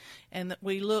now, and that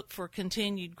we look for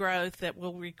continued growth that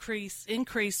will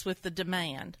increase with the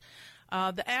demand.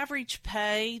 The average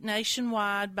pay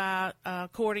nationwide,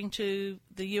 according to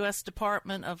the U.S.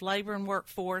 Department of Labor and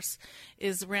Workforce,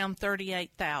 is around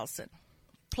 $38,000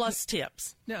 plus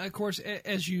tips. Now, of course,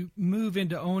 as you move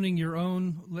into owning your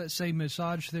own, let's say,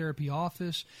 massage therapy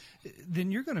office,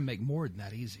 then you're going to make more than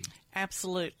that easy.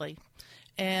 Absolutely.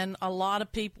 And a lot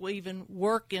of people even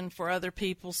working for other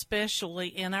people, especially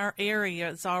in our area,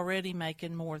 is already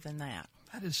making more than that.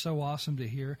 That is so awesome to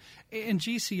hear. And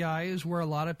GCI is where a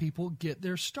lot of people get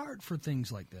their start for things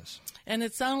like this. And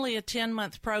it's only a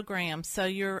 10-month program, so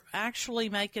you're actually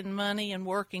making money and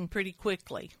working pretty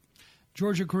quickly.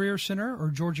 Georgia Career Center, or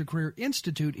Georgia Career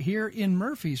Institute, here in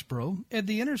Murfreesboro at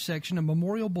the intersection of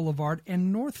Memorial Boulevard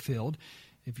and Northfield.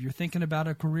 If you're thinking about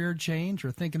a career change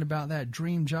or thinking about that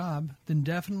dream job, then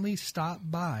definitely stop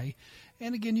by.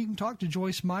 And again, you can talk to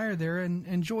Joyce Meyer there.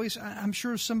 And Joyce, I'm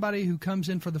sure somebody who comes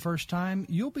in for the first time,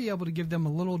 you'll be able to give them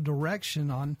a little direction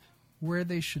on where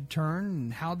they should turn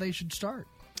and how they should start.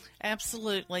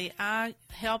 Absolutely. I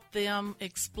help them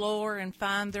explore and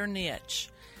find their niche.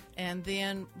 And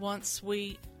then once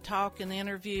we talk and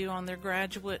interview on their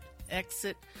graduate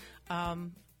exit,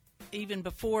 even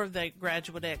before the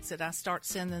graduate exit, I start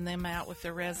sending them out with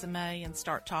their resume and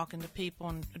start talking to people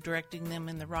and directing them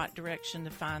in the right direction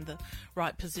to find the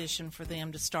right position for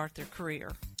them to start their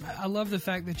career. I love the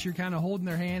fact that you're kind of holding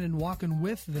their hand and walking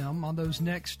with them on those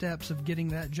next steps of getting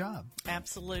that job.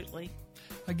 Absolutely.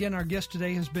 Again, our guest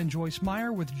today has been Joyce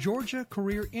Meyer with Georgia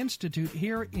Career Institute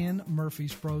here in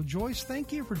Murfreesboro. Joyce,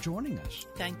 thank you for joining us.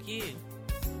 Thank you.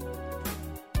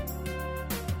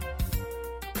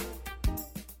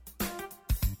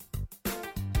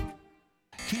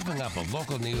 Keeping up with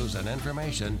local news and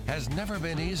information has never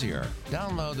been easier.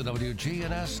 Download the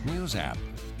WGNS News app.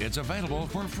 It's available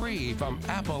for free from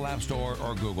Apple App Store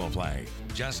or Google Play.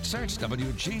 Just search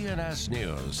WGNS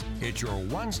News. It's your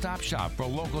one-stop shop for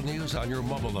local news on your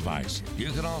mobile device.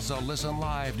 You can also listen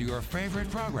live to your favorite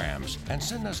programs and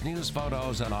send us news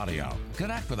photos and audio.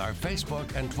 Connect with our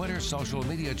Facebook and Twitter social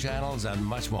media channels and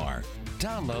much more.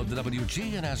 Download the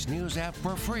WGNS News app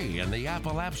for free in the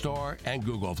Apple App Store and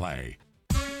Google Play.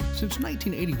 Since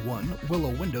 1981,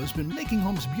 Willow Window's been making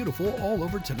homes beautiful all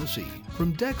over Tennessee,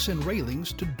 from decks and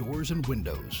railings to doors and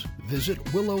windows. Visit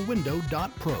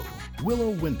willowwindow.pro.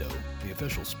 Willow Window, the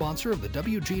official sponsor of the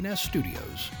WGNS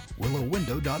studios.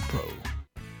 willowwindow.pro.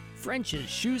 French's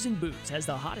Shoes and Boots has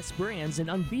the hottest brands and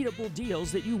unbeatable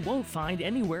deals that you won't find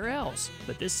anywhere else.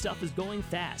 But this stuff is going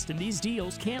fast, and these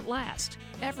deals can't last.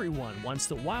 Everyone wants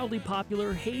the wildly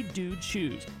popular Hey Dude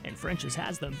shoes, and French's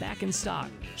has them back in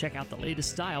stock. Check out the latest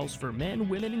styles for men,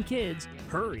 women, and kids.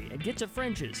 Hurry and get to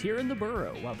French's here in the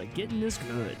borough while the getting is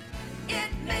good. It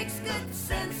makes good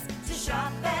sense to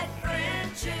shop at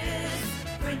French's.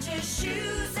 French's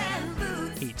Shoes and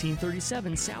Boots.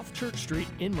 1837 South Church Street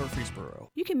in Murfreesboro.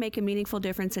 You can make a meaningful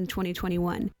difference in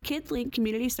 2021. KidLink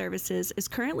Community Services is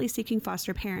currently seeking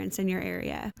foster parents in your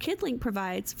area. KidLink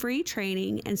provides free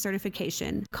training and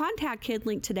certification. Contact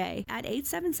KidLink today at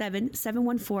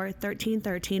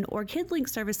 877-714-1313 or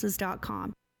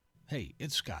kidlinkservices.com. Hey,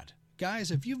 it's Scott.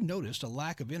 Guys, if you've noticed a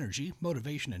lack of energy,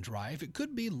 motivation, and drive, it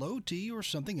could be low T or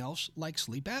something else like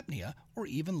sleep apnea or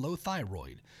even low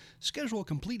thyroid. Schedule a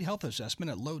complete health assessment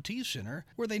at Low T Center,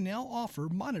 where they now offer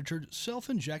monitored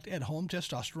self-inject at-home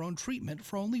testosterone treatment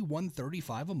for only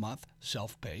 $135 a month,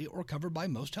 self-pay, or covered by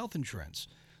most health insurance.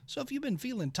 So if you've been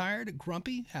feeling tired,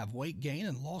 grumpy, have weight gain,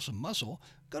 and loss of muscle,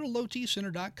 go to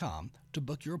lowtcenter.com to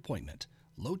book your appointment.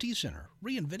 Low T Center,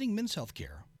 reinventing men's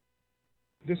healthcare.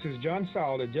 This is John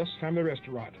Sowell at Just Family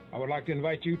Restaurant. I would like to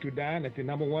invite you to dine at the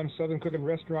 #1 Southern Cooking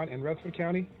Restaurant in Rutherford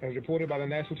County, as reported by the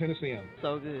Nashville Tennessean.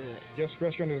 So good. Just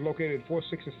Restaurant is located at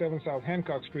 467 South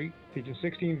Hancock Street, featuring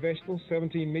 16 vegetables,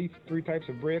 17 meats, 3 types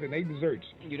of bread, and 8 desserts.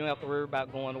 You don't have to worry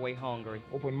about going away hungry.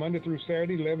 Open Monday through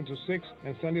Saturday, 11 to 6,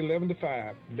 and Sunday, 11 to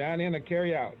 5. Dine in or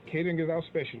carry out. Catering is our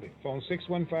specialty. Phone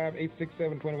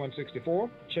 615-867-2164.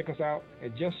 Check us out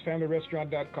at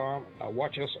justfamilyrestaurant.com or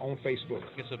watch us on Facebook.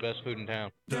 It's the best food in town.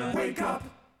 The Wake Up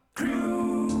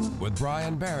Crew with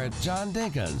Brian Barrett, John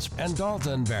Dinkins, and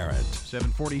Dalton Barrett.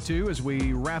 7:42 as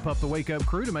we wrap up the Wake Up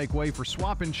Crew to make way for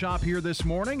Swap and Shop here this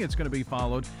morning. It's going to be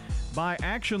followed by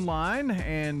Action Line,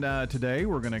 and today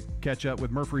we're going to catch up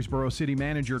with Murfreesboro City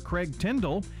Manager Craig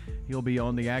Tyndall. He'll be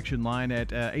on the Action Line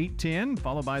at 8:10,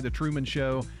 followed by The Truman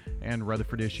Show and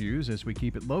Rutherford Issues as we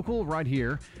keep it local right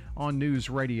here on News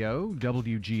Radio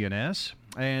WGNS.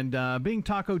 And being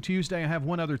Taco Tuesday, I have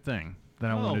one other thing that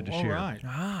I wanted to share. Right.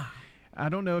 I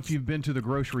don't know if you've been to the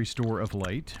grocery store of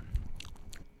late,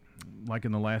 like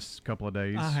in the last couple of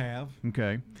days. I have.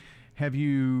 Okay. Have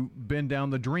you been down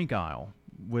the drink aisle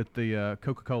with the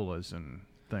Coca-Colas and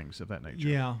things of that nature?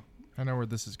 Yeah. I know where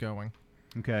this is going.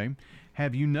 Okay.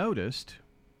 Have you noticed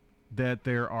that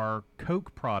there are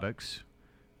Coke products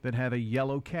that have a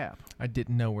yellow cap? I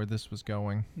didn't know where this was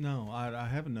going. No, I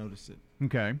haven't noticed it.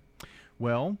 Okay.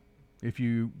 Well, if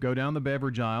you go down the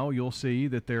beverage aisle, you'll see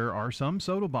that there are some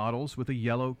soda bottles with a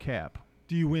yellow cap.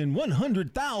 Do you win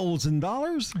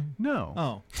 $100,000? No.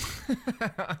 Oh.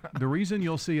 The reason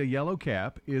you'll see a yellow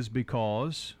cap is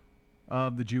because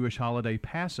of the Jewish holiday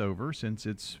Passover, since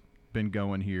it's been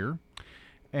going here.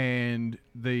 And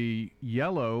the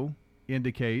yellow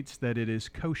indicates that it is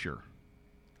kosher.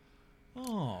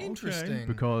 Oh, interesting. Okay.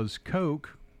 Because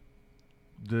Coke,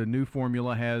 the new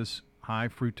formula, has high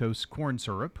fructose corn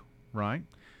syrup, right?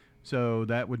 So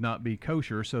that would not be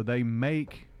kosher. So they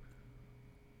make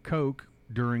Coke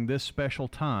during this special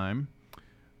time,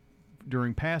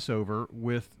 during Passover,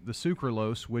 with the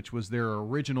sucralose, which was their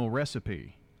original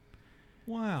recipe.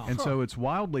 Wow. And so it's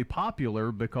wildly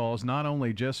popular because not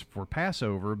only just for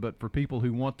Passover, but for people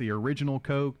who want the original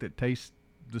Coke that tastes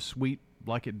the sweet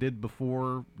like it did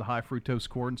before the high fructose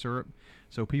corn syrup.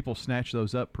 So people snatch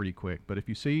those up pretty quick. But if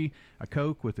you see a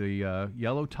Coke with a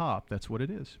yellow top, that's what it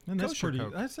is. And that's Kosher pretty.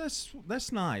 Coke.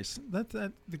 That's nice. That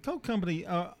the Coke company,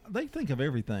 they think of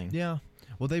everything. Yeah.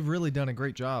 Well, they've really done a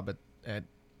great job at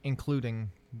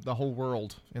including the whole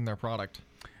world in their product.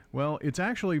 Well, it's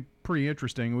actually pretty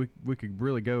interesting. We could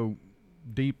really go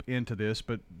deep into this,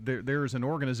 but there's an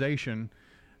organization,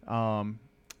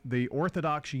 the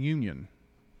Orthodox Union,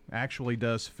 actually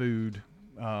does food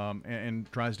and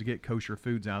tries to get kosher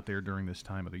foods out there during this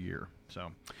time of the year.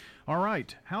 So, all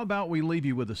right, how about we leave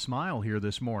you with a smile here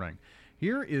this morning?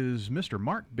 Here is Mr.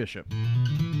 Mark Bishop.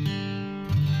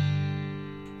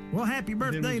 Well, happy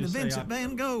birthday to Vincent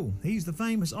Van Gogh. He's the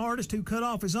famous artist who cut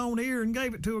off his own ear and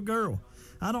gave it to a girl.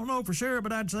 I don't know for sure,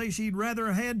 but I'd say she'd rather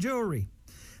have had jewelry.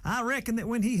 I reckon that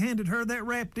when he handed her that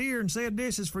wrapped ear and said,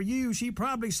 "This is for you," she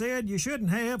probably said, "You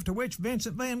shouldn't have," to which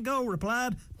Vincent Van Gogh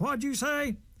replied, "What'd you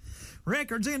say?"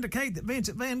 Records indicate that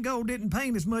Vincent Van Gogh didn't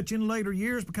paint as much in later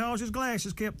years because his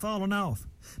glasses kept falling off.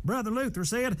 Brother Luther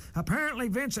said, apparently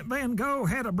Vincent Van Gogh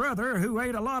had a brother who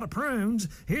ate a lot of prunes.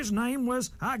 His name was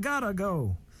I Gotta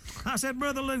Go. I said,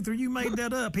 Brother Luther, you made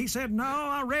that up. He said, no,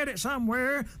 I read it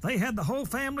somewhere. They had the whole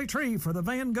family tree for the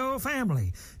Van Gogh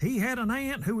family. He had an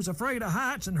aunt who was afraid of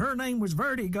heights, and her name was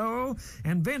Vertigo.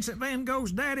 And Vincent Van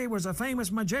Gogh's daddy was a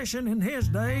famous magician in his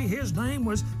day. His name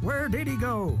was Where Did He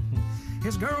Go?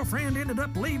 His girlfriend ended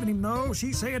up leaving him, though.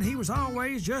 She said he was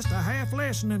always just a half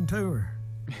listening to her.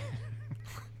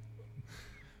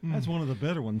 That's one of the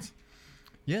better ones.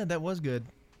 Yeah, that was good.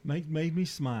 Made me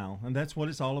smile, and that's what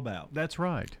it's all about. That's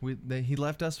right. He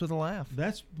left us with a laugh.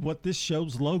 That's what this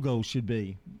show's logo should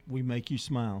be. We make you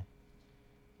smile.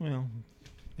 Well,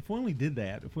 if we only did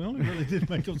that, if we only really did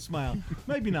make them smile,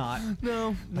 maybe not.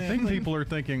 No. I think people are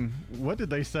thinking, what did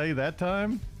they say that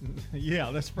time? Yeah,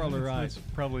 that's probably right. That's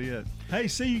probably it. Hey,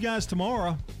 see you guys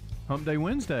tomorrow. Hump Day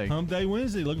Wednesday. Hump Day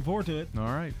Wednesday. Looking forward to it. All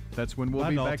right. That's when we'll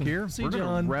Bye, be Dalton. back here. See We're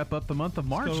going to wrap up the month of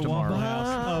March tomorrow.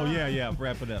 Oh, yeah.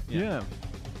 Wrap it up. Yeah.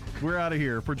 We're out of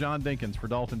here. For John Dinkins, for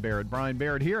Dalton Barrett, Brian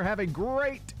Barrett here. Have a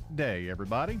great day,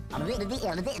 everybody.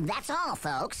 That's all,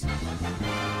 folks.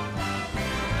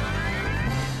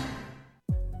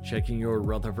 Checking your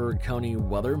Rutherford County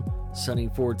weather. Sunny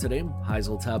for today. Highs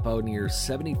will top out near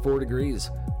 74 degrees.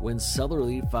 Winds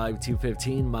southerly 5 to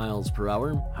 15 miles per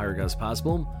hour. Higher gusts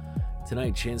possible.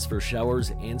 Tonight, chance for showers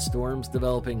and storms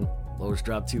developing. Lows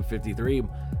drop to 53.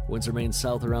 Winds remain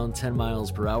south around 10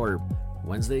 miles per hour.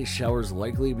 Wednesday, showers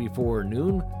likely before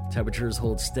noon. Temperatures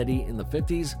hold steady in the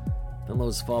 50s. Then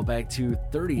lows fall back to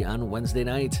 30 on Wednesday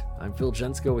night. I'm Phil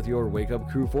Jensko with your Wake Up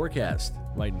Crew forecast.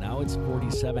 Right now, it's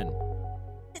 47.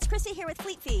 It's Christy here with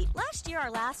Fleet Feet. Last year, our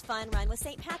last fun run was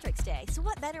St. Patrick's Day, so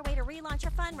what better way to relaunch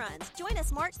our fun runs? Join us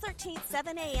March 13th,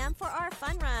 7 a.m. for our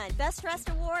fun run. Best Dressed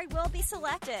Award will be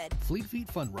selected. Fleet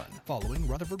Feet Fun Run, following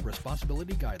Rutherford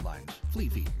Responsibility Guidelines.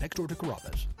 Fleet Feet, next door to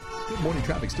Carrabba's. Good morning.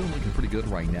 Traffic still looking pretty good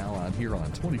right now out here on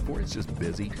 24. It's just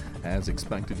busy as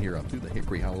expected here up through the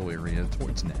Hickory Hollow area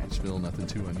towards Nashville. Nothing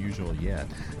too unusual yet.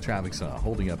 Traffic's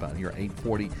holding up out here.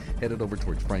 840 headed over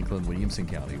towards Franklin, Williamson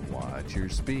County. Watch your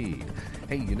speed.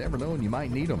 Hey, you never know, and you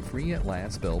might need them. Free at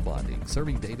last bell bonding,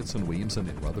 serving Davidson, Williamson,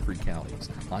 and Rutherford counties.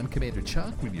 I'm Commander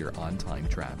Chuck with your on-time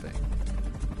traffic.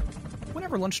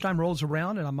 Whenever lunchtime rolls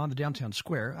around and I'm on the downtown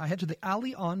square, I head to the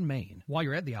Alley on Main. While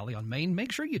you're at the Alley on Main,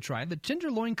 make sure you try the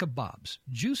tenderloin kebabs.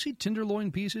 Juicy tenderloin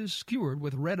pieces skewered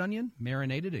with red onion,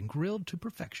 marinated and grilled to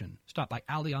perfection. Stop by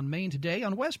Alley on Main today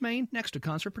on West Main next to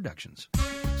Concert Productions.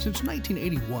 Since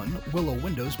 1981, Willow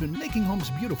Window's been making homes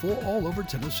beautiful all over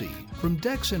Tennessee. From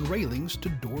decks and railings to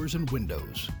doors and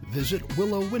windows. Visit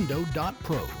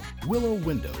willowwindow.pro. Willow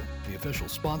Window, the official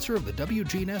sponsor of the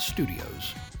WGNS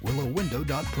studios.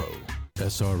 willowwindow.pro.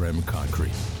 SRM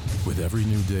Concrete. With every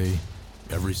new day,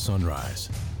 every sunrise,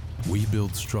 we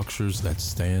build structures that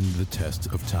stand the test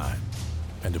of time.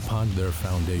 And upon their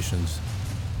foundations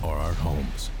are our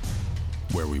homes,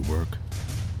 where we work,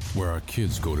 where our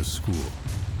kids go to school.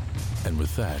 And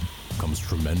with that comes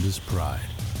tremendous pride.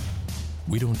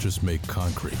 We don't just make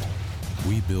concrete.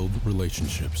 We build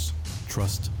relationships,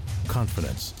 trust,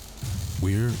 confidence.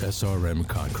 We're SRM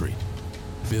Concrete.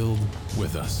 Build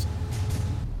with us.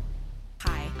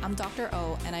 Hi, I'm Dr.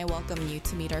 O, and I welcome you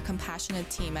to meet our compassionate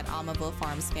team at Almaville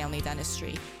Farms Family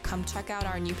Dentistry. Come check out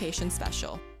our new patient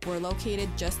special. We're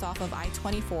located just off of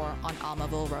I-24 on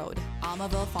Almaville Road.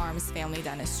 Almaville Farms Family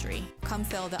Dentistry. Come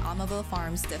feel the Almaville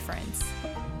Farms difference.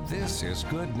 This is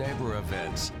Good Neighbor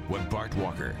Events with Bart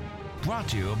Walker. Brought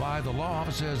to you by the law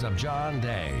offices of John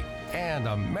Day and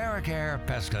AmeriCare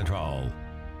Pest Control.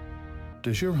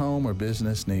 Does your home or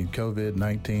business need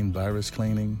COVID-19 virus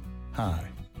cleaning? Hi,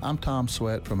 I'm Tom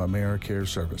Sweat from AmeriCare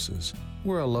Services.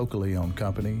 We're a locally owned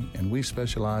company, and we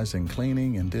specialize in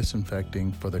cleaning and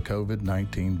disinfecting for the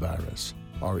COVID-19 virus.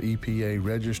 Our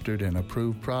EPA-registered and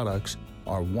approved products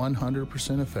are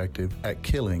 100% effective at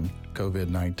killing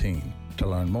COVID-19. To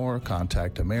learn more,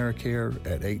 contact AmeriCare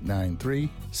at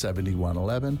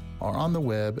 893-7111 or on the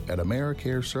web at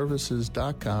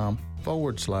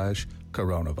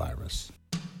americareservices.com/coronavirus.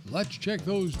 Let's check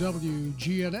those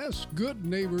WGNS Good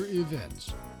Neighbor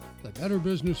events. The Better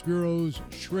Business Bureau's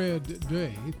Shred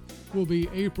Day will be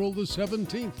April the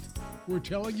 17th. We're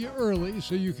telling you early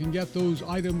so you can get those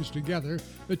items together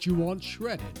that you want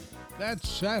shredded. That's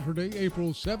Saturday,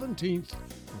 April 17th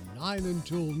from 9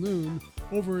 until noon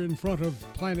over in front of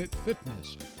Planet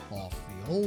Fitness off